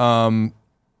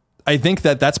I think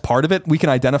that that's part of it. We can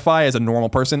identify as a normal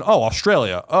person, oh,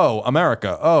 Australia, oh,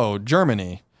 America, oh,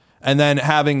 Germany. And then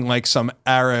having like some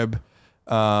Arab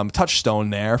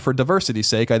touchstone there for diversity's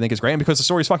sake, I think is great. And because the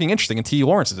story is fucking interesting and T.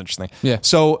 Lawrence is interesting. Yeah.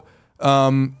 So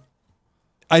I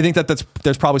think that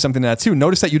there's probably something to that too.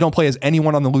 Notice that you don't play as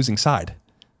anyone on the losing side.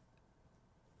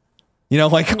 You know,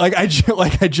 like I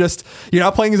just you're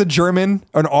not playing as a German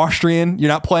or an Austrian. You're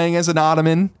not playing as an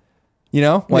Ottoman. You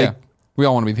know, like. Yeah. We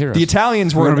all want to be the heroes. The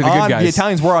Italians were on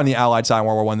the Allied side in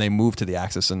World War I. They moved to the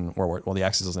Axis in World War. Well, the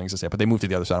Axis doesn't exist yet, but they moved to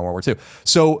the other side in World War II.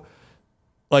 So,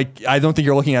 like, I don't think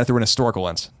you're looking at it through an historical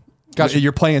lens. Gotcha.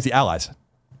 You're playing as the Allies,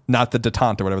 not the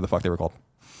Détente or whatever the fuck they were called.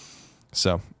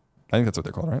 So, I think that's what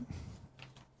they're called, right?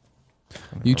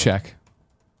 You check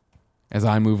as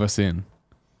I move us in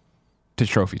to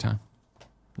trophy time.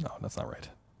 No, that's not right.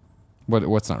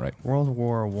 What's not right? World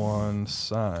War I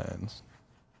signs.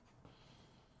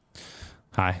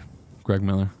 Hi, Greg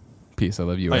Miller. Peace. I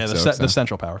love you. Oh, yeah, the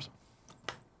Central Powers.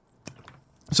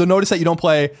 So notice that you don't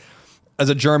play as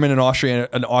a German, an Austrian,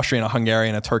 a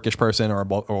Hungarian, a Turkish person, or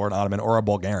an Ottoman, or a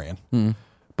Bulgarian. Mm.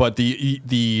 But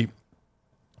the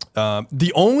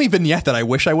only vignette that I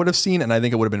wish I would have seen, and I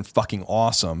think it would have been fucking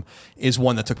awesome, is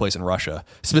one that took place in Russia.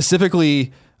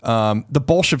 Specifically, the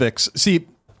Bolsheviks. See,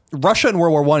 Russia in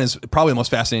World War I is probably the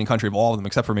most fascinating country of all of them,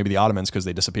 except for maybe the Ottomans, because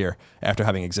they disappear after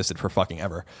having existed for fucking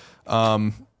ever.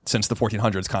 Since the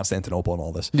 1400s, Constantinople and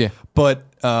all this. Yeah. But,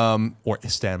 or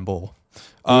Istanbul. It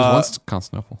was once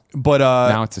Constantinople. But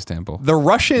now it's Istanbul. The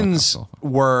Russians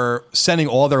were sending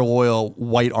all their loyal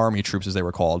white army troops, as they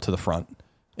were called, to the front.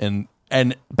 And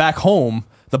back home,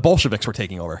 the Bolsheviks were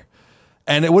taking over.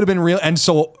 And it would have been real. And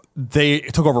so they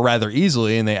took over rather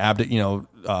easily, and they abdicated,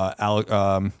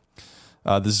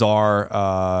 the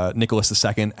Tsar, Nicholas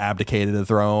II, abdicated the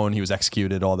throne. He was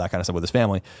executed, all that kind of stuff with his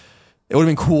family. It would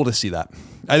have been cool to see that.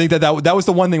 I think that was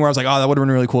the one thing where I was like, oh, that would have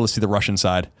been really cool to see the Russian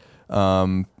side.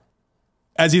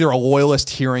 As either a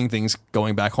loyalist hearing things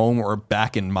going back home or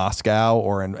back in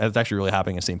Moscow, it's actually really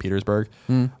happening in St. Petersburg,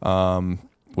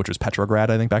 which was Petrograd,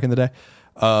 I think, back in the day.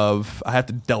 I have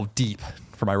to delve deep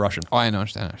for my Russian. Oh, I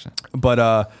understand.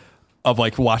 But of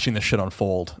like watching this shit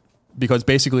unfold. Because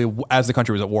basically, as the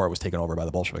country was at war, it was taken over by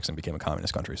the Bolsheviks and became a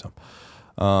communist country. So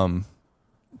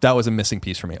that was a missing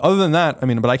piece for me. Other than that, I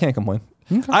mean, but I can't complain.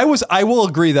 Okay. I will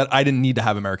agree that I didn't need to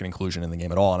have American inclusion in the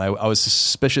game at all. And I was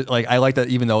suspicious. Like, I like that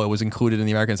even though it was included in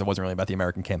the Americans, it wasn't really about the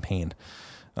American campaign.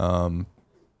 So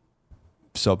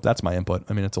that's my input.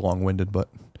 I mean, it's a long-winded, but...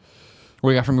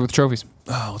 What do you got for me with trophies?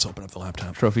 Oh, let's open up the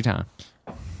laptop. Trophy time.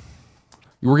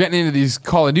 We're getting into these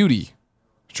Call of Duty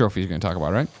trophies you're going to talk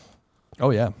about, right?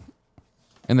 Oh, yeah.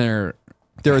 And there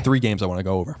are 3 games I want to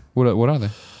go over. What are they?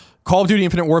 Call of Duty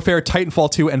Infinite Warfare,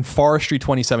 Titanfall 2, and Forestry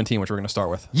 2017, which we're going to start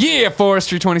with. Yeah,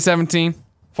 Forestry 2017.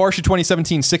 Forestry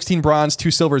 2017, 16 bronze,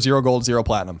 2 silver, 0 gold, 0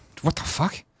 platinum. What the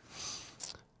fuck?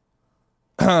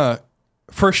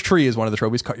 First tree is one of the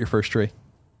trophies. Cut your first tree.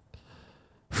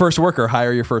 First worker,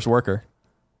 hire your first worker.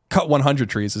 Cut 100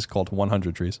 trees is called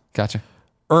 100 trees. Gotcha.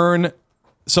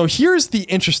 So here's the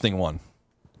interesting one.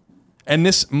 And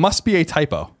this must be a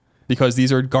typo because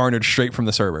these are garnered straight from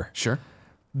the server. Sure.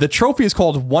 The trophy is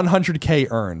called 100K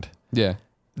earned. Yeah.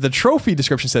 The trophy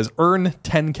description says earn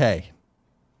 10K.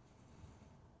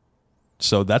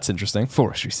 So that's interesting.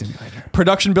 Forestry simulator.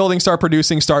 Production building, start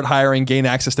producing, start hiring, gain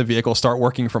access to vehicles, start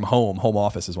working from home. Home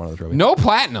office is one of the trophies. No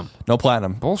platinum. No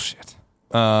platinum. Bullshit.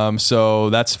 So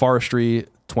that's Forestry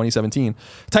 2017.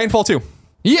 Titanfall 2.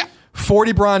 Yeah.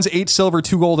 40 bronze, 8 silver,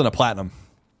 2 gold, and a platinum.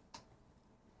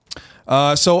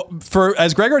 So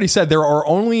as Greg already said, there are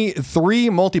only 3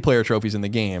 multiplayer trophies in the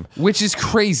game. Which is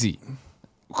crazy.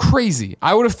 Crazy.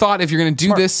 I would have thought if you're going to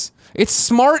do this, it's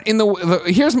smart in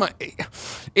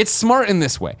it's smart in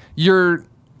this way.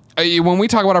 When we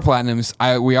talk about our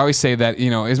platinums, we always say that,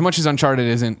 as much as Uncharted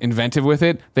isn't inventive with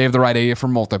it, they have the right idea for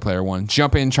multiplayer one.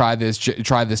 Jump in, try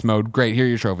this mode. Great, here are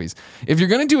your trophies. If you're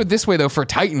going to do it this way, though, for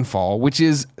Titanfall, which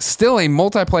is still a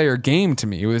multiplayer game to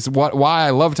me, is why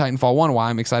I love Titanfall 1, why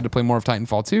I'm excited to play more of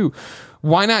Titanfall 2,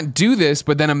 why not do this,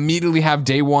 but then immediately have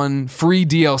day one free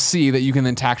DLC that you can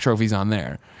then tack trophies on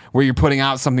there? Where you're putting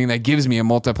out something that gives me a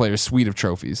multiplayer suite of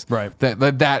trophies. Right.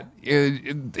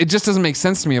 It just doesn't make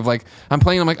sense to me of like, I'm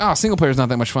playing, I'm like, oh, single player is not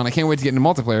that much fun. I can't wait to get into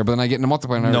multiplayer, but then I get into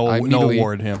multiplayer and no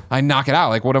award, yeah. I knock it out.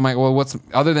 Like, what's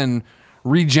other than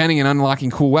regenning and unlocking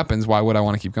cool weapons, why would I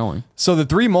want to keep going? So the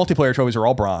 3 multiplayer trophies are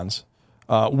all bronze.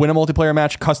 Win a multiplayer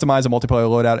match, customize a multiplayer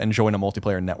loadout, and join a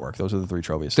multiplayer network. Those are the 3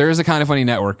 trophies. There is a Kind of Funny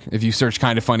network. If you search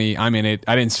Kind of Funny, I'm in it.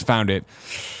 I didn't found it.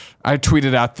 I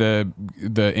tweeted out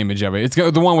the image of it. It's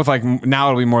the one with like, now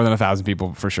it'll be more than 1,000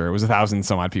 people for sure. It was 1,000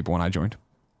 some odd people when I joined.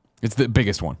 It's the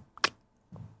biggest one.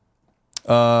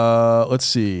 Let's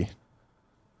see.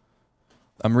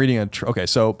 I'm reading okay.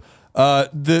 So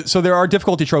there are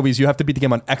difficulty trophies. You have to beat the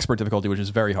game on expert difficulty, which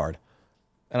is very hard.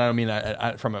 And I don't mean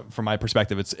from my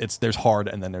perspective, it's there's hard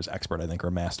and then there's expert, I think, or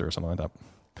master or something like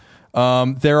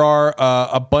that. There are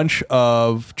a bunch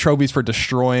of trophies for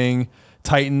destroying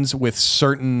Titans with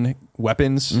certain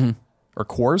weapons or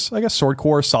cores, I guess, sword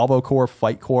core, salvo core,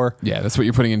 fight core. Yeah, that's what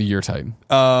you're putting into your Titan.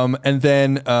 And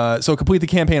then, so complete the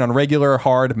campaign on regular,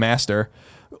 hard, master.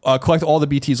 Collect all the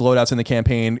BT's loadouts in the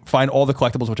campaign. Find all the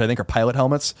collectibles, which I think are pilot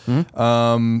helmets.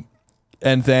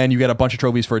 And then you get a bunch of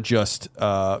trophies for just,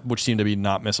 which seem to be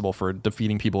not missable for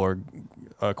defeating people or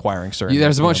acquiring certain. Yeah,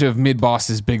 there's a bunch of mid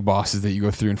bosses, big bosses that you go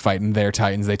through and fight, and they're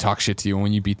Titans. They talk shit to you, and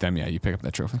when you beat them, you pick up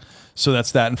that trophy. So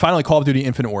that's that. And finally, Call of Duty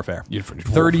Infinite Warfare.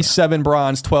 37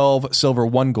 bronze, 12 silver,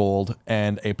 1 gold,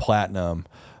 and a platinum.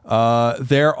 So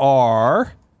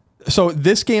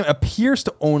this game appears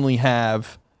to only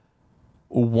have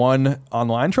 1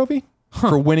 online trophy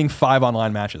for winning 5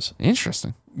 online matches.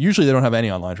 Interesting. Usually they don't have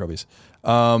any online trophies.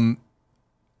 I'm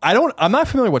not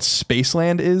familiar what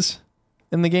Spaceland is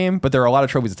in the game, but there are a lot of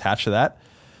trophies attached to that.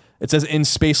 It says in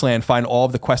Spaceland, find all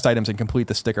of the quest items and complete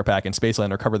the sticker pack. In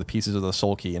Spaceland, recover the pieces of the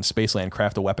soul key. In Spaceland,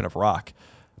 craft a weapon of rock.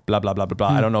 Blah, blah, blah, blah, blah.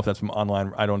 I don't know if that's from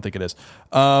online. I don't think it is.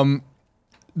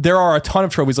 There are a ton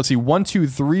of trophies. Let's see. 1, 2,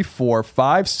 3, 4,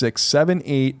 5, 6, 7,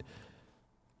 8,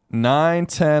 9,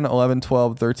 10, 11,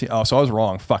 12, 13. Oh, so I was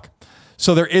wrong. Fuck.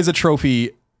 So there is a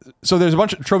trophy. So there's a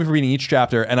bunch of trophy for beating each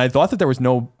chapter, and I thought that there was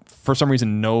for some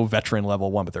reason, no veteran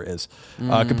level 1, but there is.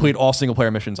 Complete all single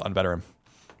player missions on veteran.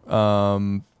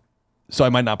 So I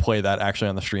might not play that actually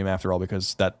on the stream after all,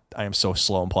 because I am so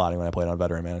slow in plotting when I play it on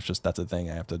veteran, man. It's just, that's a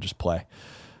thing I have to just play.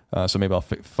 So maybe I'll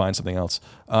find something else.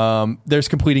 There's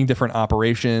completing different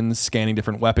operations, scanning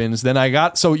different weapons. Then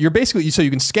so you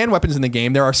can scan weapons in the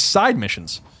game. There are side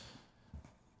missions.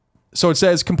 So it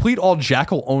says complete all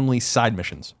Jackal only side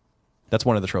missions. That's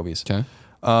one of the trophies. Okay.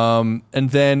 And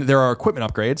then there are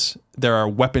equipment upgrades. There are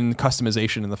weapon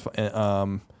customization in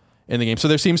the game. So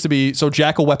there seems to be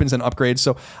Jackal weapons and upgrades.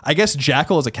 So I guess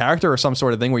Jackal is a character or some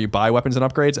sort of thing where you buy weapons and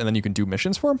upgrades and then you can do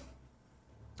missions for him.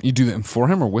 You do them for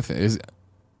him or with it?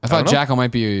 I thought Jackal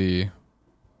might be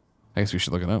I guess we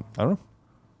should look it up. I don't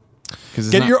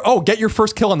know. Get your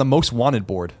first kill on the most wanted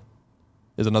board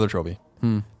is another trophy.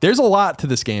 There's a lot to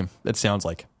this game, it sounds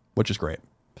like, which is great.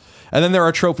 And then there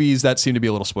are trophies that seem to be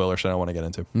a little spoilerish that I don't want to get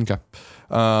into. Okay.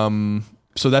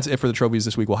 So that's it for the trophies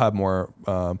this week. We'll have more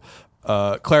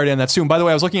clarity on that soon. By the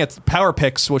way, I was looking at Power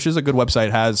Picks, which is a good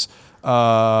website, has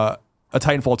a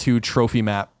Titanfall 2 trophy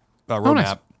map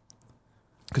roadmap.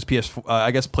 Because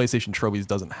I guess PlayStation Trophies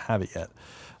doesn't have it yet.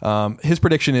 His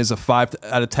prediction is a 5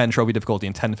 out of 10 trophy difficulty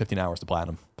and 10 to 15 hours to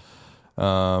platinum.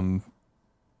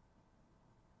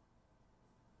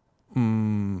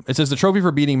 It says the trophy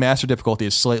for beating master difficulty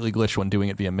is slightly glitched when doing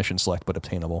it via mission select, but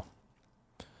obtainable.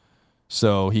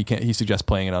 So he suggests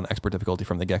playing it on expert difficulty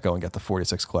from the get-go and get the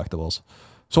 46 collectibles.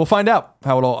 So we'll find out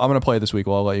how it all. I'm going to play it this week.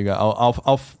 Well, I'll let you guys.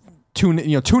 I'll tune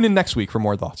in next week for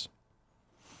more thoughts.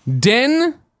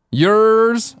 Den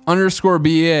yours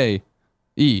 _BAE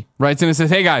writes in and says,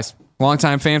 "Hey guys,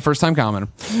 Longtime fan, first time commenter.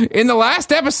 In the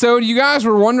last episode, you guys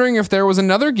were wondering if there was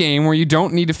another game where you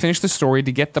don't need to finish the story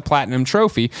to get the platinum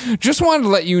trophy. Just wanted to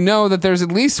let you know that there's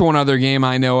at least one other game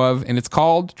I know of, and it's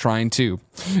called Trine 2.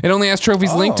 It only has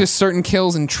trophies linked to certain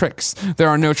kills and tricks. There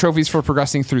are no trophies for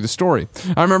progressing through the story.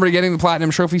 I remember getting the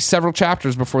platinum trophy several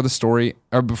chapters before the story,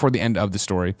 or before the end of the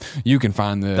story. You can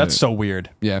find the... That's so weird.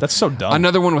 Yeah. That's so dumb.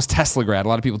 Another one was Teslagrad. A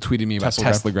lot of people tweeted me about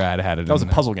Teslagrad. Had it. That was a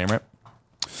puzzle game, right?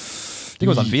 I think it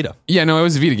was on Vita. Yeah, no, it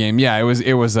was a Vita game. Yeah, it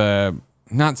was a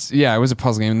not. Yeah, it was a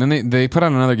puzzle game. And then they put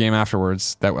out another game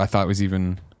afterwards that I thought was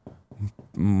even.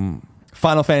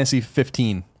 Final Fantasy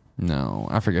 15. No,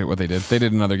 I forget what they did. They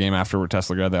did another game afterward,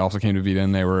 Teslagrad. They also came to Vita,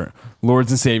 and they were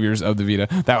lords and saviors of the Vita.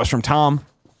 That was from Tom,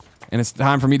 and it's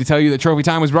time for me to tell you that Trophy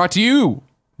Time was brought to you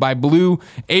by Blue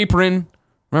Apron.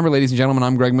 Remember, ladies and gentlemen,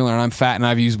 I'm Greg Miller, and I'm fat, and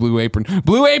I've used Blue Apron.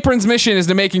 Blue Apron's mission is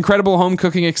to make incredible home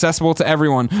cooking accessible to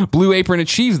everyone. Blue Apron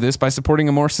achieves this by supporting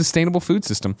a more sustainable food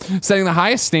system, setting the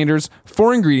highest standards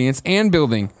for ingredients, and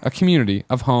building a community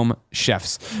of home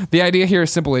chefs. The idea here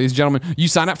is simple, ladies and gentlemen. You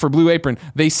sign up for Blue Apron.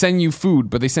 They send you food,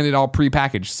 but they send it all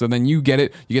prepackaged. So then you get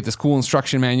it. You get this cool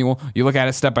instruction manual. You look at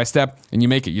it step by step, and you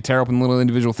make it. You tear open little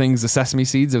individual things, the sesame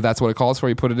seeds, if that's what it calls for.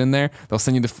 You put it in there. They'll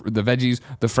send you the veggies,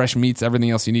 the fresh meats, everything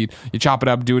else you need. You chop it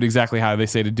up, do it exactly how they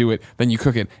say to do it, then you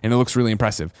cook it, and it looks really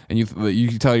impressive. And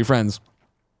you tell your friends,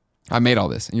 I made all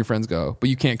this, and your friends go, but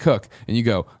you can't cook, and you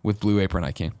go, with Blue Apron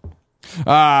I can.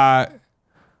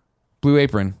 Blue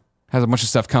Apron has a bunch of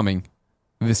stuff coming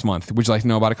this month. Would you like to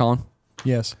know about it, Colin?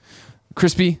 Yes.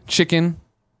 Crispy chicken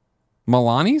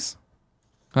Milanese?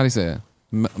 How do you say it?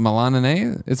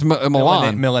 Milanese? It's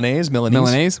Milan.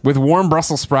 Milanese with warm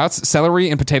Brussels sprouts,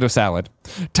 celery, and potato salad.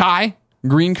 Thai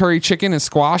green curry chicken and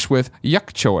squash with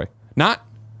yuk choy. Not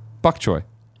bok choy.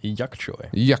 Yuk choy.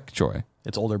 Yuk choy.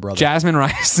 It's older brother. Jasmine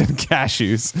rice and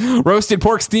cashews. Roasted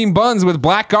pork steamed buns with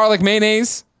black garlic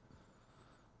mayonnaise.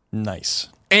 Nice.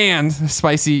 And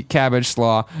spicy cabbage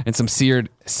slaw and some seared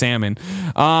salmon.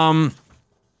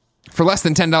 For less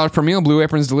than $10 per meal, Blue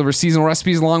Aprons delivers seasonal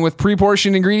recipes along with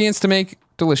pre-portioned ingredients to make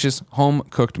delicious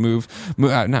home-cooked meals.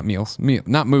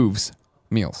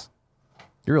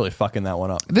 You're really fucking that one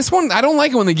up. This one, I don't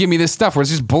like it when they give me this stuff where it's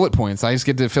just bullet points. I just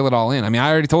get to fill it all in. I mean, I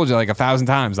already told you like 1,000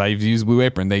 times I've used Blue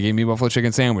Apron. They gave me buffalo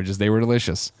chicken sandwiches. They were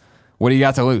delicious. What do you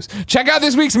got to lose? Check out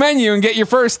this week's menu and get your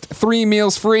first 3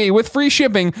 meals free with free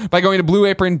shipping by going to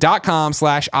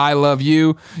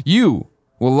blueapron.com/ILoveYou. You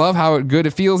will love how good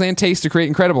it feels and tastes to create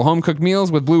incredible home-cooked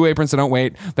meals with Blue Apron, so don't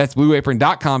wait. That's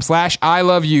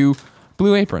blueapron.com/ILoveYou.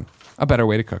 Blue Apron, a better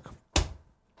way to cook.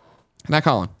 Now,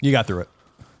 Colin. You got through it.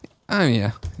 Oh,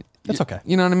 yeah. That's okay.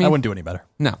 You know what I mean? I wouldn't do any better.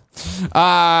 No.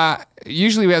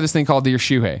 Usually we have this thing called Dear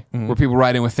Shuhei, where people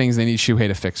write in with things they need Shuhei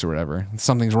to fix or whatever.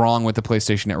 Something's wrong with the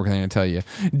PlayStation Network, and they're going to tell you.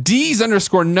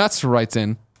 D's_nuts writes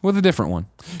in with a different one.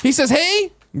 He says,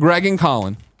 hey, Greg and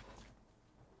Colin.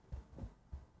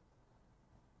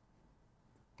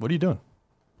 What are you doing?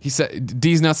 He said,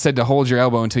 D's Nuts said to hold your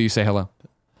elbow until you say hello.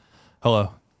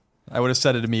 Hello. I would have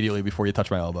said it immediately before you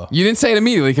touched my elbow. You didn't say it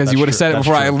immediately because you would have said it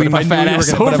before I leaned my fat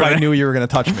ass over. But if I knew you were going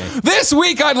to touch me. This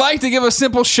week, I'd like to give a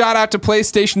simple shout out to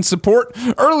PlayStation support.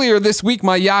 Earlier this week,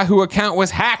 my Yahoo account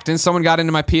was hacked and someone got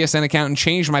into my PSN account and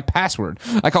changed my password.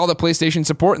 I called up PlayStation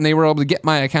support and they were able to get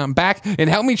my account back and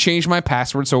help me change my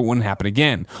password so it wouldn't happen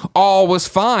again. All was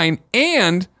fine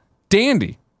and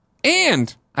dandy.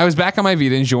 And I was back on my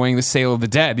Vita enjoying the Sale of the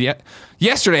Dead.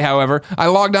 Yesterday, however, I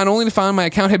logged on only to find my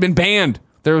account had been banned.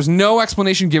 There was no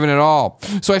explanation given at all.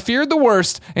 So I feared the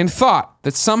worst and thought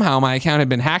that somehow my account had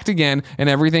been hacked again and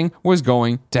everything was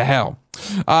going to hell.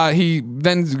 He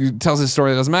then tells his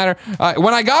story that doesn't matter.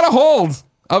 When I got a hold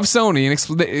of Sony, and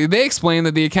they explained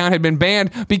that the account had been banned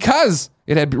because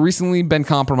it had recently been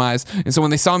compromised. And so when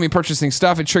they saw me purchasing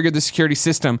stuff, it triggered the security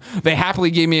system. They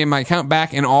happily gave me my account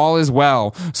back and all is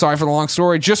well. Sorry for the long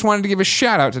story. Just wanted to give a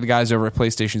shout out to the guys over at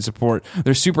PlayStation Support.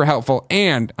 They're super helpful,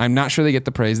 and I'm not sure they get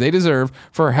the praise they deserve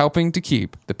for helping to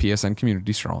keep the PSN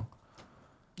community strong.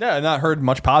 Yeah, I've not heard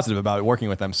much positive about working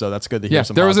with them, so that's good to hear. Yeah,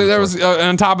 some there was positive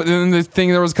on top of the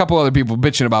thing, there was a couple other people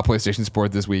bitching about PlayStation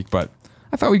Support this week, but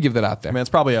I thought we'd give that out there. I mean, it's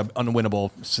probably an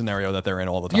unwinnable scenario that they're in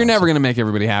all the time. You're never going to make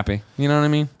everybody happy. You know what I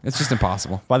mean? It's just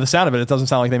impossible. By the sound of it, it doesn't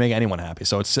sound like they make anyone happy.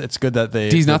 So it's good that they...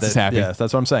 D's Nuts is happy. Yes,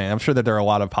 that's what I'm saying. I'm sure that there are a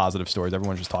lot of positive stories.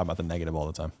 Everyone's just talking about the negative all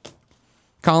the time.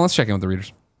 Colin, let's check in with the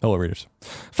readers. Hello, readers.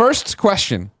 First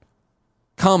question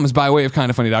comes by way of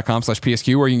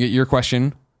kindafunny.com/PSQ, where you can get your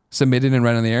question submitted and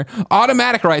read on the air.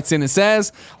 Automatic writes in and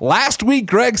says, last week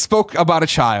Greg spoke about a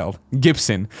child,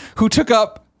 Gibson, who took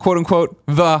up, quote unquote,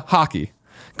 the hockey.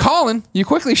 Colin, you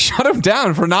quickly shut him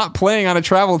down for not playing on a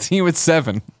travel team at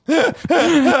 7.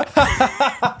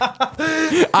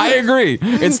 I agree.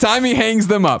 It's time he hangs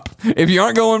them up. If you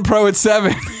aren't going pro at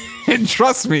 7, and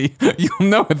trust me, you'll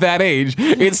know at that age,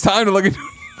 it's time to look at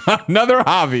another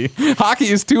hobby. Hockey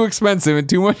is too expensive and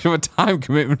too much of a time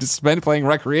commitment to spend playing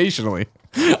recreationally.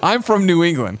 I'm from New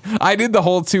England. I did the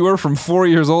whole tour from 4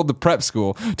 years old to prep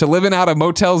school, to living out of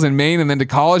motels in Maine, and then to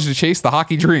college to chase the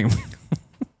hockey dream.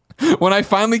 When I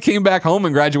finally came back home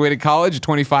and graduated college, a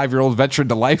 25-year-old veteran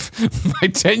to life, my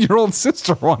 10-year-old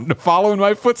sister wanted to follow in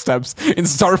my footsteps and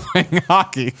start playing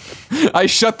hockey. I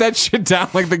shut that shit down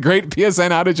like the great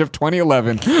PSN outage of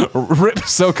 2011. Rip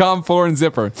SOCOM 4 and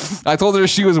Zipper. I told her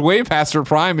she was way past her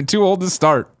prime and too old to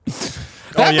start.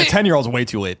 10-year-olds way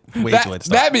too late. Too late to start.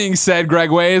 That being said,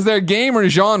 Greg Way, is there a game or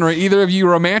genre either of you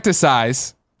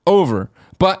romanticize over,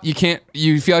 but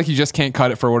you feel like you just can't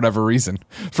cut it for whatever reason?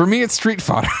 For me, it's Street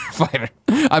Fighter.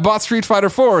 I bought Street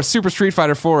Fighter 4, Super Street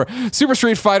Fighter 4, Super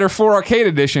Street Fighter 4 Arcade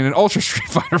Edition, and Ultra Street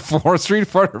Fighter 4, Street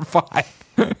Fighter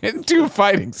 5, and 2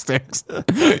 fighting sticks.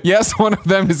 Yes, one of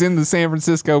them is in the San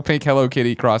Francisco pink Hello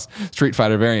Kitty cross Street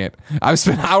Fighter variant. I've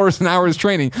spent hours and hours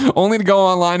training only to go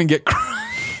online and get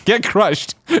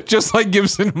crushed, just like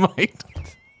Gibson might.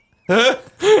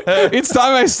 It's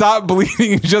time I stop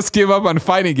bleeding and just give up on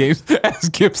fighting games, as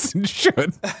Gibson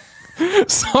should.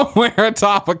 Somewhere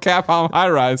atop a Capcom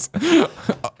high-rise,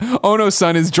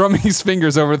 Ono-san is drumming his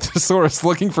fingers over the thesaurus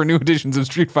looking for new editions of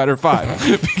Street Fighter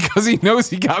V because he knows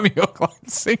he got me hook, line,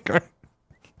 sinker.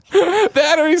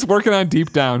 That or he's working on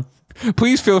Deep Down.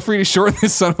 Please feel free to shorten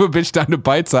this son of a bitch down to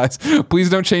bite size. Please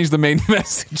don't change the main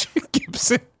message.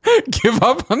 Gibson, give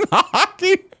up on the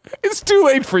hockey. It's too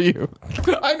late for you.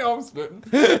 I know I'm spitting.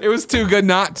 It was too good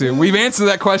not to. We've answered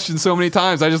that question so many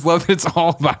times. I just love that it's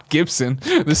all about Gibson,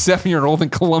 the 7-year-old in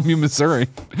Columbia, Missouri,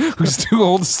 who's too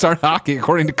old to start hockey,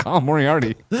 according to Colin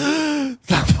Moriarty.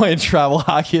 Stop playing travel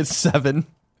hockey at 7.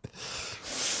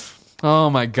 Oh,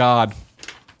 my God.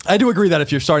 I do agree that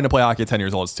if you're starting to play hockey at 10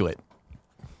 years old, it's too late.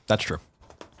 That's true.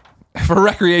 For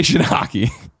recreation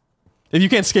hockey. If you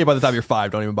can't skate by the time you're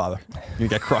 5, don't even bother. You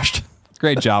get crushed.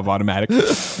 Great job, Automatic.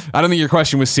 I don't think your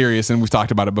question was serious, and we've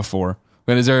talked about it before.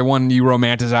 But is there one you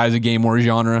romanticize a game or a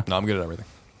genre? No, I'm good at everything.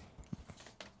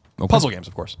 Okay. Puzzle games,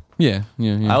 of course. Yeah.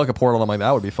 I look at Portal, I'm like,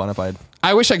 that would be fun if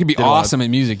I wish I could be awesome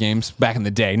at music games back in the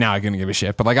day. Now I couldn't give a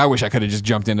shit. But I wish I could have just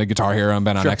jumped into Guitar Hero and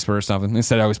been on expert or something.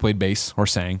 Instead, I always played bass or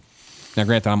sang. Now,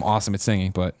 granted, I'm awesome at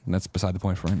singing, but that's beside the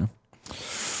point for right now.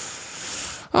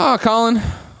 Oh, Colin,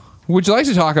 would you like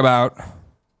to talk about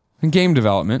game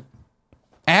development,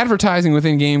 advertising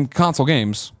within game console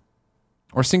games,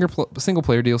 or single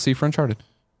player DLC for Uncharted?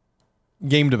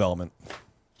 Game development.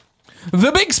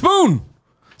 The Big Spoon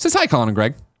says, hi, Colin and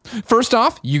Greg. First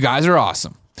off, you guys are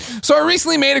awesome. So I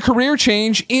recently made a career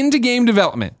change into game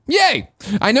development. Yay!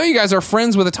 I know you guys are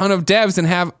friends with a ton of devs and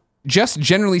have just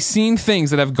generally seen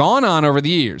things that have gone on over the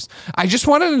years. I just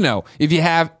wanted to know if you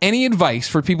have any advice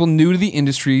for people new to the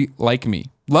industry like me.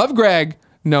 Love, Greg.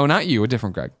 No, not you, a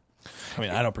different Greg. I mean,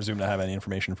 I don't presume to have any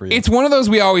information for you. It's one of those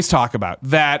we always talk about,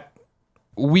 that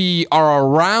we are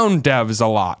around devs a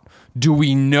lot. Do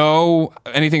we know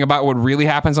anything about what really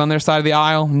happens on their side of the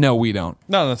aisle? No, we don't.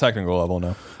 Not on the technical level,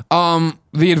 no.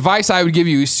 The advice I would give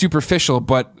you is superficial,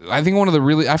 but I think one of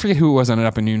the I forget who it was on It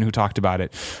Up and Noon who talked about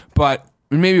it, but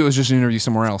maybe it was just an interview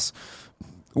somewhere else,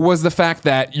 was the fact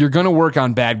that you're going to work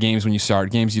on bad games when you start,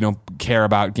 games you don't care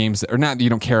about, games that, or not that you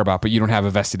don't care about, but you don't have a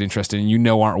vested interest in,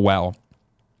 aren't well.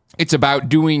 It's about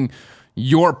doing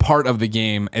your part of the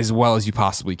game as well as you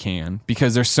possibly can,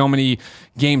 because there's so many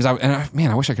games. I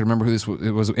wish I could remember who this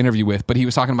was an interview with, but he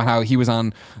was talking about how he was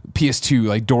on PS2,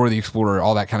 like Dora the Explorer,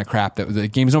 all that kind of crap, that the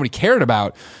games nobody cared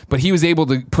about, but he was able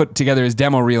to put together his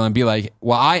demo reel and be like,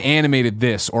 well, I animated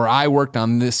this, or I worked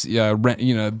on this,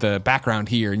 the background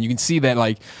here, and you can see that,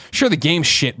 like, sure, the game's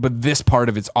shit, but this part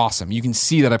of it's awesome. You can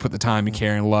see that I put the time and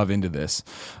care and love into this.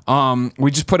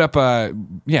 We just put up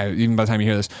even by the time you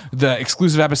hear this, the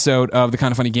exclusive episode of the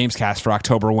Kind of Funny Games cast for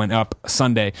October went up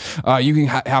Sunday. You can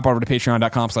hop over to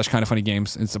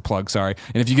patreon.com/kindoffunnygames. It's a plug, sorry.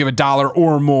 And if you give $1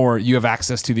 or more, you have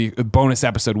access to the bonus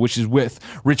episode, which is with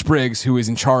Rich Briggs, who is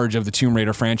in charge of the Tomb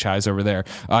Raider franchise over there.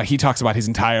 He talks about his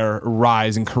entire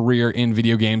rise and career in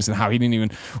video games and how he didn't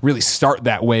even really start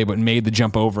that way, but made the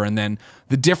jump over. And then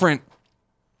the different,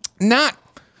 not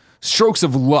strokes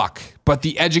of luck, but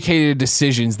the educated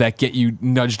decisions that get you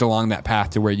nudged along that path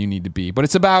to where you need to be. But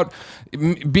it's about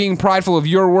being prideful of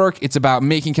your work. It's about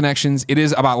making connections. It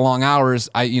is about long hours.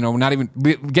 Not even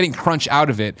getting crunch out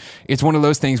of it. It's one of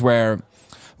those things where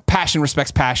passion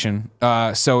respects passion.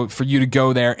 So for you to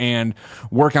go there and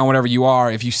work on whatever you are,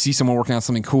 if you see someone working on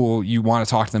something cool, you want to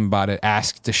talk to them about it,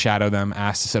 ask to shadow them,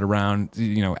 ask to sit around,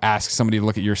 ask somebody to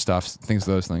look at your stuff, things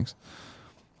of those things.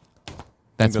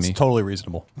 That's me. Totally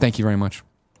reasonable. Thank you very much.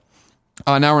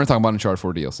 Now we're going to talk about Uncharted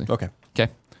 4 DLC. Okay.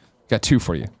 Got 2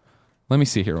 for you. Let me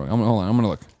see here. Hold on. I'm going to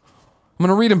look. I'm going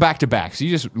to read them back to back. So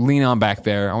you just lean on back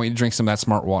there. I want you to drink some of that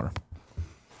smart water.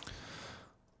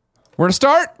 We're going to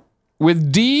start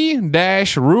with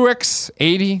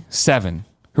D-Ruix87,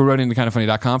 who wrote into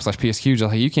kindoffunny.com/PSQ,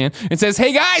 just like you can. It says,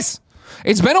 hey guys,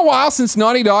 it's been a while since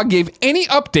Naughty Dog gave any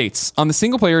updates on the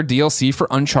single-player DLC for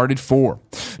Uncharted 4.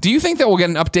 Do you think that we'll get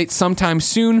an update sometime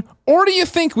soon, or do you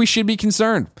think we should be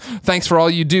concerned? Thanks for all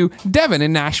you do, Devin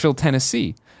in Nashville,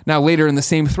 Tennessee. Now, later in the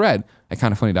same thread at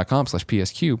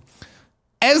kindoffunny.com/PSQ,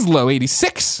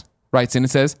 Eslo86 writes in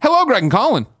and says, hello, Greg and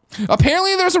Colin.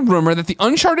 Apparently, there's a rumor that the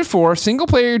Uncharted 4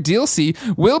 single-player DLC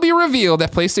will be revealed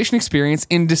at PlayStation Experience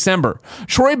in December.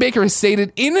 Troy Baker has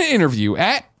stated in an interview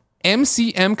at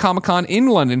MCM Comic-Con in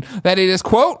London that it is,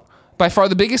 quote, by far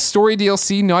the biggest story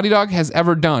DLC Naughty Dog has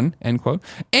ever done, end quote,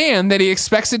 and that he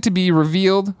expects it to be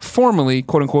revealed formally,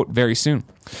 quote unquote, very soon.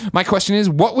 My question is,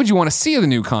 what would you want to see of the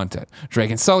new content? Drake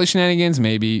and Sully shenanigans,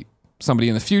 maybe somebody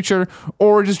in the future,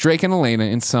 or just Drake and Elena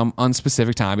in some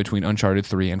unspecific time between Uncharted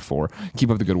 3 and 4. Keep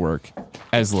up the good work.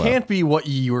 Eslo. Can't be what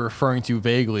you were referring to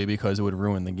vaguely because it would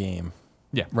ruin the game.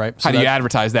 Yeah. Right? So how do you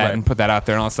advertise that and put that out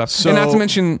there and all that stuff? So, and not to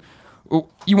mention,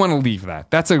 you want to leave that.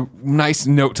 That's a nice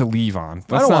note to leave on.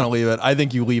 I don't want to leave it. I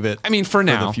think you leave it for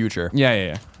now. For the future.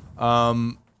 Yeah.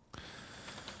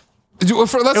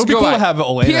 Let's it would be go cool back. to have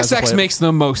Elena PSX makes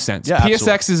the most sense. Yeah,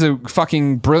 PSX is a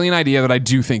fucking brilliant idea that I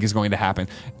do think is going to happen.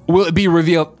 Will it be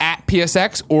revealed at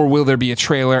PSX, or will there be a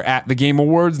trailer at the Game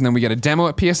Awards and then we get a demo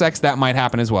at PSX? That might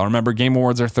happen as well. Remember, Game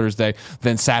Awards are Thursday,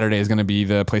 then Saturday is going to be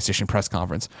the PlayStation press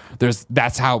conference.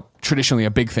 That's how traditionally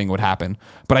a big thing would happen.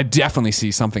 But I definitely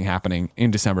see something happening in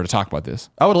December to talk about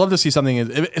this. I would love to see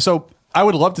something. So I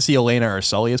would love to see Elena or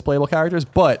Sully as playable characters,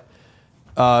 but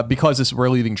because we're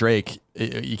leaving Drake,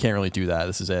 you can't really do that.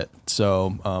 This is it.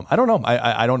 So I don't know.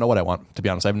 I don't know what I want, to be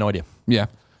honest. I have no idea. Yeah.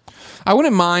 I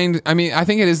wouldn't mind. I mean, I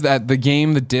think it is that the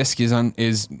game, the disc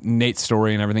is Nate's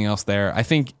story and everything else there. I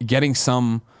think getting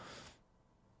some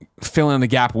fill in the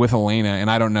gap with Elena, and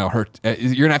I don't know her.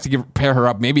 You're gonna have to pair her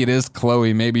up. Maybe it is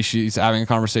Chloe. Maybe she's having a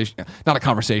conversation, not a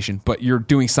conversation, but you're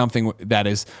doing something that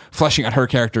is fleshing out her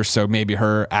character. So maybe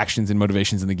her actions and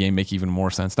motivations in the game make even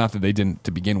more sense. Not that they didn't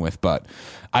to begin with, but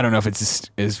I don't know if it's just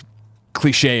as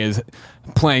cliche as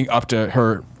playing up to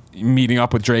her meeting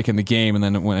up with Drake in the game, and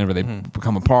then whenever they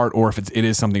become apart, or if it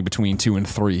is something between 2 and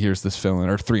 3. Here's this fill in,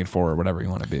 or 3 and 4, or whatever you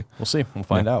want to be. We'll see. We'll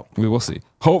find out. We will see.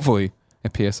 Hopefully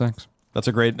at PSX. That's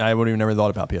a great. I wouldn't even never thought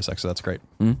about PSX, so that's great.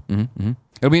 It'll be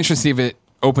interesting to see if it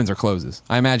opens or closes.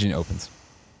 I imagine it opens.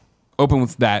 Open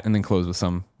with that and then close with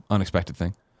some unexpected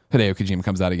thing. Hideo Kojima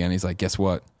comes out again. He's like, guess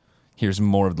what? Here's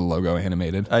more of the logo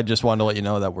animated. I just wanted to let you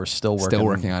know that we're still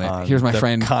working on it. Here's my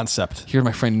friend concept. Here's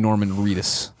my friend Norman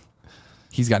Reedus.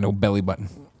 He's got no belly button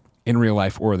in real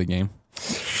life or the game.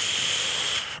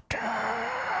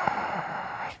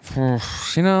 You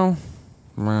gonna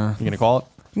call it?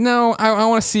 No, I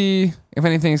want to see if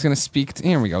anything's going to speak to...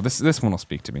 Here we go. This one will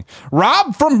speak to me.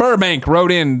 Rob from Burbank wrote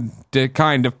in to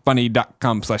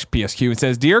kindoffunny.com/PSQ and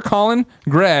says, Dear Colin,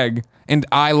 Greg, and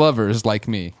I lovers like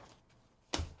me.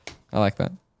 I like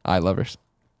that. I lovers.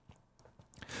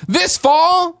 This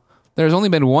fall, there's only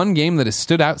been one game that has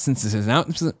stood out since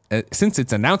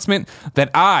its announcement that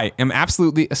I am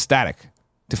absolutely ecstatic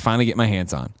to finally get my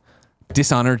hands on.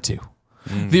 Dishonored 2.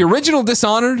 The original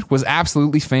Dishonored was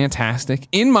absolutely fantastic.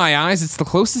 In my eyes, it's the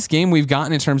closest game we've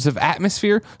gotten in terms of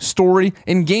atmosphere, story,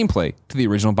 and gameplay to the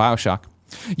original BioShock.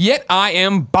 Yet I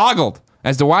am boggled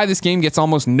as to why this game gets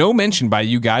almost no mention by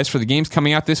you guys for the games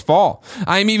coming out this fall.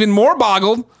 I am even more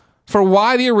boggled for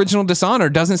why the original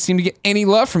Dishonored doesn't seem to get any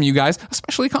love from you guys,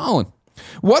 especially Colin.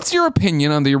 What's your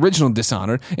opinion on the original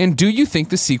Dishonored, and do you think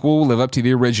the sequel will live up to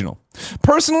the original?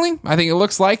 Personally, I think it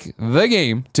looks like the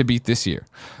game to beat this year.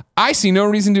 I see no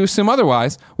reason to assume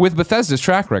otherwise with Bethesda's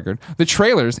track record, the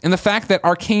trailers, and the fact that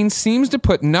Arcane seems to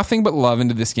put nothing but love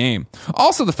into this game.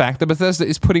 Also, the fact that Bethesda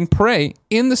is putting Prey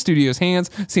in the studio's hands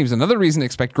seems another reason to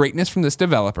expect greatness from this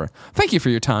developer. Thank you for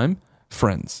your time,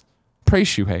 friends. Praise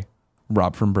Shuhei.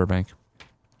 Rob from Burbank.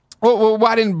 Well,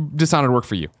 why didn't Dishonored work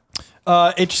for you?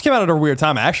 It just came out at a weird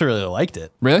time. I actually really liked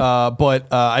it. Really?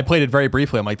 But I played it very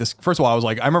briefly. I'm like, this. First of all, I was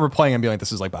like, I remember playing and being like,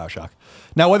 this is like BioShock.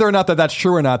 Now, whether or not that's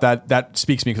true or not, that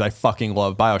speaks to me because I fucking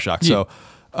love BioShock. Yeah.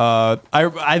 So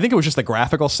I think it was just the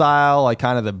graphical style, like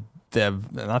kind of the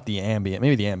not the ambient,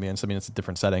 maybe the ambience. I mean, it's a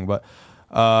different setting, but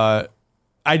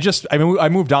I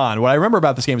moved on. What I remember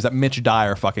about this game is that Mitch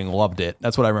Dyer fucking loved it.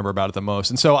 That's what I remember about it the most.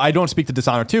 And so I don't speak to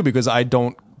Dishonored 2 because I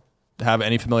don't have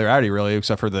any familiarity really,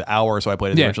 except for the hour or so I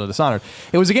played the original Dishonored.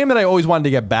 It was a game that I always wanted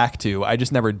to get back to. I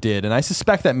just never did. And I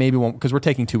suspect that maybe because we're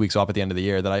taking 2 weeks off at the end of the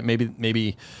year, that I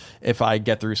maybe if I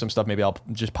get through some stuff, maybe I'll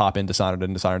just pop in Dishonored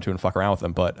and Dishonored 2 and fuck around with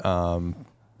them. But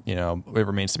it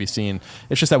remains to be seen.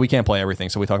 It's just that we can't play everything,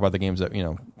 so we talk about the games that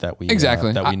that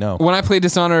we know. When I played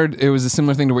Dishonored, it was a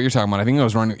similar thing to what you're talking about. I think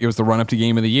it was the run up to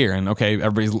game of the year, and okay,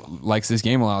 everybody likes this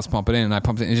game a lot. Let's pump it in, and I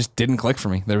pumped it. And it just didn't click for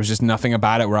me. There was just nothing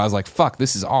about it where I was like, "Fuck,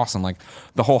 this is awesome!" Like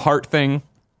the whole heart thing,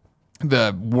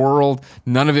 the world,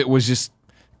 none of it was just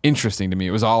interesting to me.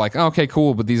 It was all like, oh, okay,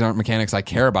 cool, but these aren't mechanics I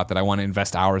care about that I want to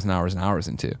invest hours and hours and hours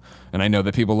into. And I know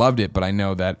that people loved it, but I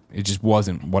know that it just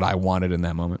wasn't what I wanted in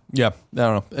that moment. Yeah, I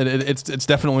don't know. It's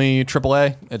definitely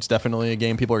AAA. It's definitely a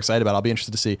game people are excited about. I'll be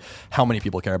interested to see how many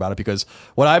people care about it, because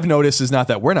what I've noticed is not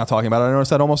that we're not talking about it. I noticed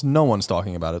that almost no one's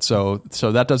talking about it. So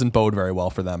that doesn't bode very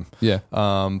well for them. Yeah.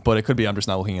 But it could be I'm just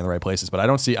not looking in the right places. But I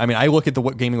don't see. I mean, I look at the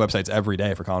gaming websites every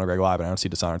day for Colin and Greg Live, and I don't see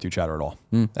Dishonored 2 chatter at all.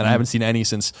 And I haven't seen any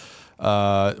since.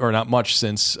 Or not much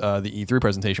since the E3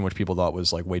 presentation, which people thought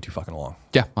was like way too fucking long.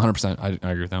 Yeah, 100%. I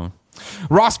agree with that one.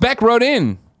 Ross Beck wrote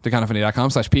in to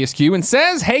kindoffunny.com/PSQ and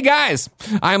says, hey guys,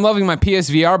 I am loving my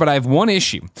PSVR, but I have one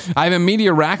issue. I have a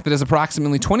media rack that is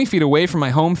approximately 20 feet away from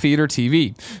my home theater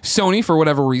TV. Sony, for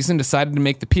whatever reason, decided to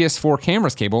make the PS4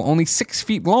 camera's cable only 6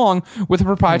 feet long with a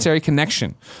proprietary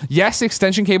connection. Yes,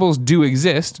 extension cables do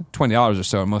exist, $20 or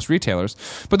so at most retailers,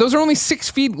 but those are only 6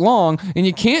 feet long, and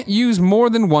you can't use more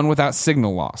than one without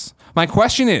signal loss. My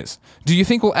question is, do you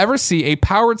think we'll ever see a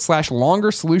powered/longer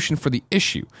solution for the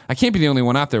issue? I can't be the only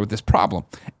one out there with this problem.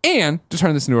 And, to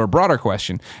turn this into a broader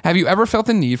question, have you ever felt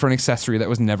the need for an accessory that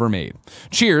was never made?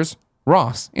 Cheers,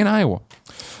 Ross in Iowa.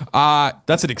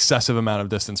 That's an excessive amount of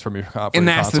distance from your console. And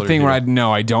that's the thing where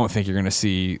I don't think you're going to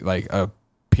see like a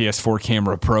PS4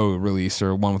 Camera Pro release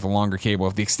or one with a longer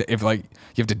cable. If you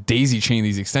have to daisy chain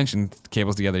these extension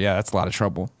cables together, yeah, that's a lot of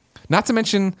trouble. Not to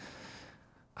mention...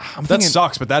 that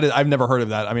sucks, but I've never heard of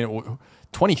that. I mean,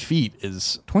 20 feet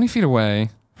is... 20 feet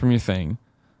away from your thing.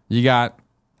 You're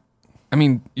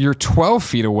 12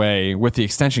 feet away with the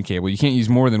extension cable. You can't use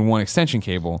more than one extension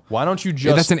cable. Why don't you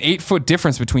just... That's an 8-foot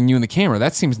difference between you and the camera.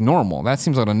 That seems normal. That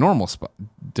seems like a normal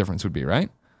difference would be, right?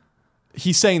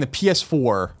 He's saying the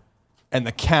PS4 and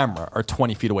the camera are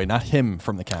 20 feet away, not him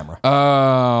from the camera.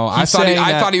 Oh, I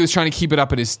thought he was trying to keep it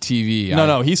up at his TV.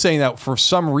 No, he's saying that for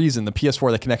some reason the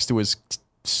PS4 that connects to his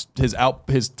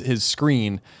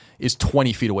screen is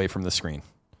 20 feet away from the screen,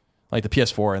 like the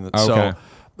PS4 and okay.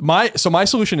 So my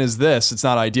solution is this. It's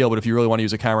not ideal, but if you really want to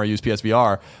use a camera, use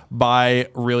PSVR, buy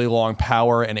really long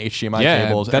power and HDMI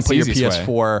cables and put your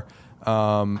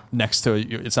PS4 next to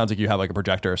it. It sounds like you have like a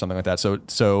projector or something like that.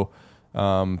 So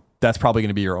that's probably going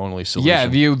to be your only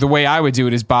solution. Yeah, the way I would do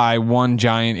it is buy one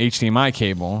giant HDMI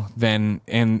cable, and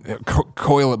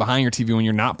coil it behind your TV when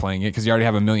you're not playing it, because you already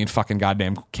have a million fucking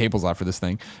goddamn cables out for this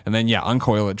thing. And then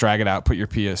uncoil it, drag it out, put your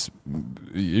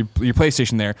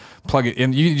PlayStation there, plug it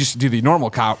in. You just do the normal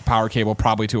power cable,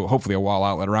 probably to hopefully a wall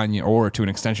outlet around you, or to an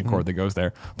extension cord that goes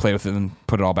there. Play with it and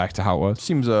put it all back to how it was.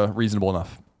 Seems reasonable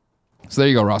enough. So there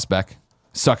you go, Ross Beck.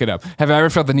 Suck it up. Have I ever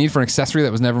felt the need for an accessory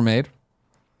that was never made?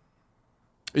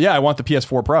 Yeah, I want the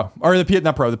PS4 Pro. Or the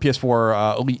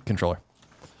PS4 Elite controller.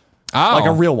 Oh. Like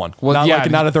a real one. Well,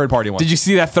 not a third-party one. Did you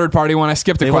see that third-party one? I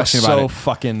skipped the question about it.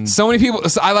 Fucking... So many people...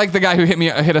 I like the guy who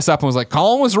hit us up and was like,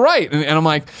 Colin was right. And I'm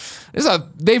like,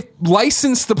 they've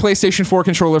licensed the PlayStation 4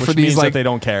 controller for these like they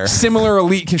don't care. Similar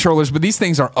Elite controllers, but these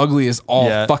things are ugly as all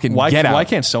fucking get out. Why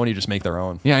can't Sony just make their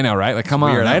own? Yeah, I know, right? Like, come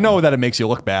on. Weird. I know that it makes you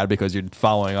look bad because you're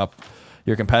following up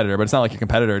your competitor, but it's not like your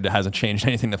competitor hasn't changed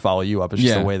anything to follow you up. It's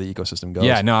just the way the ecosystem goes.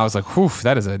 Yeah, no, I was like, whew,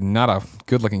 that is not a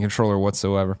good looking controller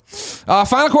whatsoever.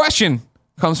 Final question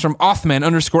comes from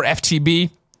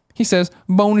Othman_FTB. He says,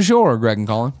 bonjour, Greg and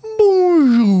Colin.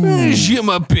 Bonjour. Je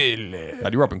m'appelle.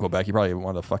 God, you were up in Quebec. You probably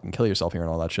wanted to fucking kill yourself here and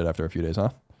all that shit after a few days, huh?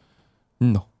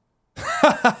 No.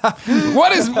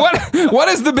 What is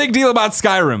the big deal about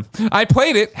Skyrim? I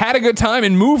played it, had a good time,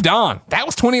 and moved on. That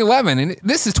was 2011, and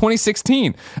this is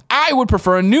 2016. I would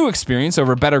prefer a new experience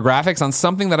over better graphics on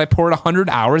something that I poured 100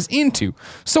 hours into.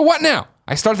 So what now?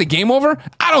 I start the game over?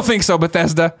 I don't think so,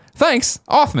 Bethesda. Thanks,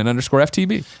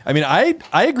 Othman_FTB. I mean, I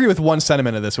agree with one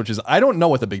sentiment of this, which is I don't know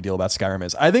what the big deal about Skyrim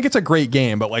is. I think it's a great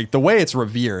game, but like the way it's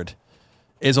revered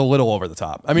is a little over the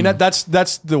top. I mean, that's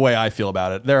the way I feel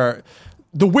about it.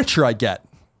 The Witcher I get.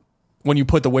 When you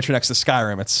put The Witcher next to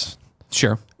Skyrim, it's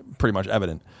sure pretty much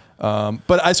evident.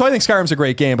 So I think Skyrim's a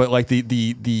great game, but like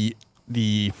the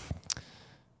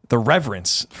the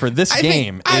reverence for this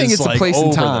game I think is it's like a place over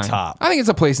and time. the top. I think it's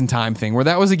a place and time thing where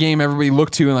that was a game everybody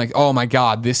looked to and like, oh my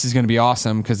God, this is going to be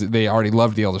awesome because they already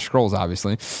loved the Elder Scrolls,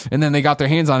 obviously. And then they got their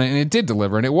hands on it and it did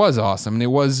deliver and it was awesome and it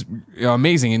was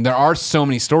amazing. And there are so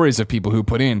many stories of people who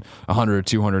put in 100,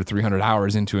 200, 300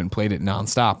 hours into it and played it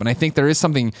nonstop. And I think there is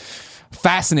something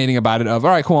fascinating about it of,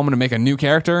 all right, cool, I'm going to make a new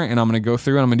character and I'm going to go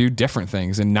through and I'm going to do different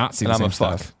things and not see the same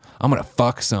stuff. I'm going to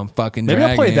fuck some fucking Maybe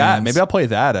dragons. I'll play that. Maybe I'll play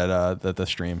that at the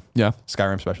stream. Yeah.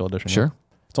 Skyrim Special Edition. Sure.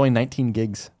 Yeah. It's only 19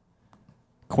 gigs.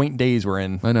 Quaint days we're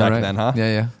in back then, huh?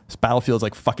 Yeah. This Battlefield's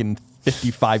like fucking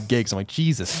 55 gigs. I'm like,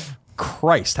 Jesus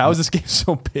Christ, how is this game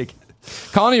so big?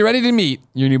 Colin, are you ready to meet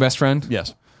your new best friend?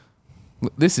 Yes.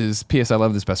 This is P.S. I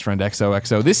love this best friend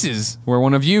XOXO. This is where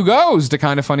one of you goes to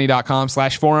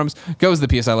kindafunny.com/forums, goes to the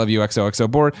P.S. I love you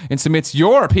XOXO board, and submits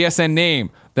your PSN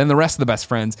name. Then the rest of the best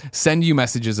friends send you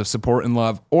messages of support and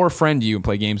love or friend you and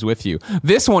play games with you.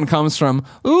 This one comes from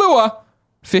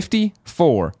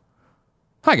Lua54.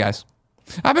 Hi, guys.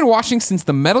 I've been watching since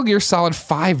the Metal Gear Solid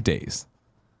 5 days.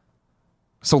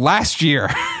 So last year.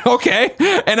 Okay.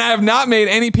 And I have not made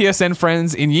any PSN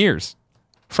friends in years.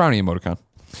 Frowny emoticon.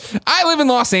 I live in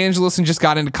Los Angeles and just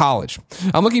got into college.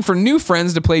 I'm looking for new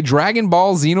friends to play Dragon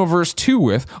Ball Xenoverse 2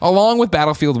 with, along with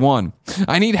Battlefield 1.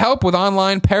 I need help with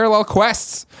online parallel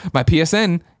quests. My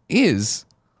PSN is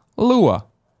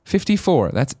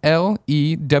Lua54. That's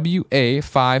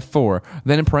LEWA54.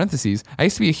 Then in parentheses, I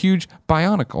used to be a huge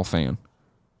Bionicle fan.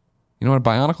 You know what a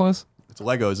Bionicle is? It's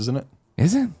Legos, isn't it?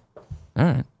 Is it? All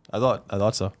right. I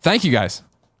thought so. Thank you, guys.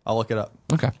 I'll look it up.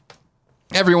 Okay.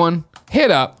 Everyone,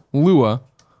 hit up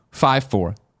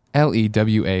Lua54,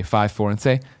 LEWA54, and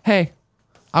say, hey,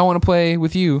 I want to play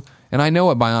with you, and I know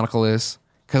what Bionicle is,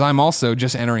 because I'm also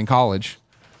just entering college.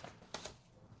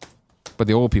 But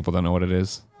the old people don't know what it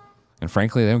is. And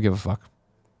frankly, they don't give a fuck.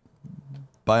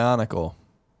 Bionicle.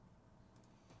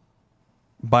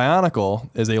 Bionicle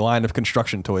is a line of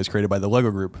construction toys created by the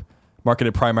Lego Group,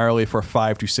 marketed primarily for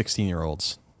 5 to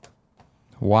 16-year-olds.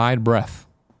 Wide breath.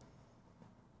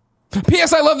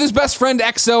 P.S. I love this best friend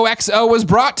XOXO was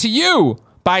brought to you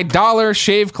by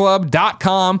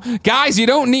DollarShaveClub.com. Guys, you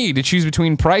don't need to choose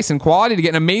between price and quality to get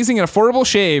an amazing and affordable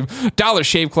shave.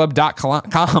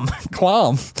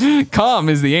 DollarShaveClub.com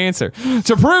is the answer.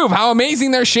 To prove how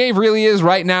amazing their shave really is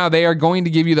right now, they are going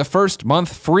to give you the first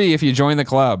month free if you join the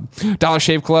club.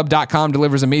 DollarShaveClub.com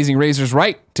delivers amazing razors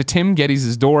right to Tim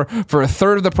Geddes' door for a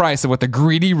third of the price of what the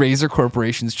greedy razor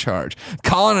corporations charge.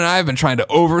 Colin and I have been trying to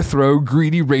overthrow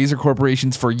greedy razor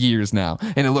corporations for years now,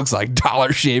 and it looks like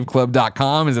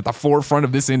DollarShaveClub.com is at the forefront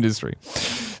of this industry.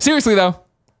 Seriously, though,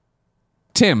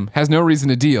 Tim has no reason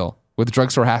to deal with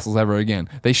drugstore hassles ever again.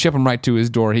 They ship him right to his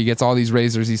door. He gets all these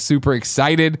razors. He's super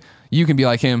excited. You can be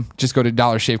like him. Just go to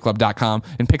DollarShaveClub.com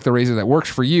and pick the razor that works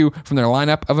for you from their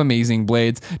lineup of amazing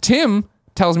blades. Tim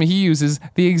tells me he uses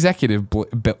the executive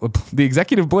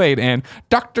blade and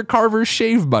Dr. Carver's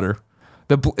shave butter.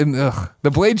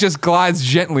 The blade just glides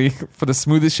gently for the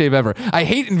smoothest shave ever. I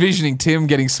hate envisioning Tim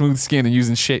getting smooth skin and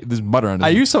using this butter on it. I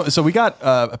use so we got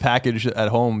a package at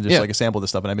home, just like a sample of this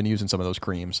stuff, and I've been using some of those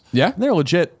creams. Yeah, and they're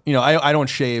legit. You know, I don't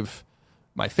shave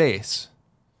my face,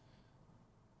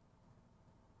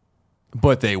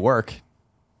 but they work.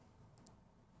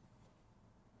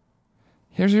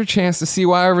 Here's your chance to see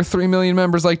why over 3 million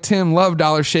members like Tim love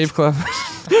Dollar Shave Club.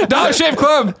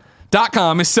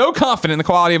 DollarShaveClub.com is so confident in the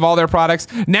quality of all their products.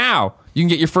 Now, you can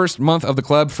get your first month of the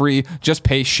club free. Just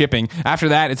pay shipping. After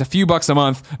that, it's a few bucks a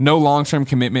month. No long-term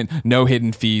commitment. No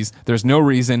hidden fees. There's no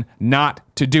reason not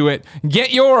to do it.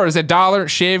 Get yours at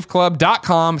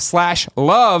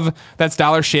DollarShaveClub.com/love. That's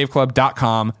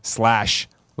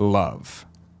DollarShaveClub.com/love.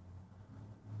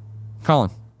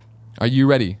 Colin, are you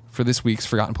ready for this week's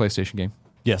Forgotten PlayStation game?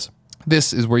 Yes.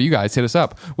 This is where you guys hit us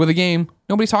up with a game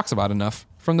nobody talks about enough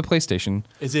from the PlayStation.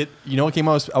 Is it, you know what game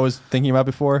I was thinking about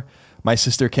before? My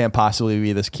Sister Can't Possibly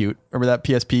Be This Cute. Remember that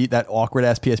PSP, that awkward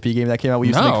ass PSP game that came out we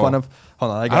used to make fun of?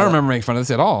 Hold on. I don't remember making fun of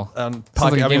this at all.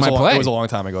 Like a game it was a long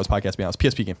time ago. It was Podcast Beyond.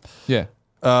 PSP game. Yeah.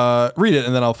 Read it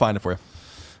and then I'll find it for you.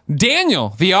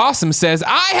 Daniel, the Awesome, says,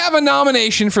 I have a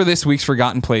nomination for this week's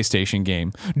Forgotten PlayStation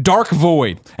game, Dark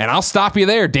Void. And I'll stop you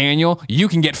there, Daniel. You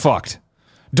can get fucked.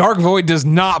 Dark Void does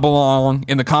not belong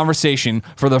in the conversation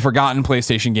for the Forgotten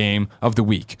PlayStation game of the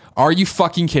week. Are you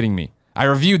fucking kidding me? I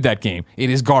reviewed that game. It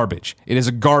is garbage. It is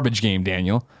a garbage game,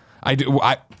 Daniel.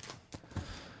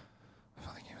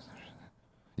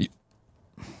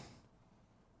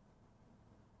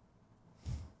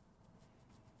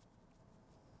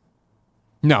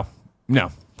 No.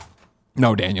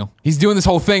 No, Daniel. He's doing this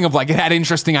whole thing of like, it had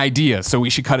interesting ideas, so we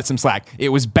should cut it some slack. It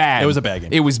was bad. It was a bad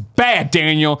game. It was bad,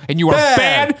 Daniel. And you are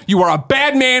bad. You are a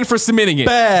bad man for submitting it.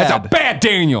 Bad. That's a bad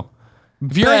Daniel.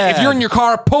 If you're in your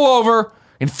car, pull over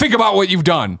and think about what you've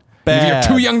done. If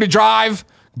you're too young to drive,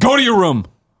 go to your room.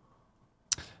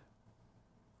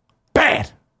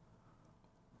 Bad.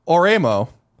 Oremo,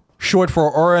 short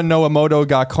for Ora no Emoto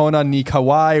ga Kona ni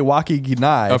Kawaii Waki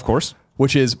Ginai. Of course.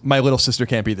 Which is My Little Sister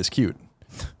Can't Be This Cute.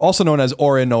 Also known as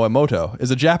Ora no Emoto,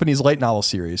 is a Japanese light novel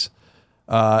series.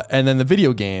 And then the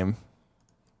video game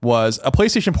was a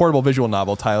PlayStation Portable visual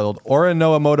novel titled Ora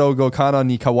no Emoto go Kana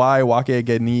ni Kawaii Wake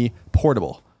ge ni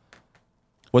Portable.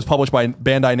 Was published by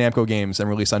Bandai Namco Games and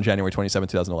released on January 27,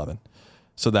 2011.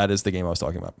 So that is the game I was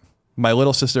talking about. My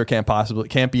Little Sister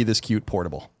Can't Be This Cute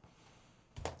Portable.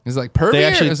 Is it like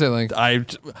pervy or is it like...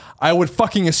 I would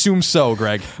fucking assume so,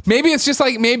 Greg. Maybe it's just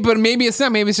like, but maybe it's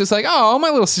not. Maybe it's just like, oh, my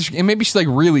little sister, and maybe she's like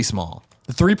really small.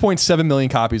 3.7 million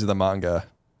copies of the manga,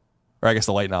 or I guess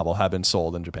the light novel, have been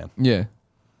sold in Japan. Yeah.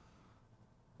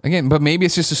 Again, but maybe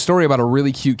it's just a story about a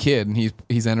really cute kid, and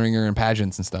he's entering her in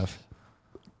pageants and stuff.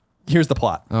 Here's the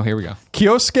plot. Oh, here we go.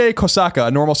 Kyosuke Kosaka,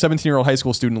 a normal 17-year-old high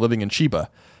school student living in Chiba,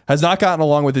 has not gotten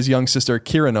along with his young sister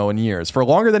Kirino in years. For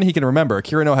longer than he can remember,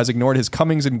 Kirino has ignored his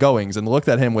comings and goings and looked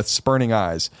at him with spurning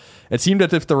eyes. It seemed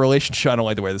as if the relationship... I don't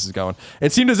like the way this is going.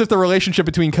 It seemed as if the relationship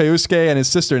between Kyosuke and his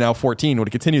sister, now 14,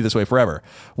 would continue this way forever.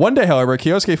 One day, however,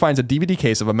 Kyosuke finds a DVD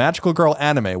case of a magical girl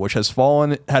anime which had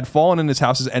fallen in his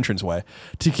house's entranceway.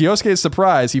 To Kyosuke's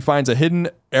surprise, he finds a hidden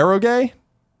eroge.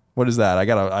 What is that?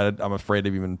 I'm afraid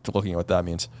of even looking at what that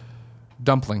means.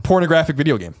 Dumpling. Pornographic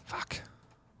video game. Fuck.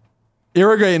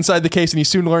 Eroge inside the case, and he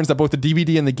soon learns that both the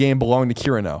DVD and the game belong to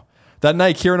Kirino. That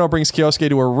night, Kirino brings Kyosuke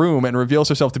to her room and reveals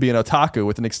herself to be an otaku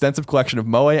with an extensive collection of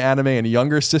moe, anime, and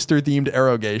younger sister-themed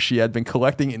eroge she had been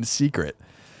collecting in secret.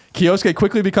 Kyosuke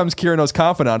quickly becomes Kirino's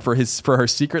confidant for her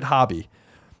secret hobby.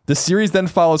 The series then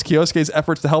follows Kyosuke's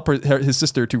efforts to help his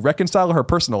sister to reconcile her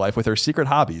personal life with her secret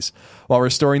hobbies while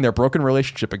restoring their broken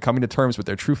relationship and coming to terms with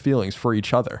their true feelings for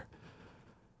each other.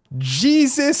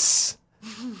 Jesus...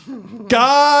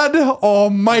 God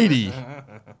almighty.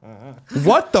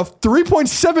 What the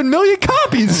 3.7 million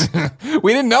copies?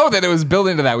 We didn't know that it was built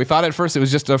into that. We thought at first it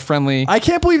was just a friendly... I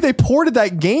can't believe they ported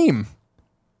that game.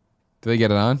 Did they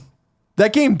get it on?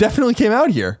 That game definitely came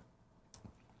out here.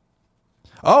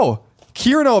 Oh,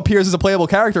 Kirino appears as a playable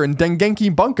character in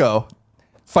Dengenki Bunko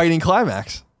Fighting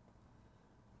Climax.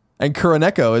 And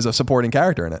Kuroneko is a supporting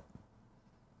character in it.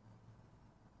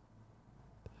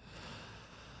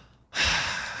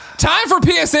 Time for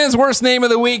PSN's worst name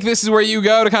of the week. This is where you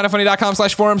go to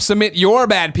kindafunny.com/forum, submit your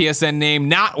bad PSN name,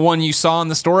 not one you saw in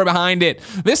the story behind it.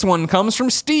 This one comes from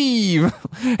Steve.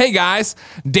 Hey guys,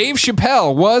 Dave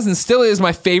Chappelle was and still is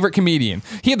my favorite comedian.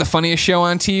 He had the funniest show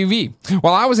on TV.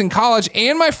 While I was in college,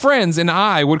 and my friends and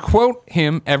I would quote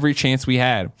him every chance we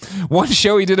had. One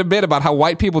show he did a bit about how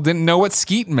white people didn't know what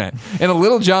skeet meant in a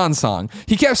Little John song.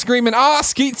 He kept screaming,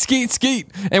 skeet, skeet, skeet,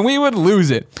 and we would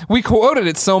lose it. We quoted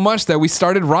it so much that we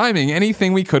started rhyming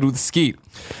anything we could with skeet.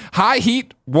 High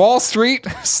heat, Wall Street,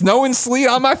 snow and sleet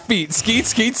on my feet, skeet,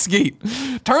 skeet, skeet.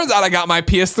 Turns out I got my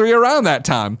PS3 around that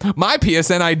time. My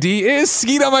PSN ID is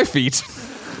skeet on my feet.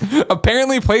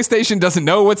 Apparently PlayStation doesn't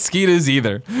know what skeet is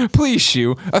either. Please,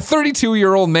 Shu, a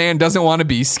 32-year-old man doesn't want to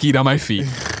be skeet on my feet.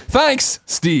 Thanks,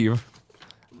 Steve.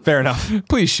 Fair enough.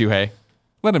 Please, Shuhei.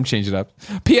 Let him change it up.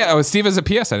 Steve has a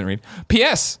PS I didn't read.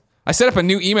 PS. I set up a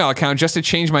new email account just to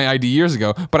change my ID years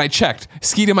ago, but I checked.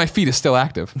 Skeet on my feet is still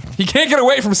active. He can't get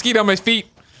away from skeet on my feet.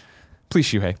 Please,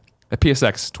 Shuhei. At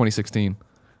PSX 2016.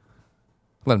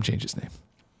 Let him change his name.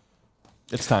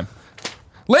 It's time.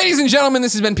 Ladies and gentlemen,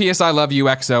 this has been PS I Love You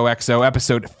XOXO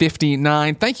episode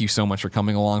 59. Thank you so much for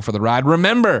coming along for the ride.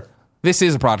 Remember, this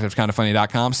is a product of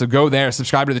kindafunny.com, so go there,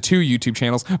 subscribe to the 2 YouTube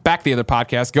channels, back the other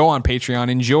podcasts, go on Patreon,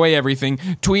 enjoy everything,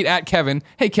 tweet at Kevin.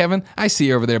 Hey, Kevin, I see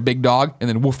you over there, big dog, and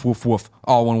then woof, woof, woof,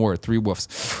 all one word, 3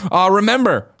 woofs.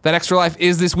 Remember that Extra Life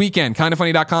is this weekend.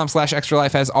 Kindafunny.com/Extra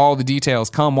Life has all the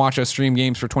details. Come watch us stream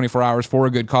games for 24 hours for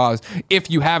a good cause. If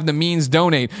you have the means,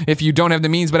 donate. If you don't have the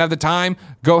means but have the time,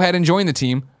 go ahead and join the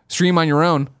team. Stream on your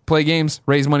own, play games,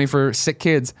 raise money for sick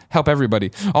kids, help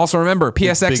everybody. Also remember,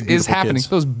 PSX is happening. Kids.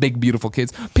 Those big, beautiful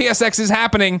kids. PSX is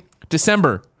happening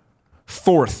December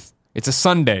 4th. It's a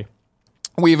Sunday.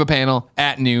 We have a panel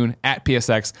at noon at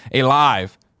PSX, a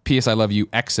live PS I Love You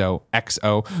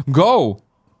XOXO. Go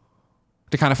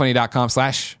to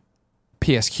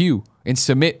kindafunny.com/PSQ and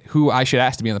submit who I should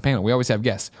ask to be on the panel. We always have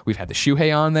guests. We've had the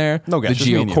Shuhei on there, no guests,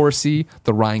 the Gio Corsi,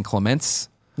 the Ryan Clements,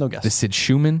 no guests, the Sid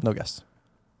Schumann. No guests.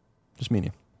 Just me and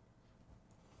you.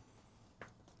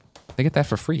 They get that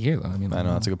for free here, though. I mean, I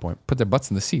know, that's a good point. Put their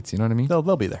butts in the seats, you know what I mean? They'll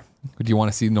be there. Do you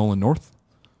want to see Nolan North?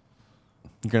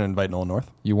 You're going to invite Nolan North?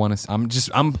 You want to?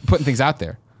 I'm putting things out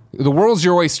there. The world's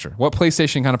your oyster. What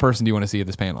PlayStation kind of person do you want to see at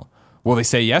this panel? Will they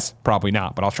say yes? Probably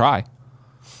not, but I'll try.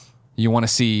 You want to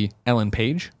see Ellen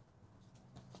Page?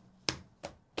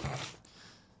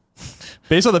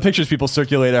 Based on the pictures people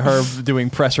circulate of her doing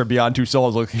press for Beyond Two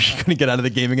Souls, look, she's going to get out of the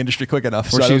gaming industry quick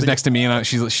enough. Or she was next to me and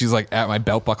she's like at my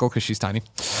belt buckle because she's tiny.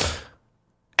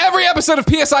 Every episode of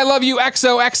PS I Love You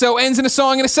XOXO ends in a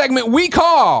song in a segment we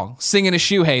call Singing a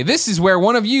Shuhei. This is where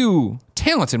one of you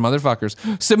talented motherfuckers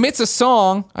submits a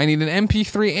song. I need an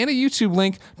MP3 and a YouTube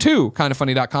link to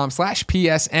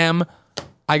kindafunny.com/PSM.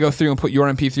 I go through and put your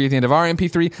MP3 at the end of our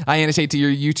MP3. I annotate to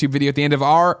your YouTube video at the end of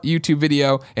our YouTube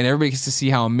video, and everybody gets to see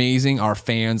how amazing our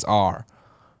fans are.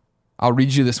 I'll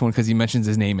read you this one because he mentions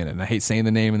his name in it, and I hate saying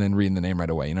the name and then reading the name right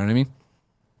away. You know what I mean?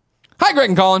 Hi, Greg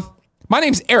and Colin. My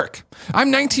name's Eric.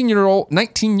 I'm 19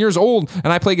 years old,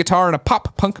 and I play guitar in a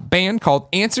pop-punk band called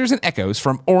Answers and Echoes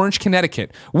from Orange,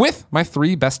 Connecticut, with my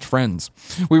 3 best friends.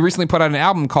 We recently put out an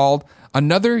album called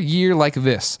Another Year Like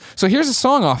This. So here's a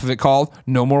song off of it called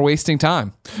No More Wasting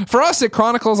Time. For us, it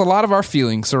chronicles a lot of our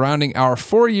feelings surrounding our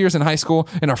 4 years in high school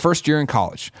and our first year in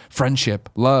college. Friendship,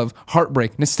 love,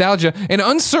 heartbreak, nostalgia, and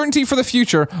uncertainty for the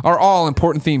future are all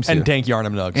important themes here. And dank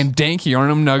Yarnum Nugs. And dank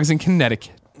Yarnum Nugs in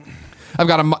Connecticut.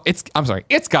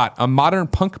 It's got a modern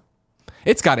pop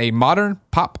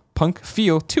punk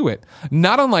feel to it,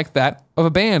 not unlike that of a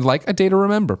band like A Day to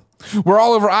Remember. We're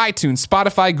all over iTunes,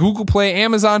 Spotify, Google Play,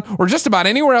 Amazon, or just about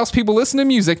anywhere else people listen to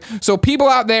music, so people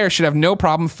out there should have no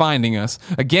problem finding us.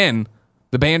 Again,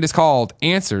 the band is called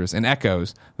Answers and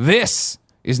Echoes. This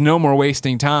is No More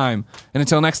Wasting Time. And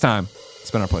until next time,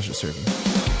 it's been our pleasure to serve you.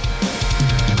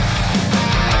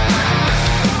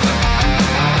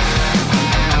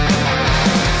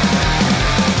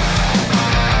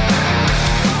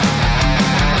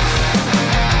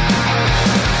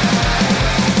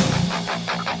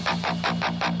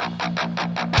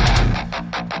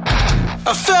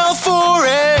 I fell for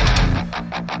it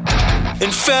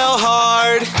and fell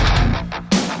hard.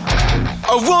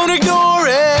 I won't ignore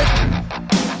it.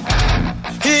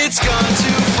 It's gone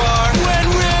too far. When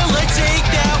will I take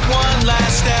that one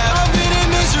last step? I've been in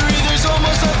misery, there's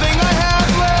almost nothing I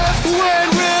have left. When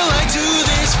will I do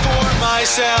this for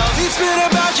myself? It's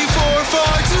been about you for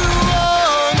far too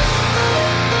long.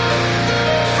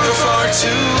 For far too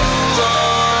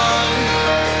long.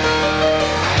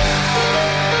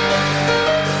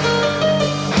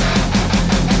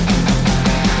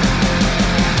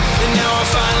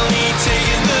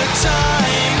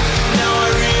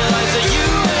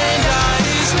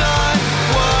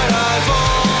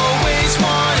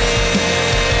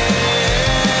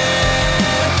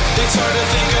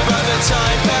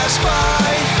 Time passed by.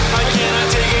 I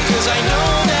cannot take it cause I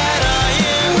know that I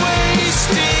am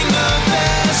wasting the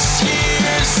best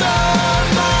years of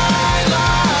my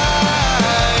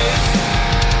life.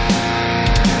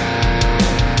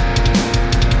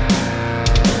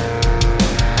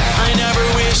 I never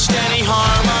wished any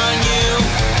harm on you,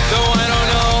 though I don't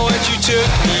know what you took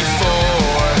me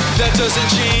for. That doesn't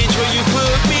change what you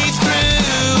put me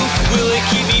through. Will it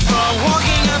keep me from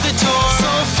walking out the door?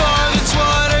 So far that's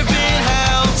what I've been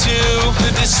held to.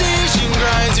 The decision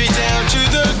grinds me down to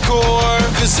the core.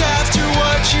 Cause after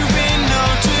what you've been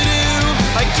known to do,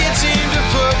 I can't seem to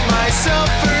put myself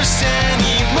first.